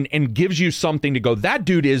and gives you something to go, that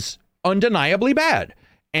dude is undeniably bad.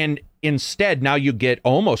 And instead, now you get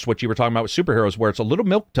almost what you were talking about with superheroes, where it's a little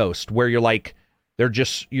milquetoast, where you're like,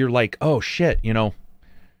 oh shit,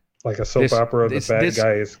 like a soap opera, the bad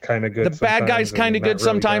guy is kind of good. The bad guy's kind of good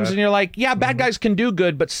sometimes, and you're like, yeah, bad guys can do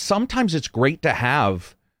good, but sometimes it's great to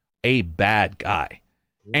have a bad guy.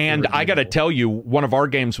 And I got to tell you, one of our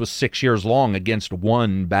games was 6 years long against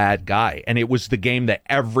one bad guy, and it was the game that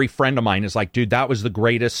every friend of mine is like, dude, that was the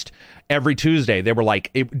greatest. Every Tuesday, they were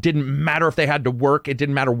like, it didn't matter if they had to work, it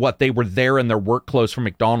didn't matter what, they were there in their work clothes from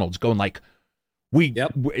McDonald's, going like,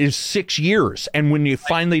 is 6 years, and when you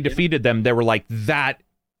finally defeated them, they were like that.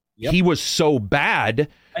 Yep. He was so bad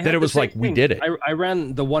that it was like, we did it. I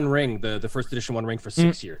ran the One Ring, the first edition One Ring for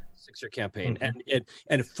 6 year campaign,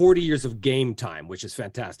 and 40 years of game time, which is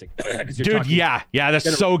fantastic. Dude, yeah,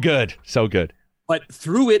 that's so good. So good. But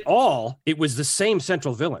through it all, it was the same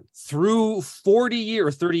central villain. Through 40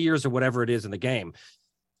 years, 30 years, or whatever it is in the game,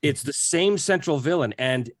 it's the same central villain.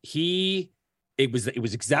 And it was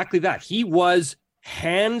exactly that. He was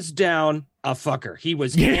hands down a fucker. He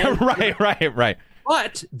was right.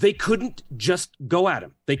 But they couldn't just go at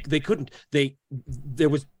him. They couldn't. There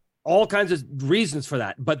was all kinds of reasons for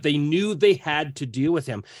that, but they knew they had to deal with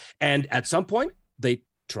him. And at some point, they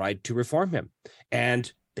tried to reform him, and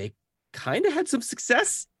they kind of had some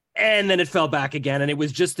success. And then it fell back again, and it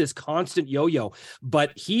was just this constant yo-yo.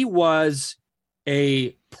 But he was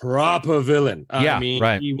a proper villain. Yeah,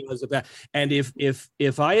 right. He was a bad. And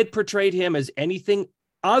if I had portrayed him as anything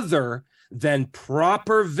other than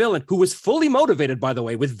proper villain, who was fully motivated, by the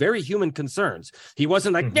way, with very human concerns. He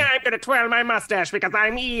wasn't like, yeah, I'm going to twirl my mustache because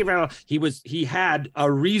I'm evil. He had a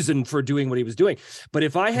reason for doing what he was doing. But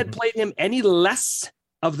if I had played him any less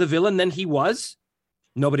of the villain than he was,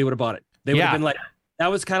 nobody would have bought it. They would have been like, that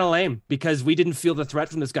was kind of lame because we didn't feel the threat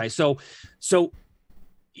from this guy. So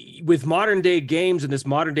with modern day games and this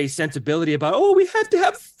modern day sensibility about, we have to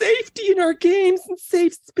have safety in our games and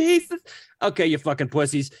safe spaces. Okay, you fucking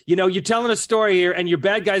pussies. You're telling a story here, and your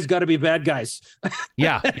bad guys got to be bad guys.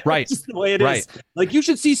 Yeah, right. Just the way it is. Like, you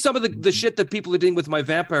should see some of the shit that people are doing with my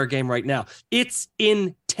vampire game right now. It's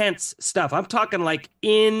intense stuff. I'm talking like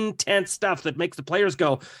intense stuff that makes the players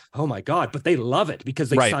go, oh my God, but they love it because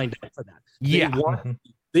they signed up for that. They want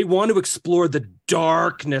They want to explore the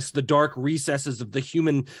darkness, the dark recesses of the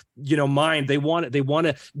human, mind. They want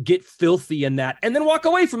to get filthy in that and then walk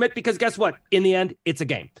away from it, because guess what? In the end, it's a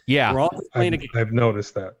game. Yeah. We're all playing a game. I've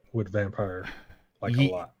noticed that with Vampire, like a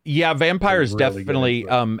lot. Yeah, Vampires really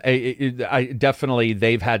definitely, definitely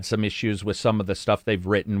they've had some issues with some of the stuff they've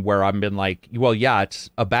written where I've been like, well, yeah, it's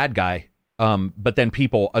a bad guy. But then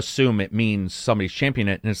people assume it means somebody's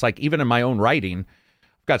championing it. And it's like, even in my own writing,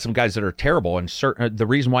 I've got some guys that are terrible, and the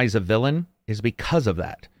reason why he's a villain is because of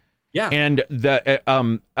that. Yeah. And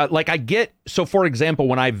I get, so for example,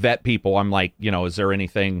 when I vet people, I'm like, is there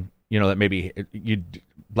anything, that maybe you'd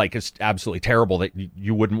like is absolutely terrible that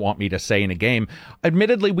you wouldn't want me to say in a game?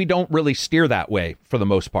 Admittedly, we don't really steer that way for the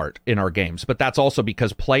most part in our games, but that's also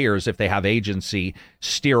because players, if they have agency,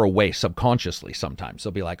 steer away subconsciously sometimes.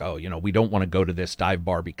 They'll be like, oh, we don't want to go to this dive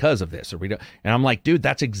bar because of this, or we don't. And I'm like, dude,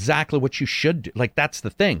 that's exactly what you should do. Like, that's the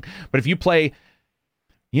thing. But if you play,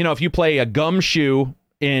 a gumshoe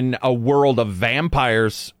in a world of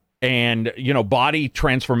vampires and, body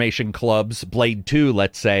transformation clubs, Blade 2,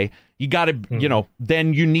 let's say, you got to,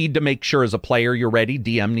 then you need to make sure as a player you're ready.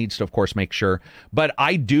 DM needs to, of course, make sure. But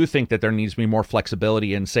I do think that there needs to be more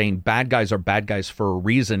flexibility in saying bad guys are bad guys for a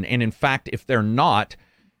reason. And in fact, if they're not,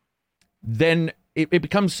 then it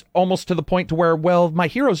becomes almost to the point to where, well, my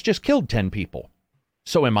hero's just killed 10 people.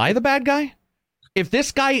 So am I the bad guy? If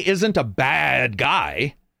this guy isn't a bad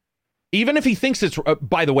guy, even if he thinks it's,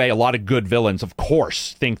 by the way, a lot of good villains, of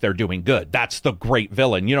course, think they're doing good. That's the great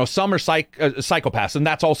villain. Some are psychopaths, and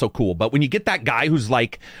that's also cool. But when you get that guy who's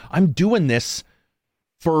like, I'm doing this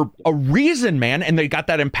for a reason, man, and they got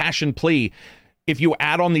that impassioned plea, if you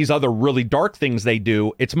add on these other really dark things they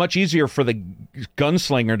do, it's much easier for the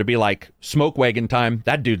gunslinger to be like, smoke wagon time,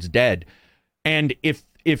 that dude's dead. And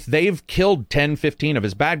if they've killed 10, 15 of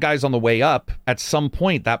his bad guys on the way up, at some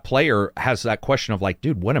point that player has that question of like,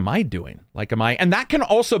 dude, what am I doing? Like, and that can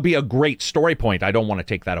also be a great story point. I don't want to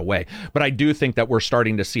take that away, but I do think that we're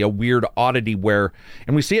starting to see a weird oddity where,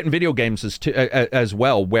 and we see it in video games as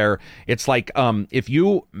well, where it's like, if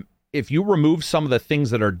you remove some of the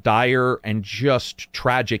things that are dire and just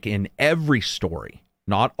tragic in every story,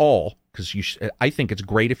 not all, because I think it's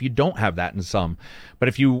great if you don't have that in some, but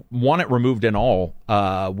if you want it removed in all,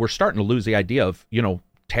 we're starting to lose the idea of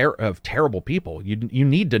terrible people. You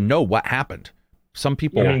need to know what happened. Some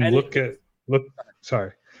people. I mean,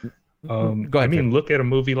 Sorry. Go ahead. Look at a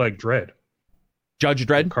movie like Dredd. Judge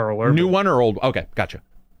Dredd. Carl Urban. New one or old? Okay, gotcha.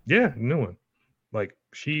 Yeah, new one. Like,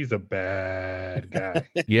 she's a bad guy.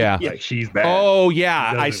 Yeah. Like, she's bad. Oh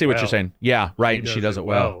yeah, I see what you're saying. Yeah, right. She does it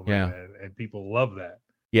well. Yeah, man, and people love that.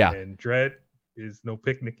 Yeah. And Dredd is no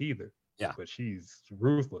picnic either. Yeah. But she's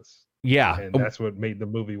ruthless. Yeah. And that's what made the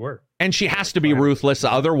movie work. And she has to be ruthless.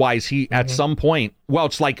 Otherwise, he, at some point, well,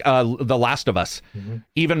 it's like The Last of Us. Mm-hmm.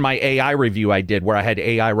 Even my AI review I did, where I had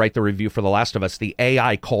AI write the review for The Last of Us, the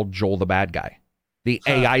AI called Joel the bad guy. The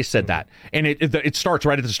AI said that. And it starts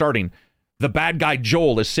right at the starting. The bad guy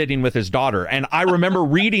Joel is sitting with his daughter. And I remember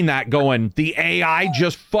reading that going, the AI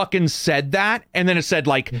just fucking said that. And then it said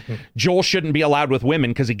like, Joel shouldn't be allowed with women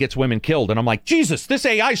because he gets women killed. And I'm like, Jesus, this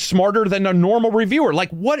AI is smarter than a normal reviewer. Like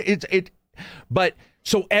what but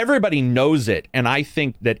so everybody knows it. And I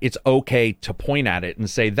think that it's okay to point at it and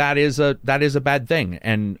say that is a bad thing.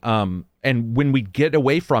 And when we get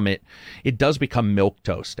away from it, it does become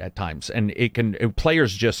milquetoast at times. And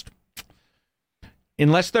players just,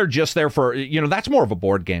 unless they're just there for, that's more of a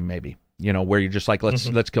board game maybe, where you're just like,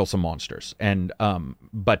 let's kill some monsters. And,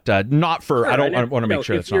 but not for, sure, I want to make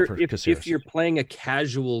sure it's not for casinos. If you're playing a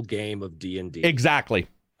casual game of D&D. Exactly.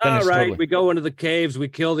 All right, we go into the caves, we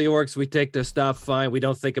kill the orcs, we take their stuff, fine. We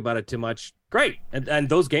don't think about it too much. Great. And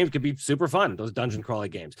those games could be super fun, those dungeon crawling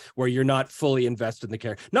games, where you're not fully invested in the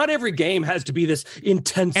character. Not every game has to be this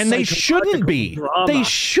intense. And they shouldn't be. Drama. They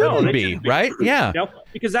shouldn't be, right? Yeah.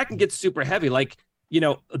 Because that can get super heavy. Like,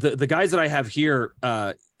 the guys that I have here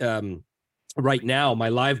right now, my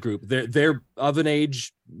live group, they're of an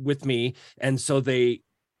age with me. And so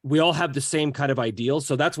we all have the same kind of ideals.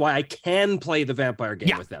 So that's why I can play the vampire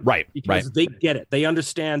game with them. Right. Because they get it. They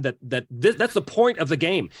understand that's the point of the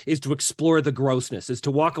game, is to explore the grossness, is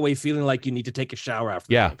to walk away feeling like you need to take a shower after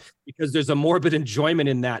the game. Because there's a morbid enjoyment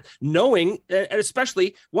in that, knowing, and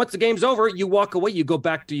especially once the game's over, you walk away, you go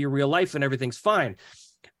back to your real life and everything's fine.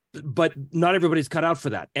 But not everybody's cut out for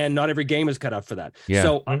that, and not every game is cut out for that. Yeah.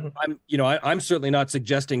 So I'm certainly not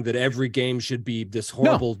suggesting that every game should be this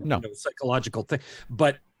horrible psychological thing,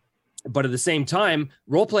 but at the same time,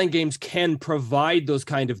 role-playing games can provide those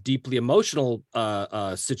kind of deeply emotional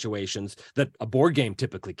situations that a board game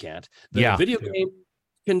typically can't. The video game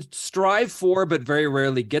can strive for, but very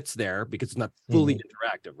rarely gets there because it's not fully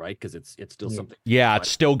interactive, right? Because it's still something. Yeah,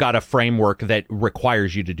 it's still got a framework that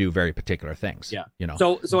requires you to do very particular things. Yeah, you know.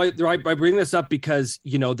 So I bring this up because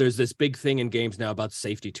there's this big thing in games now about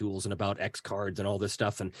safety tools and about X cards and all this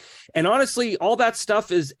stuff, and honestly, all that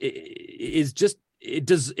stuff is just.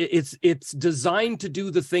 It's designed to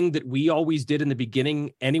do the thing that we always did in the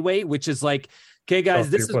beginning anyway, which is like, okay,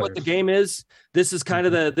 guys, this is what the game is. This is kind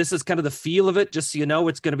of the feel of it. Just so you know,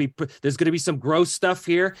 there's going to be some gross stuff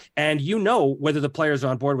here, and whether the players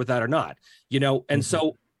are on board with that or not. And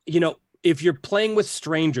so if you're playing with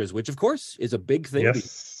strangers, which of course is a big thing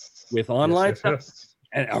with online stuff. Yes.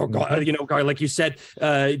 And like you said,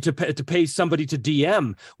 to pay somebody to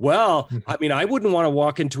DM. Well, I mean, I wouldn't want to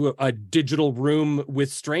walk into a digital room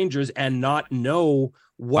with strangers and not know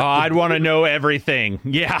what. I'd want to know everything.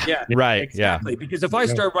 Yeah. Right. Exactly. Yeah. Because if I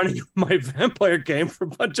start running my vampire game for a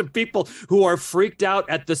bunch of people who are freaked out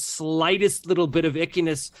at the slightest little bit of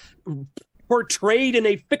ickiness portrayed in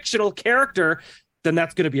a fictional character, then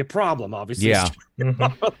that's going to be a problem. Obviously. Yeah.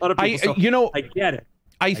 A lot of people, I get it.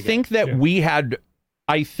 I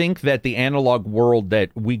think that the analog world that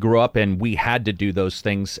we grew up in, we had to do those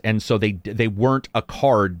things. And so they weren't a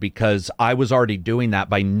card because I was already doing that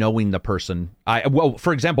by knowing the person.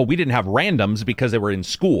 For example, we didn't have randoms because they were in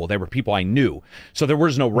school. They were people I knew. So there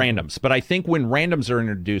was no randoms. But I think when randoms are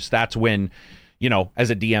introduced, that's when, as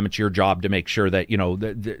a DM, it's your job to make sure that,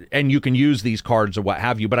 and you can use these cards or what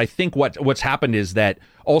have you. But I think what's happened is that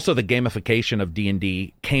also the gamification of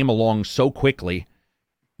D&D came along so quickly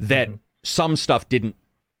that some stuff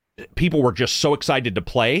people were just so excited to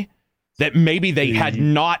play that maybe they had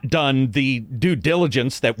not done the due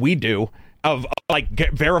diligence that we do of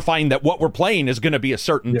verifying that what we're playing is going to be a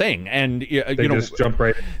certain thing. And they just jump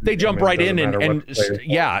right in. They jump right in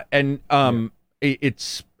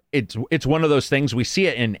it's one of those things. We see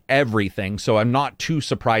it in everything, so I'm not too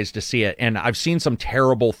surprised to see it. And I've seen some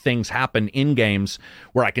terrible things happen in games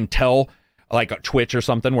where I can tell, like a Twitch or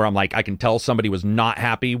something, where I'm like, I can tell somebody was not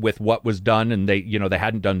happy with what was done and they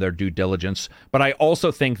hadn't done their due diligence. But I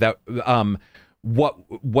also think that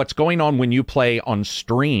what's going on when you play on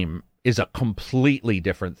stream is a completely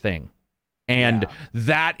different thing. And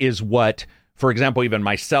that is what, for example, even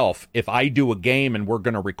myself, if I do a game and we're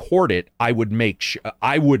going to record it, I would make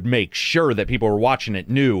sure that people who were watching it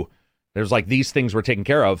knew there's these things were taken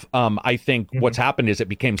care of. I think what's happened is it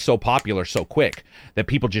became so popular so quick that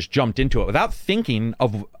people just jumped into it without thinking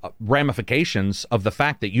of ramifications of the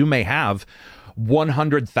fact that you may have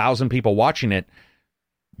 100,000 people watching it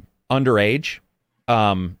underage.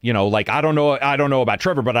 I don't know about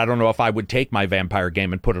Trevor, but I don't know if I would take my vampire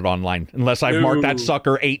game and put it online unless I marked that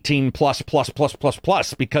sucker 18 plus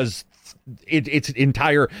because it's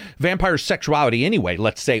entire vampire sexuality anyway.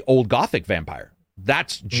 Let's say old Gothic vampire.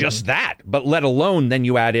 That's just that. But let alone then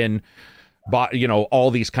you add in,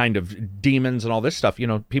 all these kind of demons and all this stuff.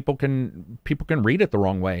 People can read it the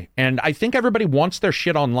wrong way. And I think everybody wants their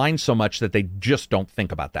shit online so much that they just don't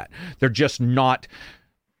think about that. They're just not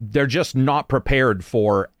prepared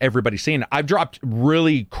for everybody seeing it. I've dropped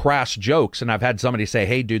really crass jokes and I've had somebody say,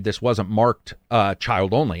 "Hey, dude, this wasn't marked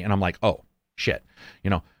child only." And I'm like, oh, shit.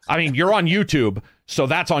 I mean, you're on YouTube, so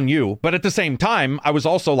that's on you. But at the same time, I was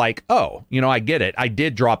also like, oh, I get it. I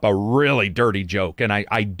did drop a really dirty joke, and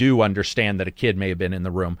I do understand that a kid may have been in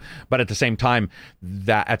the room. But at the same time,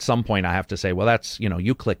 that at some point I have to say, well, that's,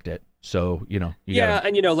 you clicked it. So, you gotta...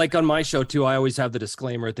 And, like on my show, too, I always have the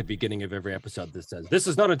disclaimer at the beginning of every episode that says, this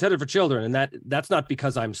is not intended for children. And that's not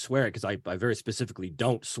because I'm swearing, because I very specifically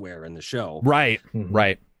don't swear in the show. Right,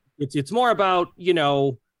 right. It's more about,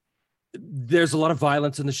 there's a lot of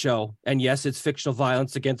violence in the show, and yes, it's fictional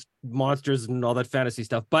violence against monsters and all that fantasy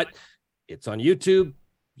stuff, but it's on YouTube.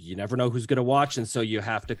 You never know who's going to watch, and so you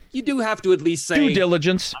do have to at least say due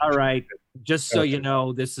diligence. All right, just so you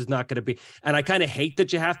know, this is not going to be. And I kind of hate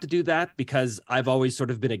that you have to do that because I've always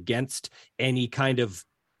sort of been against any kind of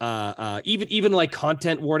even like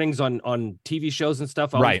content warnings on TV shows and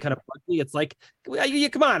stuff. Always kind of bug me. It's like,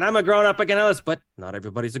 come on, I'm a grown up, I can know this, but not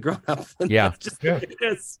everybody's a grown up. Yeah, it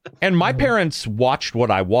is. And my parents watched what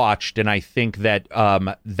I watched, and I think that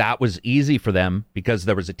that was easy for them because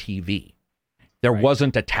there was a TV. There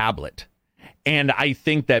wasn't a tablet. And I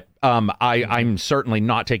think that I'm certainly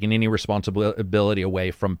not taking any responsibility away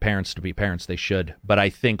from parents to be parents. They should. But I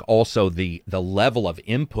think also the level of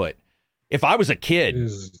input. If I was a kid,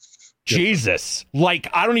 Jesus. Like,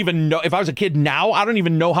 I don't even know if I was a kid now, I don't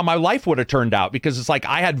even know how my life would have turned out, because it's like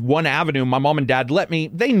I had one avenue. My mom and dad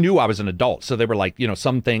they knew I was an adult. So they were like,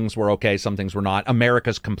 some things were okay, some things were not.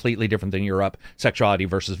 America's completely different than Europe, sexuality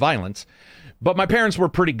versus violence. But my parents were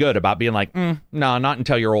pretty good about being like, no, not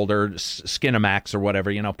until you're older, Skinamax or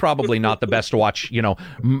whatever, probably not the best to watch,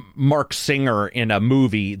 Mark Singer in a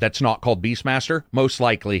movie that's not called Beastmaster, most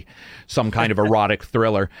likely some kind of erotic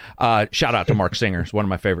thriller. Shout out to Mark Singer, he's one of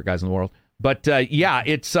my favorite guys in the world. But yeah,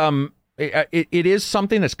 it's it is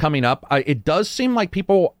something that's coming up. It does seem like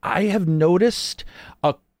I have noticed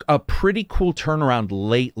a pretty cool turnaround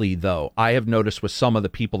lately, though. I have noticed with some of the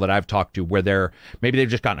people that I've talked to where maybe they've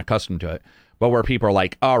just gotten accustomed to it, but where people are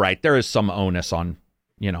like, all right, there is some onus on,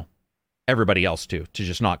 everybody else to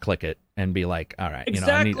just not click it and be like, all right,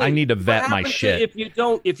 exactly. I need to vet my shit. If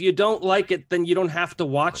you don't like it, then you don't have to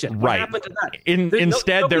watch it. What right. happened to that?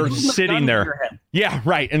 Instead, they're sitting there. Yeah,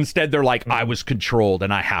 right. Instead, they're like, I was controlled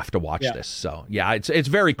and I have to watch this. So yeah, it's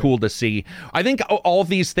very cool to see. I think all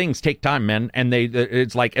these things take time, man, and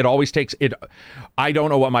it's like it always takes it. I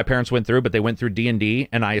don't know what my parents went through, but they went through D&D,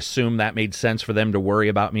 and I assume that made sense for them to worry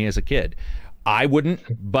about me as a kid. I wouldn't,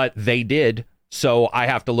 but they did. So I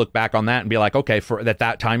have to look back on that and be like, okay, for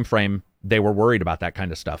that time frame, they were worried about that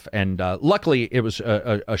kind of stuff. And luckily, it was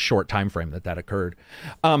a short time frame that occurred.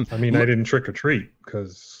 I didn't trick or treat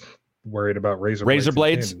because worried about razor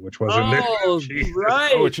blades, candy, which wasn't there.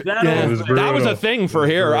 Right. That was a thing for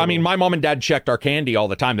here. Brutal. I mean, my mom and dad checked our candy all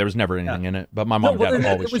the time. There was never anything in it, but my mom and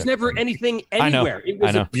dad always. There was never anything anywhere. It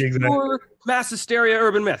was a pure mass hysteria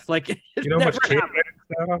urban myth. Like it never happened.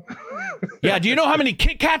 Yeah, do you know how many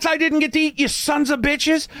Kit Kats I didn't get to eat, you sons of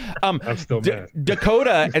bitches? I'm still mad.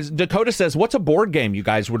 Dakota says, what's a board game you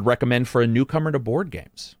guys would recommend for a newcomer to board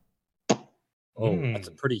games? Oh, that's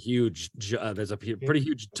a pretty huge. There's a pretty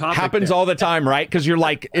huge topic. Happens all the time, right? Because you're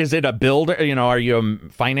like, is it a builder? Are you a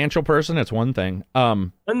financial person? It's one thing.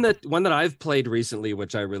 One that I've played recently,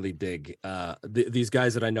 which I really dig. These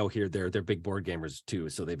guys that I know here, they're big board gamers too,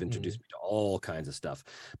 so they've introduced me to all kinds of stuff.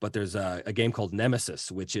 But there's a game called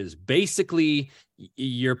Nemesis, which is basically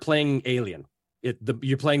you're playing Alien.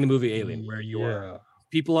 You're playing the movie Alien, where you're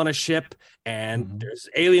people on a ship and there's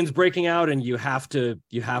aliens breaking out, and you have to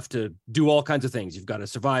do all kinds of things. You've got to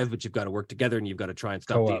survive, but you've got to work together, and you've got to try and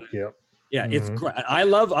stop the it's great. I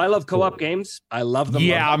love co-op games. I love them.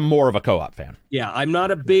 Yeah, I'm more of a co-op fan. Yeah, I'm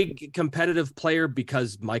not a big competitive player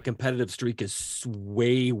because my competitive streak is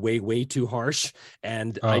way too harsh,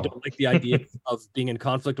 and I don't like the idea of being in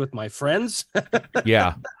conflict with my friends.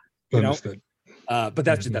 Yeah, understood. But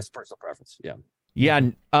that's personal preference. Yeah.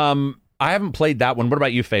 I haven't played that one. What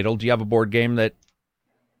about you, Fatal? Do you have a board game that,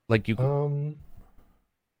 like, you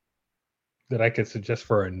that I could suggest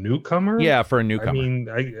for a newcomer? Yeah, for a newcomer.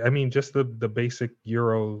 I mean, just the basic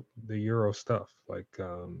Euro stuff, like,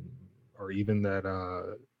 or even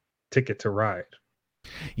that Ticket to Ride.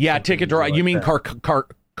 Yeah, Ticket to Ride. Like you mean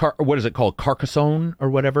what is it called? Carcassonne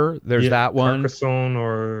or whatever? There's that one. Carcassonne,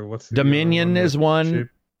 or what's the Dominion is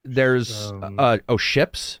one. There's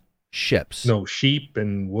Ships. No, sheep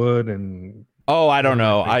and wood and. Oh, I don't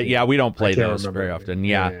know. We don't play those very often.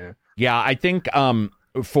 Yeah. I think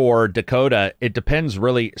for Dakota, it depends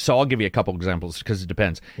really. So I'll give you a couple examples because it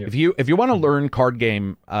depends. Yeah. If you want to learn card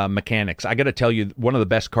game mechanics, I got to tell you, one of the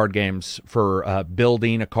best card games for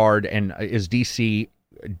building a card is DC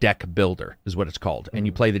Deck Builder is what it's called. And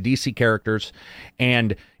you play the DC characters,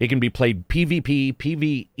 and it can be played PvP,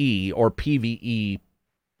 PvE, or PvEP.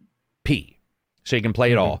 So you can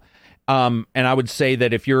play it all. And I would say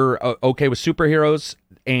that if you're okay with superheroes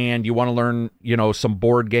and you want to learn, some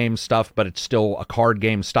board game stuff, but it's still a card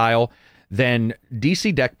game style, then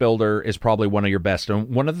DC Deck Builder is probably one of your best. And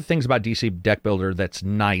one of the things about DC Deck Builder that's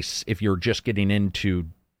nice if you're just getting into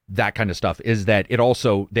that kind of stuff is that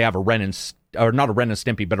they have not a Ren and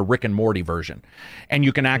Stimpy, but a Rick and Morty version. And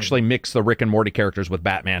you can actually mix the Rick and Morty characters with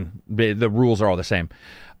Batman. The rules are all the same.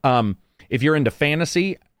 If you're into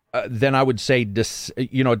fantasy, then I would say it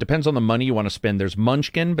depends on the money you want to spend. There's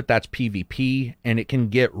Munchkin, but that's PvP, and it can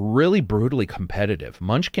get really brutally competitive.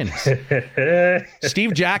 Munchkin,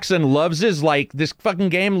 Steve Jackson loves this fucking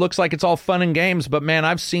game looks like it's all fun and games, but man,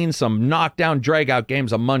 I've seen some knockdown, drag out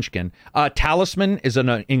games of Munchkin. Talisman is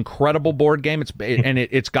an incredible board game.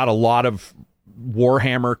 It's got a lot of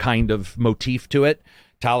Warhammer kind of motif to it.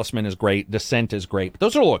 Talisman is great. Descent is great. But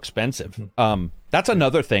those are a little expensive. That's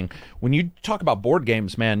another thing. When you talk about board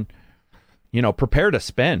games, man, prepare to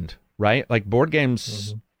spend, right? Like board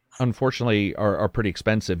games, unfortunately, are pretty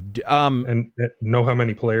expensive. And know how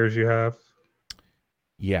many players you have.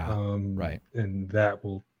 Yeah, right. And that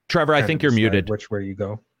will. Trevor, I think you're muted. Which way you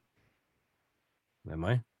go? Am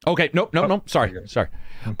I? Okay, nope. Sorry.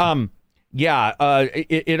 Yeah,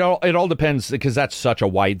 it all depends because that's such a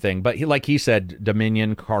wide thing. But like he said,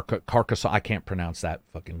 Dominion, Carcassonne. I can't pronounce that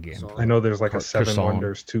fucking game. I know there's like a Seven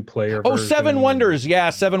Wonders 2-player. Oh, Seven Wonders. Yeah,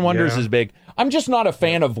 Seven Wonders is big. I'm just not a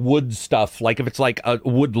fan of wood stuff. Like if it's like a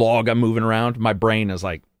wood log I'm moving around, my brain is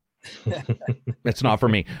like, it's not for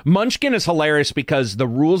me. Munchkin is hilarious because the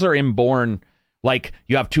rules are inborn. Like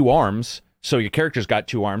you have 2 arms. So your character's got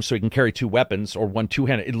 2 arms, so he can carry 2 weapons or 1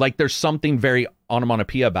 two-handed. Like there's something very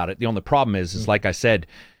onomatopoeia about it. The only problem is like I said,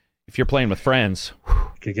 if you're playing with friends,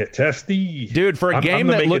 could get testy, dude. For a game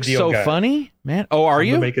that looks so funny, man. Oh, are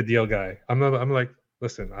you? I'm the make a deal guy. I'm like,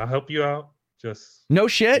 listen, I'll help you out. Just no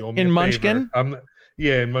shit in Munchkin.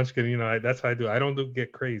 In Munchkin. You know, that's how I do. I don't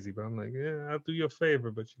get crazy, but I'm like, yeah, I'll do you a favor,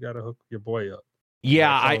 but you got to hook your boy up.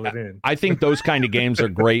 Yeah, I think those kind of games are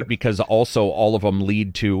great because also all of them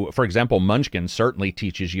lead to, for example, Munchkin certainly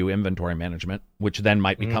teaches you inventory management, which then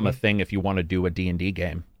might become a thing if you want to do a D&D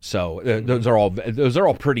game. So those are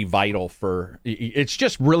all pretty vital for. It's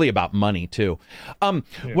just really about money too.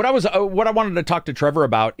 What I wanted to talk to Trevor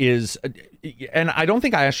about is, and I don't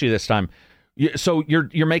think I asked you this time. So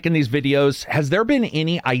you're making these videos. Has there been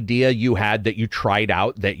any idea you had that you tried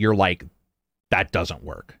out that you're like, that doesn't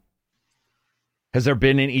work? Has there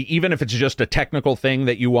been any, even if it's just a technical thing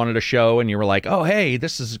that you wanted to show and you were like, oh, hey,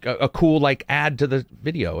 this is a cool like add to the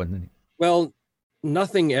video? And then... Well,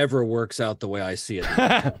 nothing ever works out the way I see it.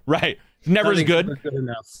 Right. Never as good. Good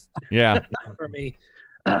enough. Yeah. Not for me.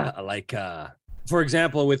 For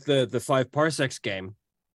example, with the 5 Parsecs game,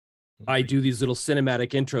 I do these little cinematic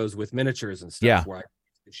intros with miniatures and stuff where I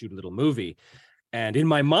shoot a little movie. And in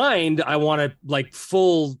my mind, I want to like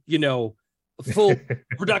full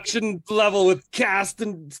production level with cast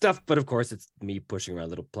and stuff, but of course it's me pushing around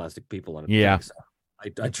little plastic people on it. Yeah, so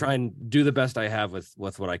I try and do the best I have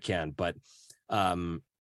with what I can. But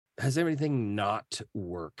has everything not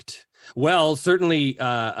worked? Well, certainly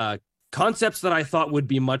concepts that I thought would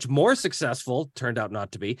be much more successful turned out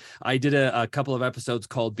not to be. I did a couple of episodes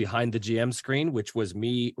called Behind the GM Screen, which was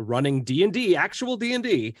me running D&D, actual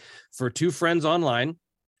D&D, for 2 friends online.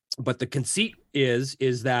 But the conceit is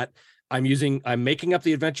that I'm making up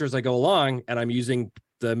the adventure as I go along, and I'm using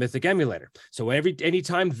the Mythic emulator. So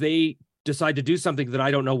anytime they decide to do something that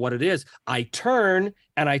I don't know what it is, I turn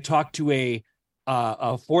and I talk to a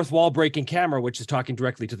fourth wall breaking camera, which is talking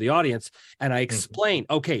directly to the audience, and I explain,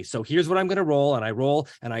 okay, so here's what I'm going to roll,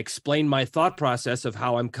 and I explain my thought process of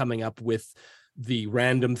how I'm coming up with the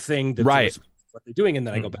random thing that's what they're doing, and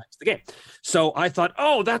then I go back to the game. So I thought,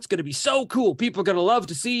 oh, that's going to be so cool. People are going to love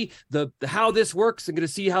to see the how this works. They're going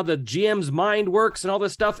to see how the GM's mind works and all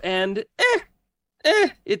this stuff. And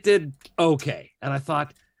it did okay. And I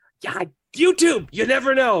thought, yeah, YouTube, you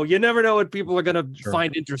never know. You never know what people are going to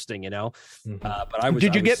find interesting, But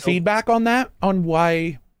Did you get feedback on that? On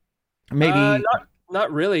why? Maybe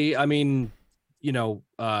not really. I mean,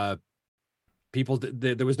 people.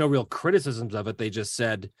 There was no real criticisms of it. They just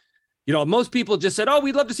said. Most people just said, "Oh,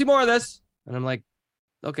 we'd love to see more of this," and I'm like,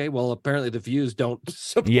 "Okay, well, apparently the views don't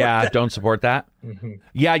support that." Don't support that.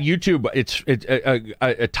 Yeah, YouTube. It's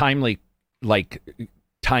a timely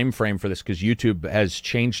time frame for this because YouTube has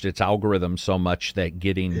changed its algorithm so much that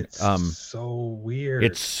getting it's so weird.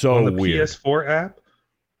 It's so on the weird. PS4 app.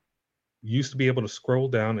 You used to be able to scroll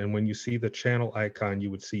down, and when you see the channel icon,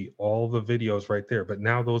 you would see all the videos right there. But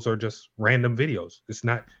now those are just random videos. It's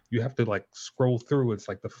not. You have to like scroll through. It's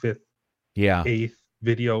like the 5th. 8th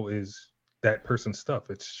video is that person's stuff.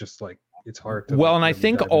 It's just like it's hard to. Well, and I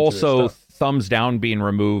think also thumbs down being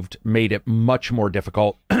removed made it much more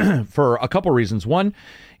difficult for a couple reasons. One,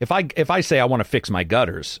 if I say I want to fix my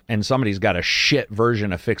gutters and somebody's got a shit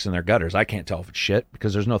version of fixing their gutters, I can't tell if it's shit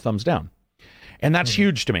because there's no thumbs down, and that's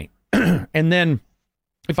huge to me. And then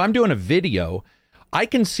if I'm doing a video, I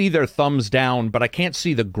can see their thumbs down, but I can't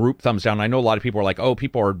see the group thumbs down. I know a lot of people are like, oh,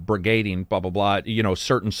 people are brigading, blah, blah, blah,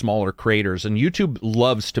 certain smaller creators. And YouTube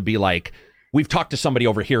loves to be like, we've talked to somebody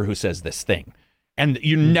over here who says this thing. And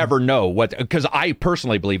you never know what, because I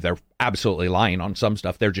personally believe they're absolutely lying on some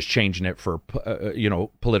stuff. They're just changing it for,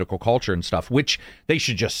 political culture and stuff, which they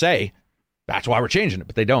should just say. That's why we're changing it,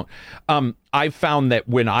 but they don't. I've found that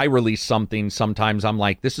when I release something, sometimes I'm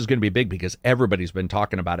like, this is going to be big because everybody's been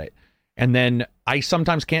talking about it. And then I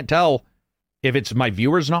sometimes can't tell if it's my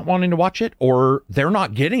viewers not wanting to watch it or they're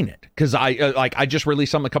not getting it. Because I just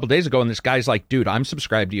released something a couple days ago and this guy's like, dude, I'm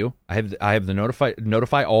subscribed to you. I have the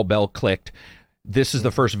notify all bell clicked. This is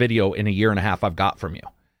the first video in a year and a half I've got from you.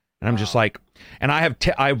 And I'm just like, and I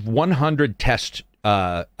have 100 test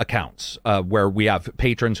accounts where we have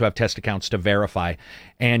patrons who have test accounts to verify.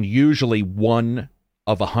 And usually one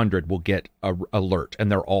of 100 will get a alert,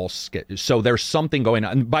 and they're all so there's something going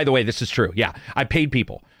on. And by the way, this is true. Yeah, I paid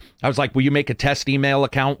people. I was like, will you make a test email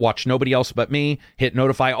account, watch nobody else but me, hit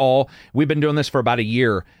notify all? We've been doing this for about a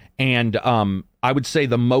year, and I would say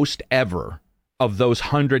the most ever of those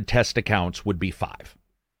 100 test accounts would be 5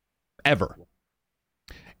 ever.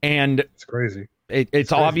 And it's crazy.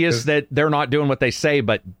 It's obvious that they're not doing what they say,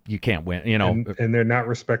 but you can't win, you know. And they're not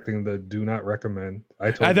respecting the do not recommend.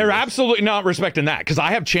 They're absolutely not respecting that, because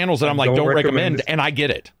I have channels that I'm like, don't recommend, and I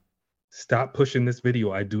get it. Stop pushing this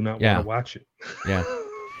video. I do not want to watch it. Yeah.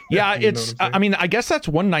 Yeah, it's, I mean, I guess that's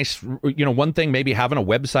one nice, you know, one thing, maybe having a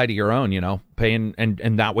website of your own, you know, paying,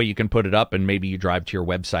 and that way you can put it up and maybe you drive to your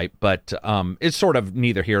website. But it's sort of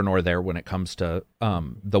neither here nor there when it comes to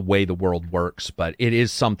the way the world works. But it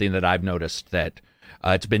is something that I've noticed that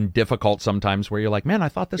it's been difficult sometimes where you're like, man, I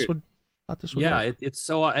thought this would. Yeah, it's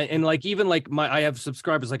so, and like, even like I have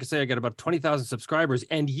subscribers, like I say, I got about 20,000 subscribers,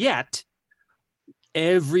 and yet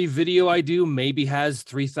every video I do maybe has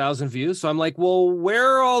 3,000 views. So I'm like, well,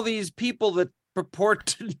 where are all these people that purport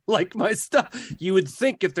to like my stuff? You would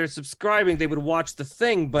think if they're subscribing, they would watch the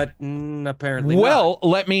thing, but apparently not.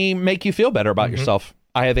 Let me make you feel better about yourself.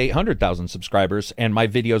 I have 800,000 subscribers, and my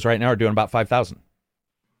videos right now are doing about 5,000.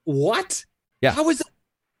 What? Yeah. How is it?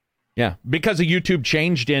 Yeah, because of YouTube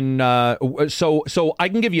changed in, so I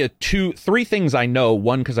can give you 3 things I know.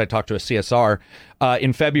 One, because I talked to a CSR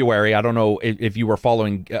in February. I don't know if you were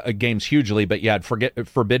following games hugely, but you had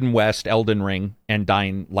Forbidden West, Elden Ring, and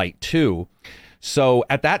Dying Light 2. So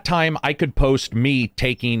at that time, I could post me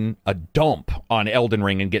taking a dump on Elden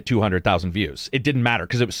Ring and get 200,000 views. It didn't matter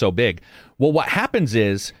because it was so big. Well, what happens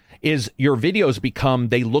is your videos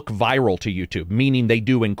they look viral to YouTube, meaning they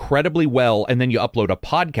do incredibly well, and then you upload a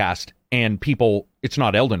podcast and it's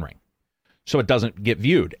not Elden Ring. So it doesn't get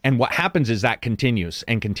viewed. And what happens is that continues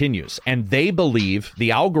and continues. And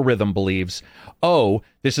the algorithm believes, oh,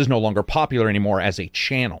 this is no longer popular anymore as a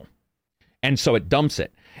channel. And so it dumps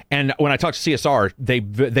it. And when I talked to CSR, they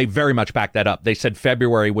very much backed that up. They said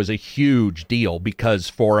February was a huge deal because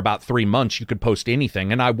for about 3 months you could post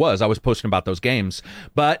anything. And I was posting about those games,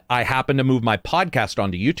 but I happened to move my podcast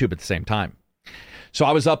onto YouTube at the same time. So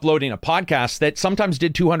I was uploading a podcast that sometimes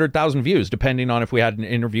did 200,000 views, depending on if we had an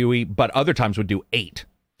interviewee, but other times would do 8.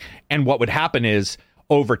 And what would happen is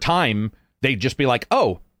over time, they'd just be like,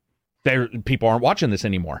 oh, people aren't watching this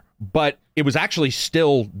anymore. But it was actually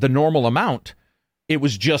still the normal amount. It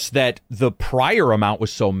was just that the prior amount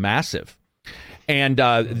was so massive. And,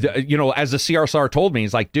 you know, as the CSR told me,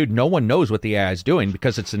 he's like, dude, no one knows what the AI is doing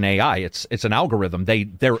because it's an AI. It's an algorithm.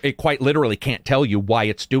 It quite literally can't tell you why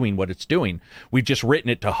it's doing what it's doing. We've just written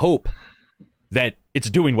it to hope that it's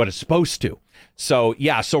doing what it's supposed to. So,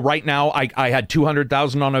 yeah. So right now I had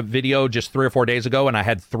 200,000 on a video just 3 or 4 days ago, and I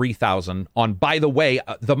had 3,000 on, by the way,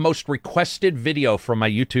 the most requested video from my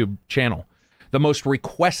YouTube channel. The most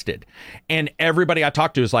requested. And everybody I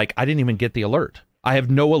talked to is like, I didn't even get the alert. I have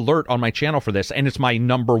no alert on my channel for this. And it's my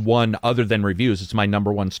number one, other than reviews, it's my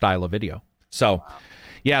number one style of video. So,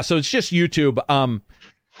 yeah, so it's just YouTube.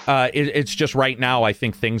 It's just right now, I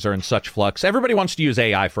think things are in such flux. Everybody wants to use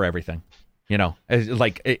AI for everything. You know,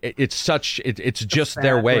 like it's just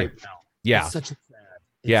their way. Right, yeah. It's such a sad.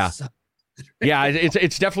 Yeah. Yeah,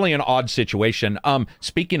 it's definitely an odd situation.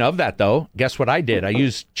 Speaking of that, though, guess what I did? I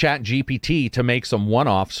used ChatGPT to make some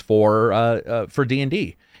one-offs for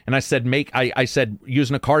D&D. And I said, I said,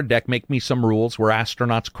 using a card deck, make me some rules where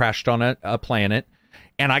astronauts crashed on a planet.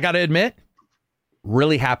 And I got to admit,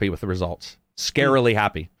 really happy with the results. Scarily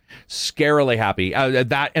happy.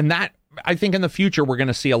 That I think in the future, we're going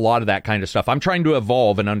to see a lot of that kind of stuff. I'm trying to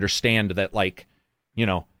evolve and understand that, like, you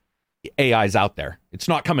know, AI's out there. It's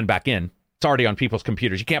not coming back in. It's already on people's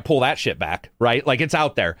computers. You can't pull that shit back, right? Like, it's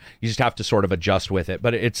out there. You just have to sort of adjust with it.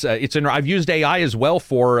 But I've used AI as well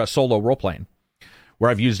for solo role playing, where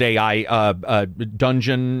I've used AI,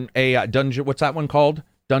 dungeon. What's that one called?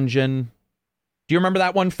 Dungeon. Do you remember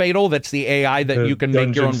that one, Fatal? That's the AI that you can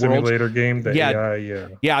make your own simulator worlds. Game. The yeah, AI,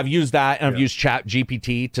 yeah. I've used that, and I've used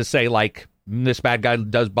ChatGPT to say, like, this bad guy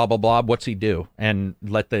does blah blah blah. What's he do? And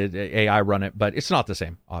let the AI run it. But it's not the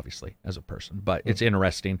same, obviously, as a person. But it's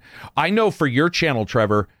interesting. I know for your channel,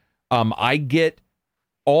 Trevor, I get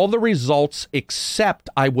all the results except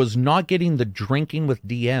I was not getting the drinking with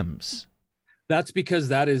DMs. That's because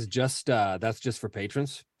that's just for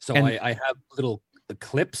patrons. So I have little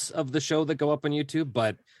clips of the show that go up on YouTube,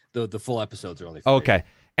 but the full episodes are only for okay.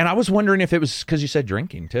 patrons. And I was wondering if it was because you said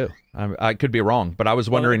drinking too. I could be wrong, but I was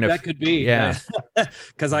wondering if that could be. Yeah,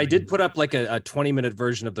 because I did put up like a 20-minute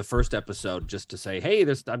version of the first episode just to say, hey,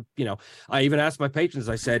 I even asked my patrons.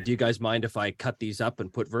 I said, do you guys mind if I cut these up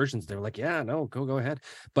and put versions? They were like, yeah, no, go ahead.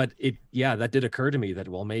 But that did occur to me that,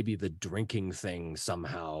 well, maybe the drinking thing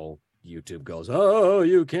somehow YouTube goes, oh,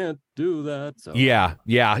 you can't do that. So yeah.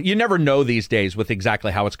 You never know these days with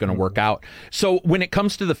exactly how it's going to work out. So when it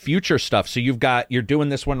comes to the future stuff, so you're doing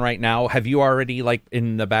this one right now. Have you already, like,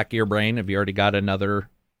 in the back of your brain, have you already got another,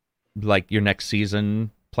 like, your next season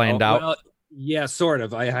planned out? Well, yeah, sort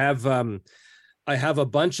of. I have a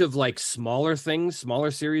bunch of like smaller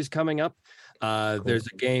series coming up. Cool. There's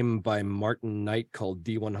a game by Martin Knight called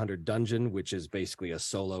D100 Dungeon, which is basically a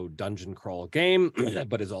solo dungeon crawl game,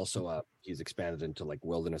 but is also he's expanded into like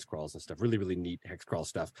wilderness crawls and stuff. Really, really neat hex crawl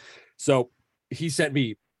stuff. So he sent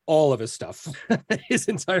me all of his stuff, his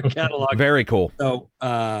entire catalog. Very cool. So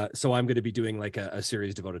I'm going to be doing like a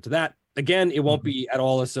series devoted to that. Again, it won't be at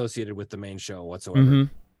all associated with the main show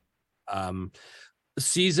whatsoever.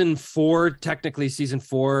 Season 4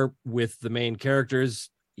 with the main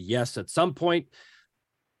characters. Yes, at some point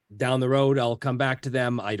down the road, I'll come back to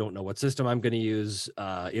them. I don't know what system I'm going to use.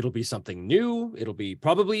 It'll be something new. It'll be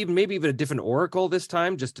probably maybe even a different Oracle this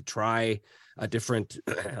time, just to try a different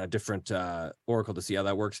Oracle to see how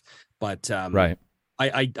that works. But right,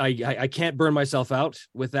 I can't burn myself out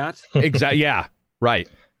with that. Exactly. Yeah. Right.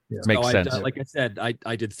 Yeah. Makes sense. Like I said,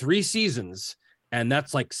 I did 3 seasons, and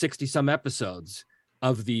that's like 60 some episodes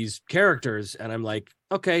of these characters, and I'm like,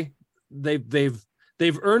 okay, they've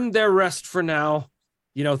earned their rest for now.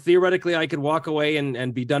 You know, theoretically, I could walk away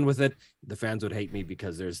and be done with it. The fans would hate me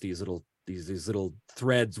because there's these little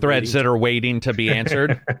threads that are waiting to be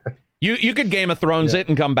answered. You could Game of Thrones it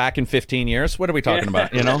and come back in 15 years. What are we talking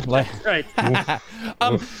about? You know, like right.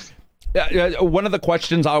 One of the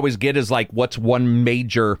questions I always get is like, what's one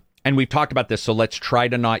major? And we've talked about this, so let's try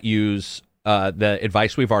to not use the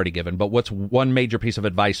advice we've already given. But what's one major piece of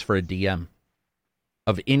advice for a DM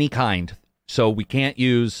of any kind? So we can't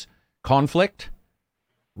use conflict,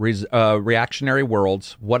 reactionary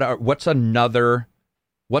worlds. What's another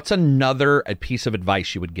piece of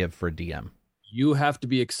advice you would give for a DM? You have to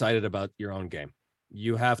be excited about your own game.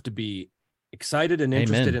 You have to be excited and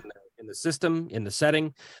interested in the system, in the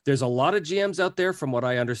setting. There's a lot of GMs out there, from what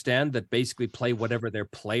I understand, that basically play whatever their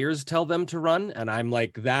players tell them to run. And I'm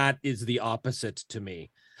like, that is the opposite to me.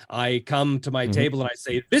 I come to my table and I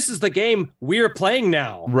say, this is the game we're playing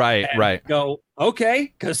now. Right, and right. Go,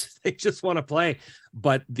 okay, because they just want to play.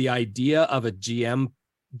 But the idea of a GM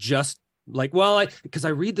just like, because I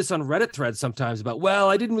read this on Reddit threads sometimes about,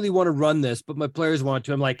 I didn't really want to run this, but my players want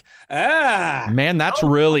to. I'm like, man, that's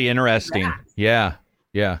really interesting. Yeah.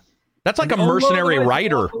 That's like a mercenary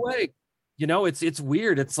writer. You know, it's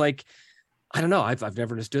weird. It's like, I don't know. I've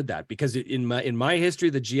never understood that, because in my history,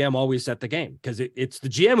 the GM always set the game, because it's the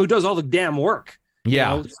GM who does all the damn work.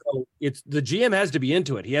 Yeah. You know? So it's the GM has to be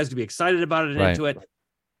into it. He has to be excited about it and into it,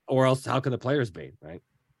 or else how can the players be, right?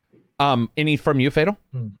 Any from you, Fatal?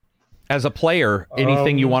 As a player,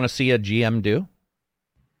 anything you want to see a GM do?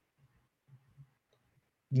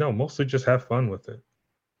 No, mostly just have fun with it.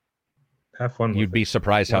 Have fun. You'd be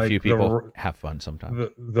surprised how few people have fun sometimes.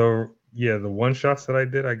 The one shots that I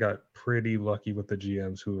did, I got pretty lucky with the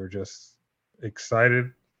GMs who were just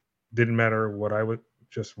excited. Didn't matter what I would,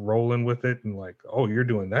 just rolling with it and like, oh, you're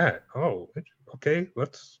doing that. Oh, okay,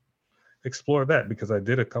 let's explore that, because I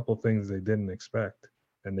did a couple things they didn't expect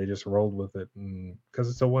and they just rolled with it. And because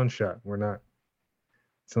it's a one shot,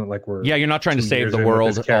 it's not like we're you're not trying to save the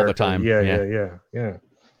world all the time. Yeah.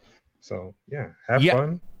 So have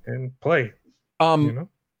fun and play. You know?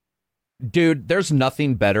 Dude, there's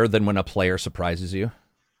nothing better than when a player surprises you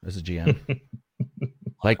as a GM.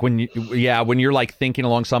 Like when you're like thinking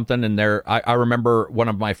along something, and I remember one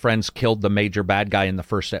of my friends killed the major bad guy in the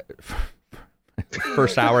first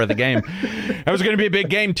hour of the game. It was going to be a big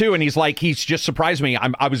game too, and he's just surprised me.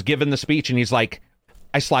 I was given the speech, and he's like,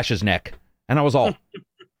 I slash his neck, and I was all,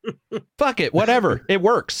 fuck it, whatever, it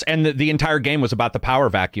works. And the entire game was about the power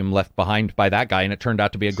vacuum left behind by that guy, and it turned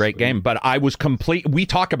out to be a great game. But I was we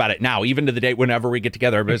talk about it now, even to the date whenever we get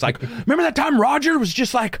together. Everybody's like, remember that time Roger was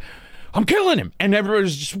just like, I'm killing him, and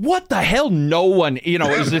everybody's just, what the hell? No one, it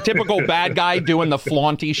was the typical bad guy doing the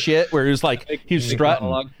flaunty shit where he was like, he's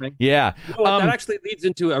strutting. Yeah. That actually leads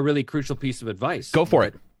into a really crucial piece of advice. Go for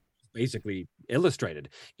it. Basically illustrated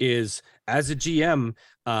is, as a GM,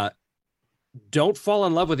 don't fall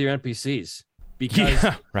in love with your NPCs, because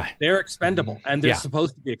they're expendable, and they're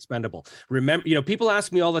supposed to be expendable. Remember, people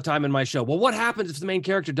ask me all the time in my show, well, what happens if the main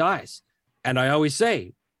character dies? And I always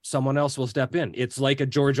say, someone else will step in. It's like a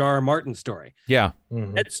George R.R. Martin story. Yeah.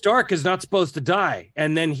 Ned Stark is not supposed to die,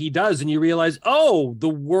 and then he does, and you realize, oh, the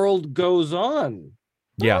world goes on.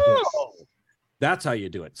 Yeah. Oh, that's how you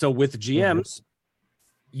do it. So with GMs,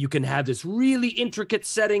 you can have this really intricate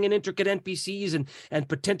setting and intricate NPCs and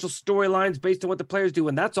potential storylines based on what the players do,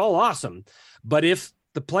 and that's all awesome. But if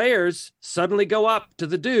the players suddenly go up to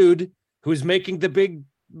the dude who's making the big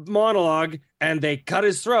monologue and they cut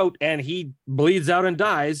his throat and he bleeds out and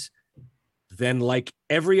dies, then like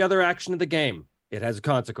every other action of the game, it has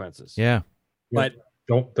consequences. Yeah. But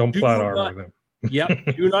don't plot armor them.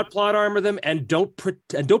 Yep. Do not plot armor them, and don't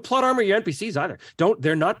plot armor your NPCs either.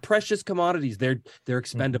 They're not precious commodities. They're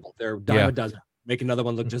expendable. They're dime a dozen. Make another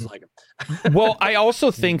one look just like them. Well, I also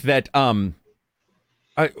think that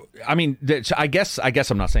I mean, I guess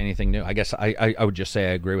I'm not saying anything new. I guess I would just say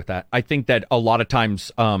I agree with that. I think that a lot of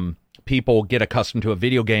times people get accustomed to a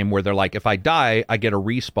video game where they're like, if I die, I get a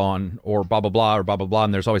respawn or blah, blah, blah, or blah, blah, blah.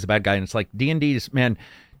 And there's always a bad guy. And it's like D&D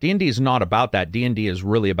is not about that. D&D is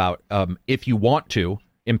really about, if you want to,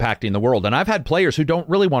 impacting the world. And I've had players who don't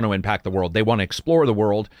really want to impact the world. They want to explore the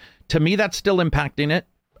world. To me, that's still impacting it.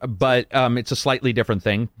 But it's a slightly different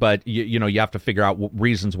thing. But you know, you have to figure out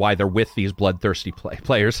reasons why they're with these bloodthirsty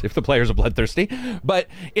players, if the players are bloodthirsty. But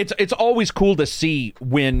it's always cool to see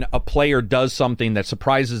when a player does something that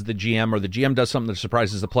surprises the GM, or the GM does something that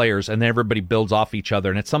surprises the players, and then everybody builds off each other.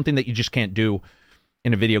 And it's something that you just can't do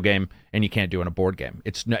in a video game, and you can't do in a board game.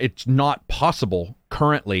 It's not possible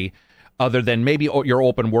currently, other than maybe your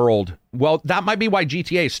open world. Well, that might be why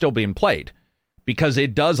GTA is still being played, because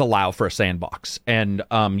it does allow for a sandbox, and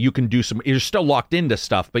you can do you're still locked into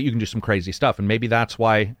stuff, but you can do some crazy stuff. And maybe that's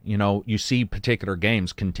why, you know, you see particular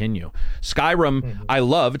games continue. Skyrim, I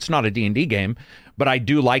love. It's not a D&D game, but I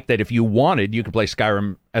do like that if you wanted, you could play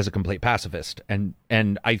Skyrim as a complete pacifist. And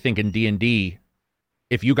I think in D&D,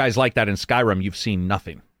 if you guys like that in Skyrim, you've seen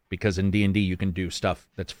nothing, because in D&D you can do stuff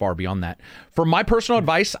that's far beyond that. For my personal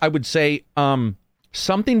advice, I would say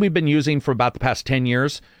something we've been using for about the past 10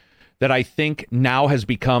 years that I think now has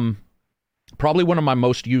become probably one of my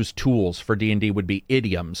most used tools for D&D would be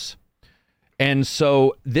idioms. And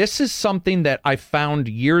so this is something that I found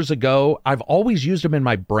years ago. I've always used them in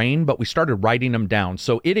my brain, but we started writing them down.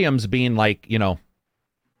 So idioms being like, you know,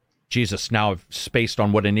 Jesus, now I've spaced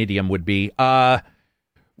on what an idiom would be.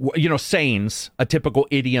 You know, sayings, a typical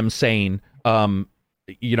idiom saying,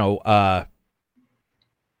 you know,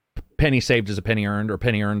 penny saved is a penny earned, or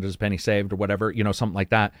penny earned is a penny saved, or whatever, you know, something like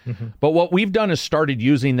that. But what we've done is started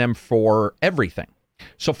using them for everything.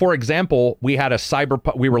 So, for example, we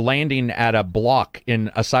were landing at a block in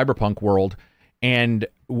a cyberpunk world, and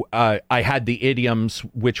I had the idioms,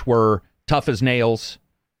 which were tough as nails,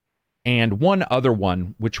 and one other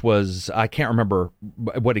one, which was, I can't remember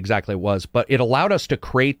what exactly it was, but it allowed us to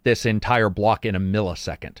create this entire block in a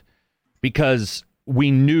millisecond, because we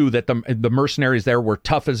knew that the mercenaries there were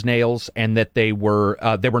tough as nails, and that they were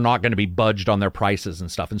not going to be budged on their prices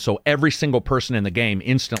and stuff. And so every single person in the game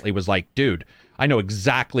instantly was like, dude, I know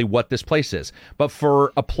exactly what this place is. But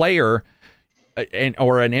for a player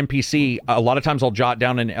or an NPC, a lot of times I'll jot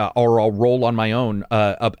down or I'll roll on my own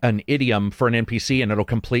an idiom for an NPC, and it'll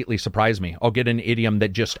completely surprise me. I'll get an idiom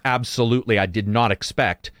that just absolutely I did not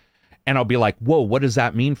expect, and I'll be like, whoa, what does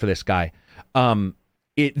that mean for this guy?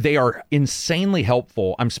 They are insanely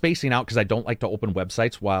helpful. I'm spacing out because I don't like to open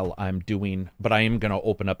websites while I'm doing, but I am going to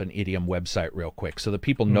open up an idiom website real quick so that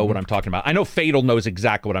people know what I'm talking about. I know Fatal knows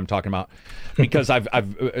exactly what I'm talking about, because I've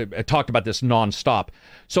talked about this nonstop.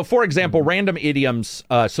 So, for example, random idioms,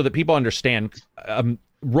 so that people understand,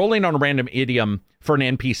 rolling on a random idiom for an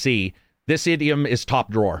NPC, this idiom is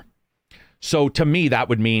top drawer. So to me, that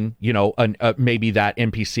would mean, you know, maybe that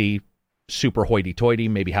NPC super hoity-toity,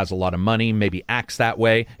 maybe has a lot of money, maybe acts that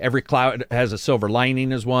way. Every cloud has a silver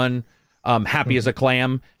lining is one. Happy as a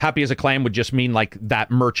clam. Happy as a clam would just mean like that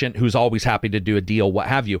merchant who's always happy to do a deal, what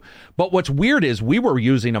have you. But what's weird is we were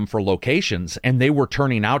using them for locations, and they were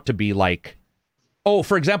turning out to be like, oh,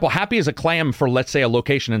 for example, happy as a clam for, let's say, a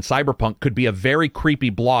location in Cyberpunk could be a very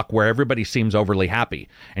creepy block where everybody seems overly happy.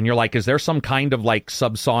 And you're like, is there some kind of like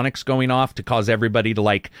subsonics going off to cause everybody to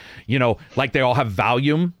like, you know, like they all have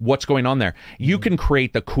Valium? What's going on there? You can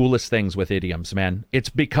create the coolest things with idioms, man. It's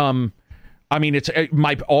become, I mean, it's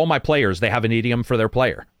all my players, they have an idiom for their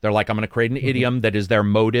player. They're like, I'm going to create an idiom that is their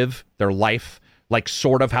motive, their life, like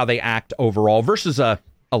sort of how they act overall versus a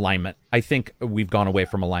alignment. I think we've gone away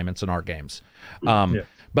from alignments in our games.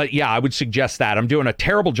 But yeah, I would suggest that. I'm doing a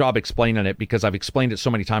terrible job explaining it because I've explained it so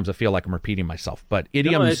many times I feel like I'm repeating myself. But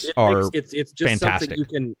idioms are it's just fantastic.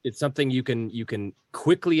 Something you can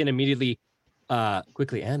quickly and immediately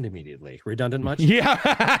quickly and immediately. Redundant much? Yeah,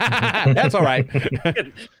 that's all right.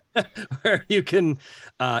 Where you can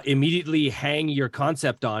immediately hang your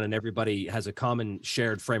concept on, and everybody has a common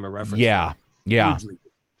shared frame of reference. Yeah. Hugely.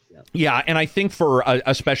 Yeah, and I think for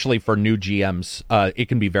especially for new GMs, it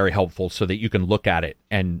can be very helpful so that you can look at it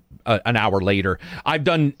and an hour later. I've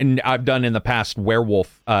done in the past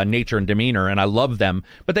Werewolf, Nature and Demeanor, and I love them,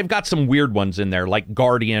 but they've got some weird ones in there, like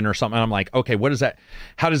Guardian or something. And I'm like, okay, what does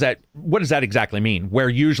that exactly mean? Where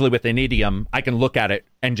usually with an idiom, I can look at it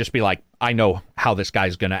and just be like, I know how this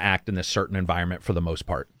guy's going to act in this certain environment for the most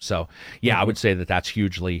part. So yeah, I would say that that's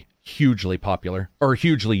hugely popular or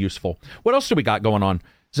hugely useful. What else do we got going on?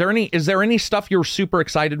 Is there any stuff you're super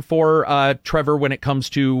excited for, Trevor, when it comes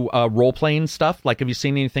to role-playing stuff? Like, have you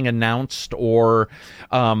seen anything announced or,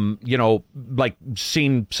 like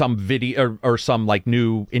seen some video or some like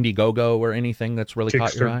new Indiegogo or anything that's really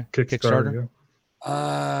caught your eye? Kickstarter?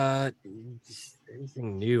 Yeah.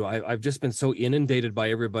 Anything new? I've just been so inundated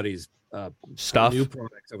by everybody's stuff, new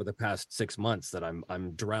products over the past 6 months that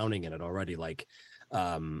I'm drowning in it already. Like,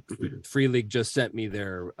 Free League just sent me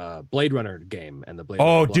their Blade Runner game, and the Blade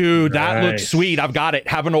Runner dude, that looks sweet. I've got it.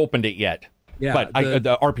 Haven't opened it yet. Yeah, but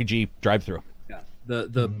the RPG drive-through. Yeah,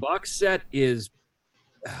 the box set is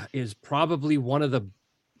probably one of the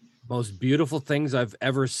most beautiful things I've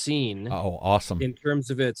ever seen. Oh, awesome! In terms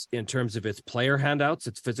of its player handouts,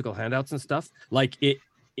 its physical handouts and stuff. Like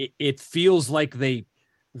it feels like they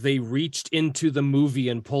reached into the movie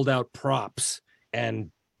and pulled out props, and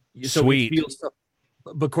so sweet. It feels so.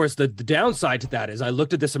 But of course, the downside to that is I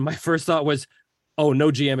looked at this and my first thought was, oh, no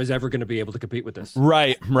GM is ever going to be able to compete with this.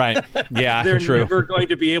 Right. Yeah, they're true. never going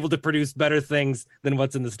to be able to produce better things than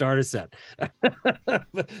what's in the starter set.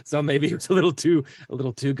 So maybe it's a little too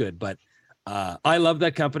good. But I love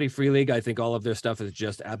that company, Free League. I think all of their stuff is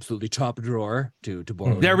just absolutely top drawer. To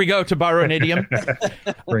borrow. There we go. To borrow an idiom.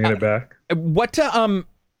 Bringing it back. What?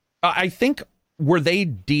 I think were they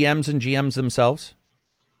DMs and GMs themselves?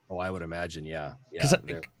 Oh, I would imagine, yeah.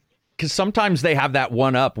 Because sometimes they have that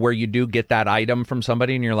one up where you do get that item from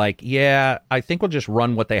somebody and you're like, yeah, I think we'll just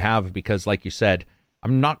run what they have because, like you said,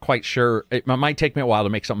 I'm not quite sure. It might take me a while to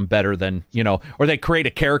make something better than, or they create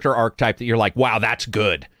a character archetype that you're like, wow, that's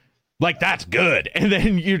good. Like, that's good. And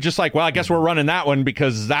then you're just like, well, I guess we're running that one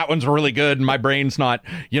because that one's really good and my brain's not,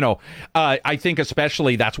 I think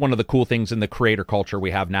especially that's one of the cool things in the creator culture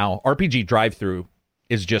we have now. RPG drive-through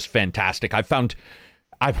is just fantastic. I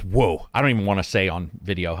don't even want to say on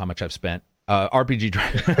video how much I've spent. RPG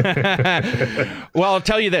Drive. Well, I'll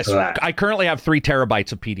tell you this. I currently have 3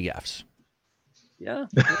 terabytes of PDFs. Yeah.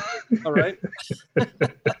 All right.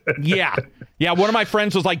 Yeah. One of my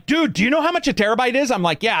friends was like, dude, do you know how much a terabyte is? I'm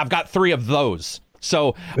like, yeah, I've got 3 of those.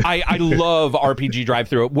 So I love RPG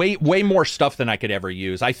drive-through. Way more stuff than I could ever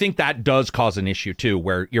use. I think that does cause an issue too,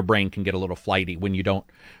 where your brain can get a little flighty when you don't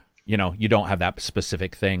have that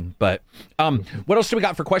specific thing. But what else do we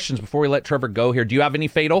got for questions before we let Trevor go here? Do you have any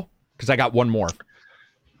Fatal? Because I got one more.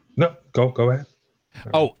 No, go ahead.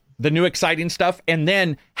 Oh, the new exciting stuff. And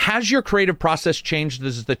then, has your creative process changed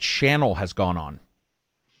as the channel has gone on?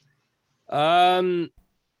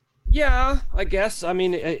 Yeah, I guess. I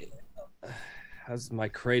mean, has my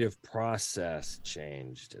creative process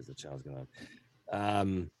changed as the channel's gone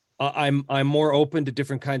on? I'm more open to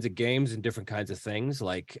different kinds of games and different kinds of things.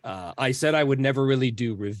 Like I said, I would never really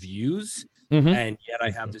do reviews, and yet I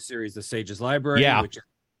have the series, The Sage's Library, which is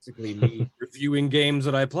basically me reviewing games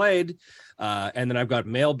that I played. And then I've got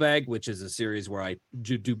Mailbag, which is a series where I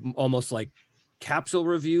do almost like capsule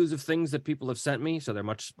reviews of things that people have sent me, so they're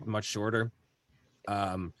much shorter.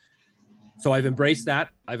 So I've embraced that.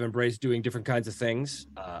 I've embraced doing different kinds of things.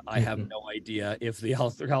 I have no idea if the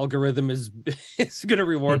algorithm is going to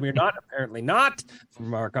reward me or not. Apparently not,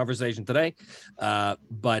 from our conversation today.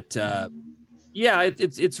 But yeah,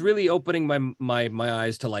 it's really opening my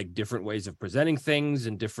eyes to like different ways of presenting things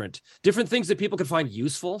and different things that people can find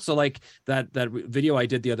useful. So like that video I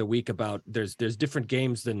did the other week about there's different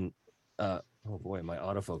games than oh boy, my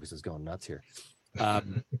autofocus is going nuts here.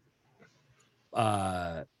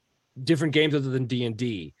 Different games other than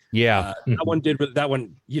D&D. Yeah. That one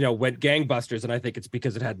went gangbusters, and I think it's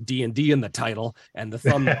because it had D&D in the title and the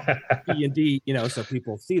thumbnail D&D, so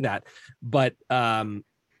people see that. But that's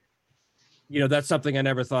something I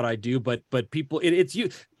never thought I'd do, but people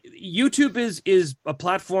YouTube is a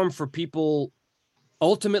platform for people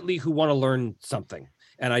ultimately who want to learn something.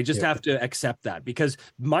 And I just have to accept that, because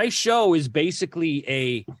my show is basically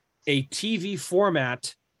a TV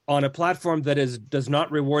format on a platform that does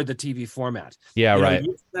not reward the TV format. Yeah, right.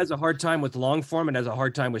 YouTube has a hard time with long form and has a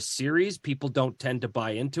hard time with series. People don't tend to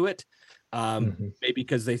buy into it. Maybe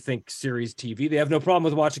because they think series TV, they have no problem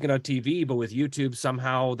with watching it on TV, but with YouTube,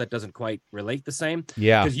 somehow that doesn't quite relate the same.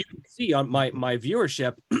 Yeah. Because you can see on my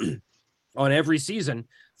viewership on every season,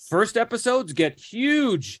 first episodes get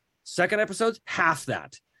huge, second episodes, half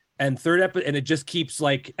that. And and it just keeps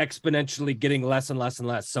like exponentially getting less and less and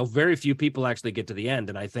less. So very few people actually get to the end.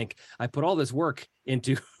 And I think I put all this work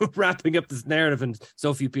into wrapping up this narrative, and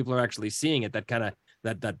so few people are actually seeing it. That kind of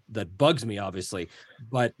that bugs me, obviously.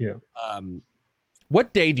 But Yeah.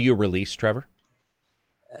 What day do you release, Trevor?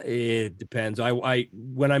 It depends. I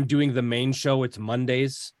when I'm doing the main show, it's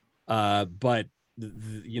Mondays. But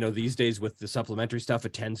these days with the supplementary stuff,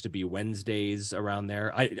 it tends to be Wednesdays around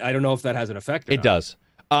there. I don't know if that has an effect. It does.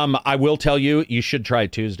 I will tell you, you should try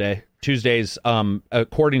Tuesday. Tuesdays,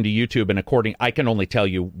 according to YouTube and I can only tell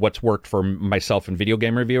you what's worked for myself and video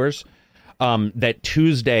game reviewers, that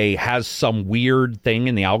Tuesday has some weird thing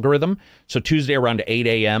in the algorithm. So Tuesday around 8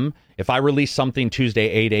 a.m., if I release something Tuesday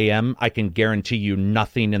 8 a.m., I can guarantee you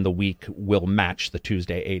nothing in the week will match the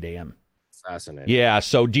Tuesday 8 a.m. Fascinating. Yeah,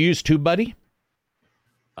 so do you use TubeBuddy?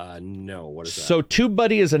 No, what is that? So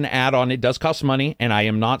TubeBuddy is an add-on. It does cost money, and I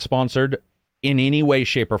am not sponsored in any way,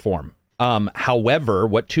 shape, or form. However,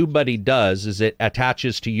 what TubeBuddy does is it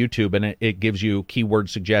attaches to YouTube, and it gives you keyword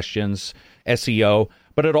suggestions, SEO,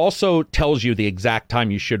 but it also tells you the exact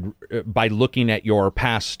time you should, by looking at your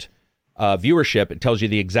past viewership, it tells you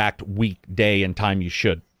the exact week, day, and time you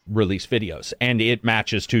should release videos, and it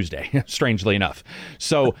matches Tuesday, strangely enough.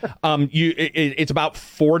 So it's about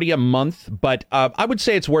 $40 a month, but I would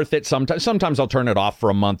say it's worth it. Sometimes I'll turn it off for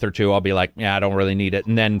a month or two. I'll be like, yeah, I don't really need it,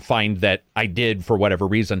 and then find that I did for whatever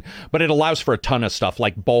reason. But it allows for a ton of stuff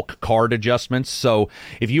like bulk card adjustments. So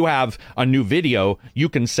if you have a new video, you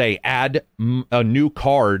can say add a new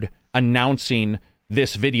card announcing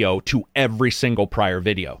this video to every single prior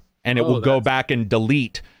video, and it will go back and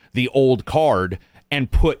delete the old card and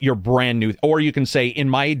put your brand new, or you can say in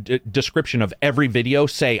my description of every video,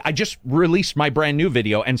 say, I just released my brand new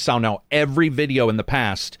video, and sound out every video in the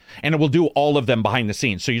past, and it will do all of them behind the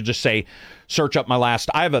scenes. So you just say, search up my last,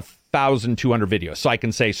 I have 1,200 videos. So I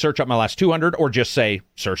can say, search up my last 200, or just say,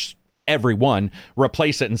 search every one,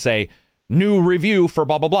 replace it and say, new review for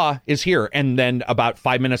blah, blah, blah is here. And then about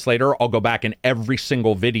 5 minutes later, I'll go back in every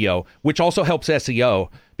single video, which also helps SEO,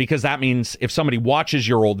 because that means if somebody watches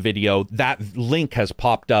your old video, that link has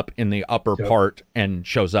popped up in the upper part and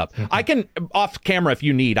shows up. I can, off camera, if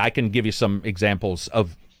you need, I can give you some examples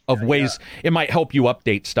of ways it might help you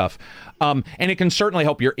update stuff. And it can certainly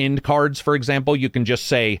help your end cards, for example. You can just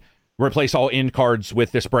say, replace all end cards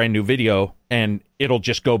with this brand new video, and it'll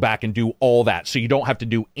just go back and do all that. So you don't have to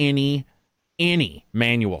do any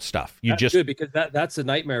manual stuff. You that's just good, because that's a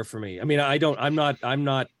nightmare for me. I mean, I'm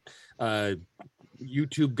not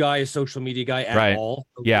YouTube guy, a social media guy at all.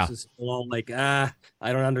 So yeah. This is all like, I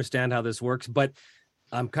don't understand how this works, but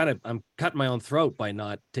I'm cutting my own throat by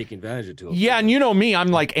not taking advantage of it. Yeah, and you know me, I'm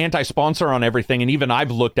like anti-sponsor on everything, and even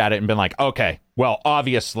I've looked at it and been like, okay, well,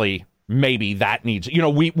 obviously maybe that needs,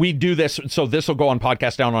 we do this, so this will go on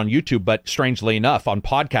Podcast Down on YouTube, but strangely enough, on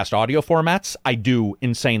podcast audio formats, I do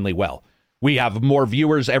insanely well. We have more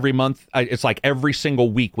viewers every month. It's like every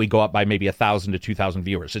single week we go up by maybe 1,000 to 2,000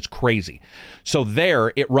 viewers. It's crazy. So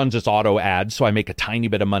there, it runs its auto ads, so I make a tiny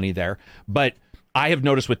bit of money there. But I have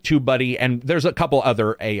noticed with TubeBuddy, and there's a couple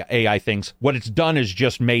other AI things, what it's done is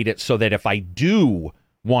just made it so that if I do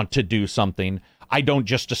want to do something, I don't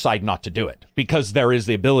just decide not to do it, because there is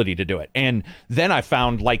the ability to do it. And then I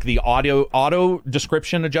found like the auto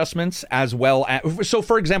description adjustments as well. So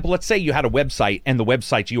for example, let's say you had a website and the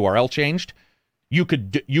website's URL changed. You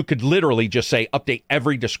could literally just say update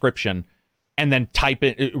every description and then type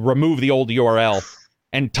it, remove the old URL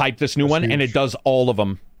and type this new one. And it does all of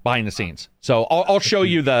them behind the scenes. So I'll show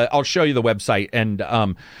you the website. And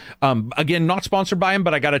again, not sponsored by him,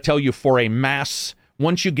 but I got to tell you, for a mass,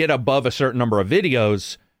 once you get above a certain number of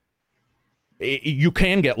videos, you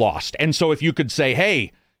can get lost. And so if you could say,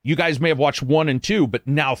 hey, you guys may have watched 1 and 2, but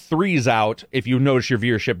now 3's out, if you notice your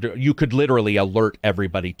viewership, you could literally alert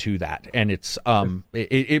everybody to that. And it's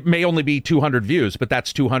it may only be 200 views, but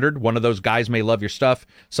that's 200. One of those guys may love your stuff.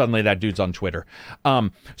 Suddenly that dude's on Twitter.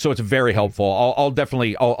 So it's very helpful. I'll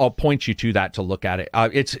definitely point you to that to look at it.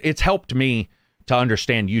 It's helped me to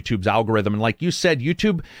understand YouTube's algorithm. And like you said,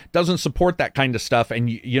 YouTube doesn't support that kind of stuff. And,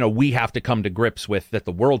 we have to come to grips with that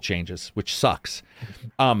the world changes, which sucks.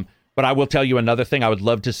 But I will tell you another thing I would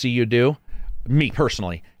love to see you do, me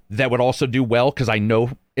personally, that would also do well, because I know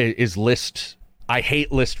is list. I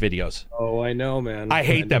hate list videos. Oh, I know, man. I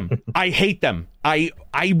hate them. I hate them. I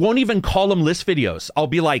won't even call them list videos. I'll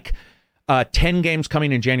be like, 10 games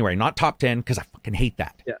coming in January, not top 10, because I fucking hate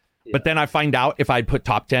that. Yeah. But then I find out if I'd put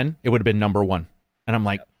top 10, it would have been number 1. And I'm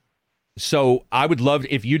like, so I would love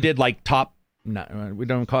if you did like top. No, we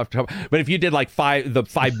don't call it top, but if you did like the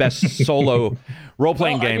five best solo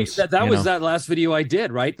role-playing games, that was that last video I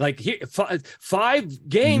did, right? Like here, 5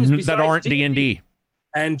 games that aren't D&D.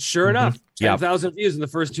 And sure enough, 10,000 views in the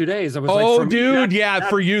first 2 days. I was like, oh, dude,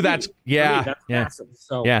 for you, that's massive.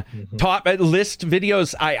 So top list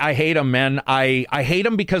videos. I hate them, man. I hate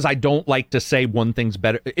them because I don't like to say one thing's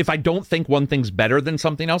better. If I don't think one thing's better than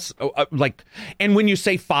something else, and when you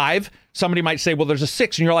say 5, somebody might say, well, there's a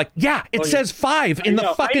 6, and you're like, it says 5 in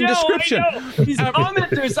the fucking description. These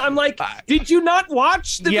commenters, I'm like, did you not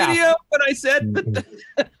watch the video when I said?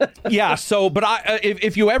 So, but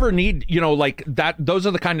if you ever need, like that, those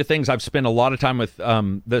are the kind of things I've spent a lot of time with the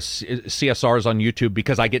CSRs on YouTube,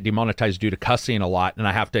 because I get demonetized due to cussing a lot, and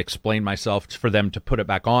I have to explain myself for them to put it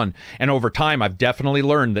back on. And over time, I've definitely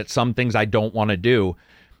learned that some things I don't want to do.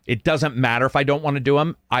 It doesn't matter if I don't want to do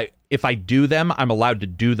them. If I do them, I'm allowed to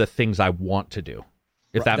do the things I want to do.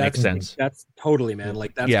 If that makes sense. That's totally, man.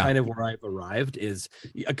 Like that's kind of where I've arrived, is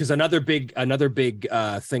because another big thing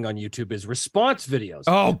on YouTube is response videos.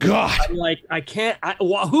 Oh God! I'm like,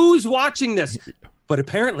 who's watching this? But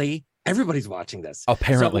apparently everybody's watching this.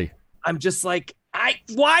 Apparently, so I'm just like,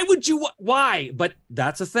 why would you? Why? But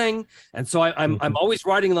that's a thing, and so I'm always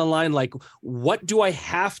writing online like, what do I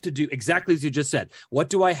have to do? Exactly as you just said. What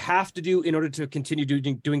do I have to do in order to continue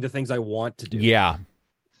doing the things I want to do? Yeah.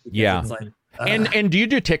 Because it's like, and do you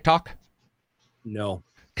do TikTok? No,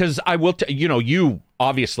 because I will. You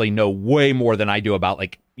obviously know way more than I do about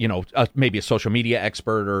maybe a social media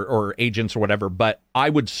expert or agents or whatever. But I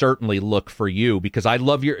would certainly look for you, because I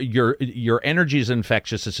love your energy is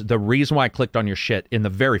infectious. It's the reason why I clicked on your shit in the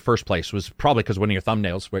very first place was probably because one of your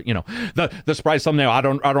thumbnails, where the surprise thumbnail. I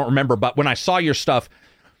don't remember, but when I saw your stuff,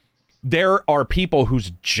 there are people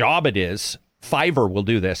whose job it is. Fiverr will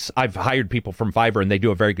do this. I've hired people from Fiverr, and they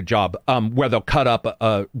do a very good job. Where they'll cut up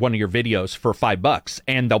one of your videos for $5,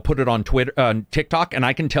 and they'll put it on TikTok. And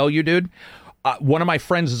I can tell you, dude, one of my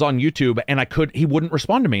friends is on YouTube, and he wouldn't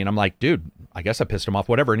respond to me, and I'm like, dude, I guess I pissed him off,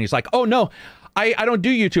 whatever. And he's like, oh no, I don't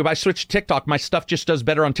do YouTube. I switched to TikTok. My stuff just does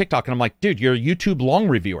better on TikTok. And I'm like, dude, you're a YouTube long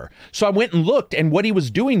reviewer. So I went and looked, and what he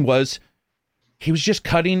was doing was, he just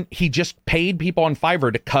paid people on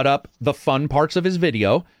Fiverr to cut up the fun parts of his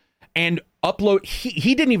video and upload.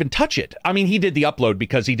 He didn't even touch it. I mean, he did the upload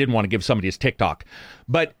because he didn't want to give somebody his TikTok,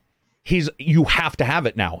 but you have to have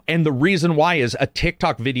it now. And the reason why is a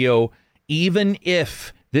TikTok video, even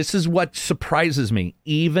if, this is what surprises me,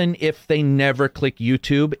 even if they never click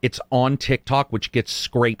YouTube, it's on TikTok, which gets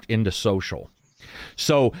scraped into social.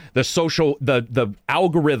 So the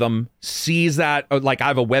algorithm sees that, like I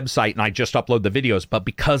have a website and I just upload the videos, but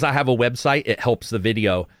because I have a website, it helps the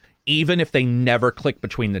video, even if they never click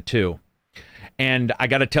between the two. And I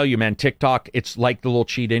got to tell you, man, TikTok, it's like the little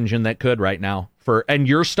cheat engine that could right now. And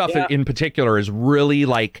your stuff in particular is really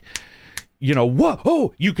like,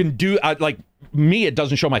 whoa, you can do, like me, it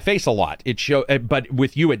doesn't show my face a lot. But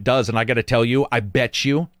with you, it does. And I got to tell you, I bet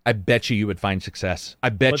you would find success. I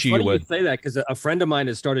bet you would. Say that because a friend of mine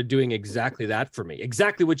has started doing exactly that for me.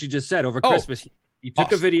 Exactly what you just said over Christmas. He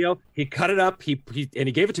took a video, he cut it up, he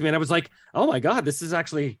gave it to me, and I was like, oh my God, this is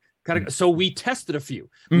actually kind of. So we tested a few.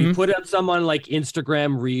 Mm-hmm. We put up some on like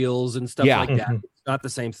Instagram Reels and stuff like that. It's not the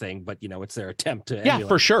same thing, but it's their attempt to emulate.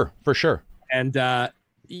 For sure. And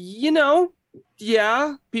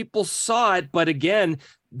people saw it, but again,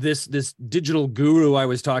 this digital guru I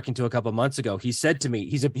was talking to a couple of months ago, he said to me,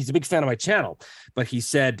 he's a big fan of my channel, but he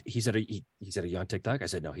said, are you on TikTok? I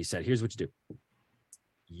said no. He said, here's what you do: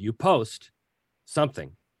 you post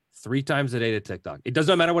something 3 times a day to TikTok. It does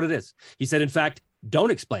not matter what it is. He said, in fact,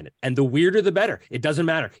 don't explain it. And the weirder, the better. It doesn't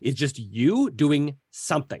matter. It's just you doing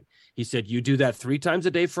something. He said, you do that 3 times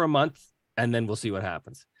a day for a month, and then we'll see what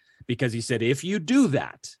happens. Because he said, if you do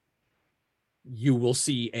that, you will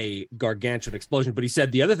see a gargantuan explosion. But he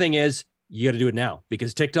said, the other thing is, you got to do it now,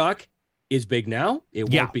 because TikTok is big now. It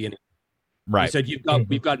won't be right. He said,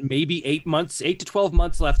 we've got maybe 8 to 12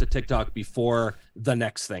 months left of TikTok before the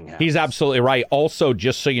next thing happens. He's absolutely right. Also,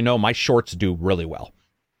 just so you know, my shorts do really well.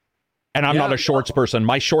 And I'm not a shorts person.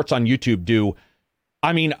 My shorts on YouTube do.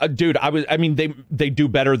 I mean, dude, they do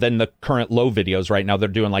better than the current low videos right now. They're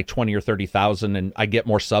doing like 20 or 30,000, and I get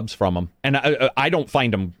more subs from them. And I don't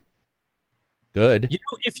find them good. You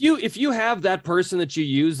know, if you have that person that you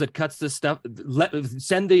use that cuts this stuff,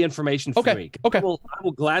 send the information for me. Okay. I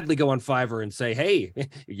will gladly go on Fiverr and say, hey,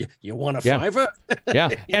 you want a Fiverr? Yeah.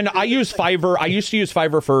 And I use Fiverr. I used to use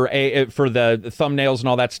Fiverr for the thumbnails and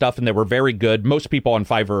all that stuff, and they were very good. Most people on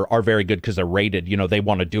Fiverr are very good because they're rated. You know, they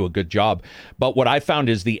want to do a good job. But what I found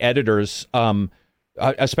is the editors,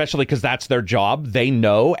 especially because that's their job, they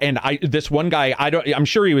know. And this one guy, I'm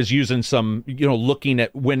sure he was using some, you know, looking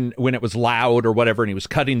at when it was loud or whatever, and he was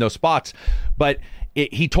cutting those spots, but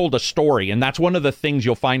he told a story. And that's one of the things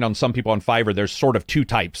you'll find on some people on Fiverr. There's sort of two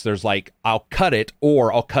types. There's like, I'll cut it,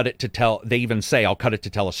 or I'll cut it to tell, they even say I'll cut it to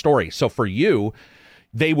tell a story. So for you,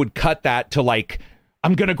 they would cut that to like,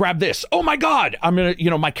 I'm going to grab this. Oh my God. I'm going to, you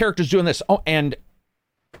know, my character's doing this. Oh, and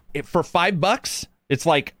for $5, it's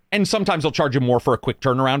like, and sometimes they'll charge you more for a quick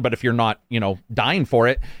turnaround, but if you're not, you know, dying for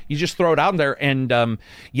it, you just throw it out there. And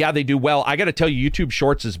yeah, they do well. I got to tell you, YouTube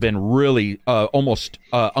Shorts has been really almost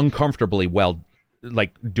uncomfortably well,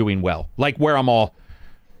 like doing well. Like where I'm all,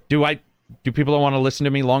 do people want to listen to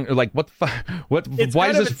me long? Like what? Why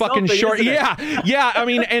is this fucking short? Yeah. I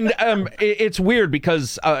mean, and it's weird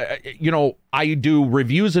because you know, I do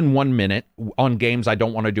reviews in 1 minute on games I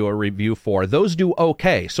don't want to do a review for. Those do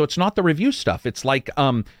okay. So it's not the review stuff. It's like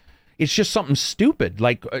it's just something stupid.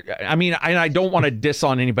 Like, I mean, I don't want to diss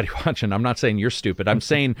on anybody watching. I'm not saying you're stupid. I'm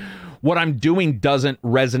saying what I'm doing doesn't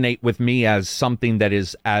resonate with me as something that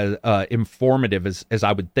is as informative as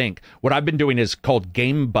I would think. What I've been doing is called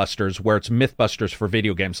Game Busters, where it's Mythbusters for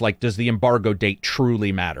video games. Like, does the embargo date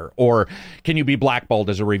truly matter? Or can you be blackballed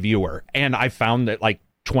as a reviewer? And I found that, like,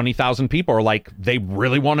 20,000 people are like, they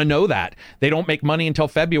really want to know that. They don't make money until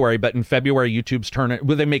February, but in February, YouTube's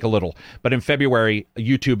they make a little, but in February,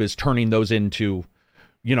 YouTube is turning those into,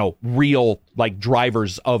 you know, real like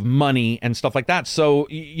drivers of money and stuff like that. So,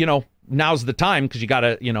 you know, now's the time because you got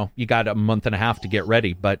a month and a half to get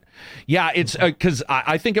ready. But yeah, it's because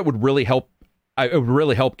I think it would really help. It would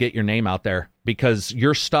really help get your name out there because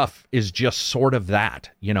your stuff is just sort of that,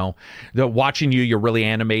 you know, watching you're really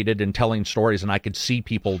animated and telling stories. And I could see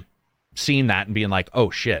people seeing that and being like, oh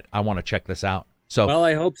shit, I want to check this out. So, well,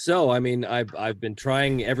 I hope so. I mean, I've been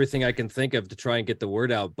trying everything I can think of to try and get the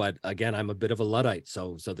word out, but again, I'm a bit of a Luddite.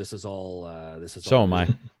 So this is all, so am I.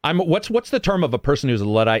 What's the term of a person who's a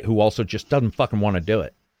Luddite who also just doesn't fucking want to do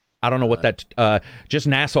it? I don't know what that, just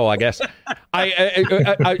an asshole, I guess.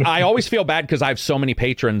 I always feel bad because I have so many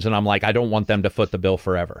patrons and I'm like, I don't want them to foot the bill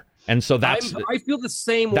forever. And so I feel the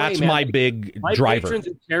same way. That's my big my driver. Patrons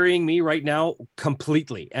are carrying me right now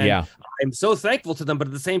completely. And yeah. I'm so thankful to them. But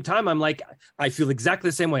at the same time, I'm like, I feel exactly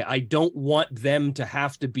the same way. I don't want them to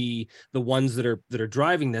have to be the ones that are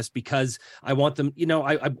driving this because I want them, you know,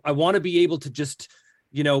 I want to be able to just,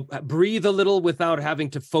 you know, breathe a little without having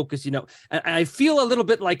to focus, you know. And I feel a little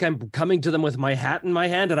bit like I'm coming to them with my hat in my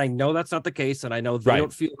hand, and I know that's not the case, and I know they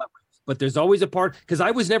don't feel that way. But there's always a part, because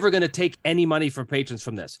I was never going to take any money from patrons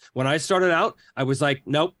from this. When I started out, I was like,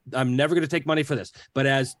 nope, I'm never going to take money for this. But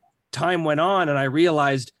as time went on and I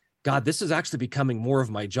realized, God, this is actually becoming more of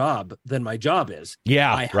my job than my job is.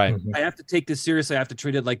 Yeah, I have to take this seriously. I have to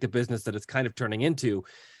treat it like the business that it's kind of turning into.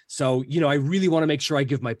 So, you know, I really want to make sure I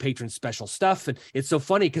give my patrons special stuff. And it's so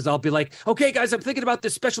funny because I'll be like, okay, guys, I'm thinking about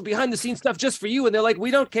this special behind the scenes stuff just for you. And they're like,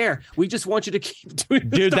 we don't care. We just want you to keep doing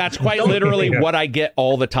this. Dude, that's quite literally what I get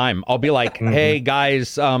all the time. I'll be like, hey,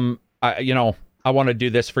 guys, you know, I want to do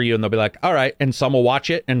this for you. And they'll be like, all right. And some will watch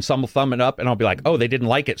it and some will thumb it up. And I'll be like, oh, they didn't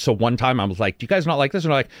like it. So one time I was like, do you guys not like this?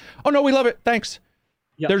 And they're like, oh, no, we love it. Thanks.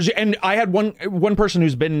 Yep. And I had one person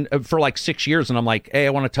who's been for like 6 years. And I'm like, hey, I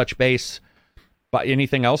want to touch base. But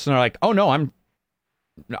anything else? And they're like, oh no,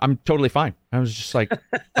 I'm totally fine. I was just like,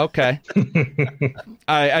 okay.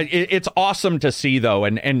 It's awesome to see though.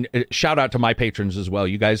 And shout out to my patrons as well.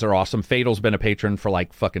 You guys are awesome. Fatal's been a patron for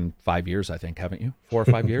like fucking 5 years, I think, haven't you? 4 or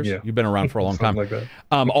 5 years? Yeah. You've been around for a long time. Like that.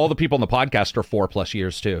 All the people on the podcast are 4+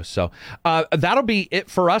 years too. So that'll be it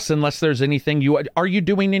for us unless there's anything are you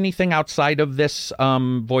doing anything outside of this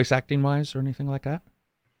voice acting wise or anything like that?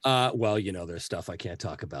 Well, you know, there's stuff I can't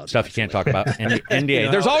talk about. Stuff you can't talk about. NDA. You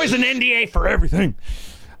know, there's always an NDA for everything.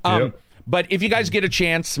 But if you guys get a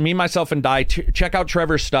chance, me, myself, and Die, check out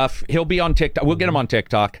Trevor's stuff. He'll be on TikTok. We'll get him on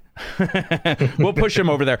TikTok. We'll push him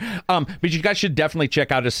over there. But you guys should definitely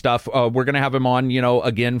check out his stuff. We're going to have him on, you know,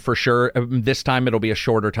 again, for sure. This time it'll be a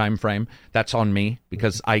shorter time frame. That's on me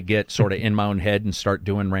because I get sort of in my own head and start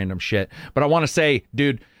doing random shit. But I want to say,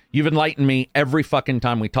 dude, you've enlightened me every fucking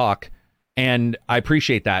time we talk. And I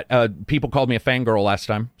appreciate that. People called me a fangirl last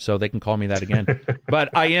time, so they can call me that again. But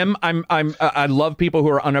I love people who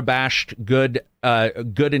are unabashed, good,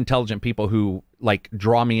 intelligent people who like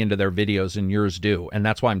draw me into their videos, and yours do. And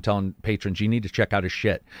that's why I'm telling patrons, you need to check out his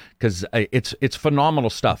shit, because it's phenomenal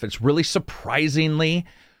stuff. It's really surprisingly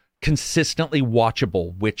consistently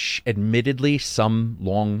watchable, which admittedly some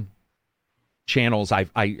long channels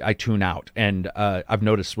I tune out, and I've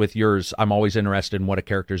noticed with yours I'm always interested in what a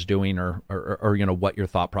character's doing or what your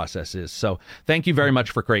thought process is. So thank you very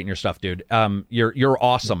much for creating your stuff, dude. You're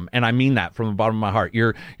awesome, and I mean that from the bottom of my heart.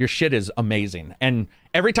 Your shit is amazing, and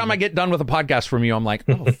every time I get done with a podcast from you, I'm like,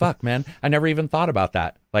 oh fuck, man, I never even thought about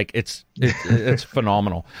that. Like it's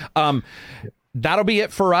phenomenal. That'll be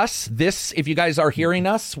it for us. This, if you guys are hearing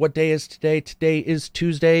us, what day is today? Today is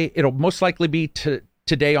Tuesday. It'll most likely be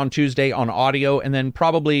today on Tuesday on audio, and then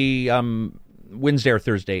probably Wednesday or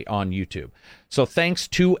Thursday on YouTube. So thanks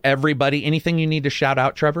to everybody. Anything you need to shout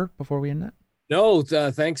out, Trevor, before we end that? No,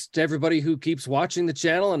 thanks to everybody who keeps watching the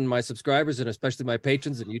channel, and my subscribers, and especially my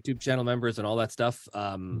patrons and YouTube channel members and all that stuff.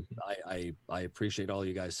 I appreciate all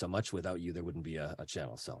you guys so much. Without you, there wouldn't be a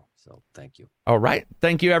channel. So thank you. All right.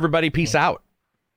 Thank you, everybody. Peace out.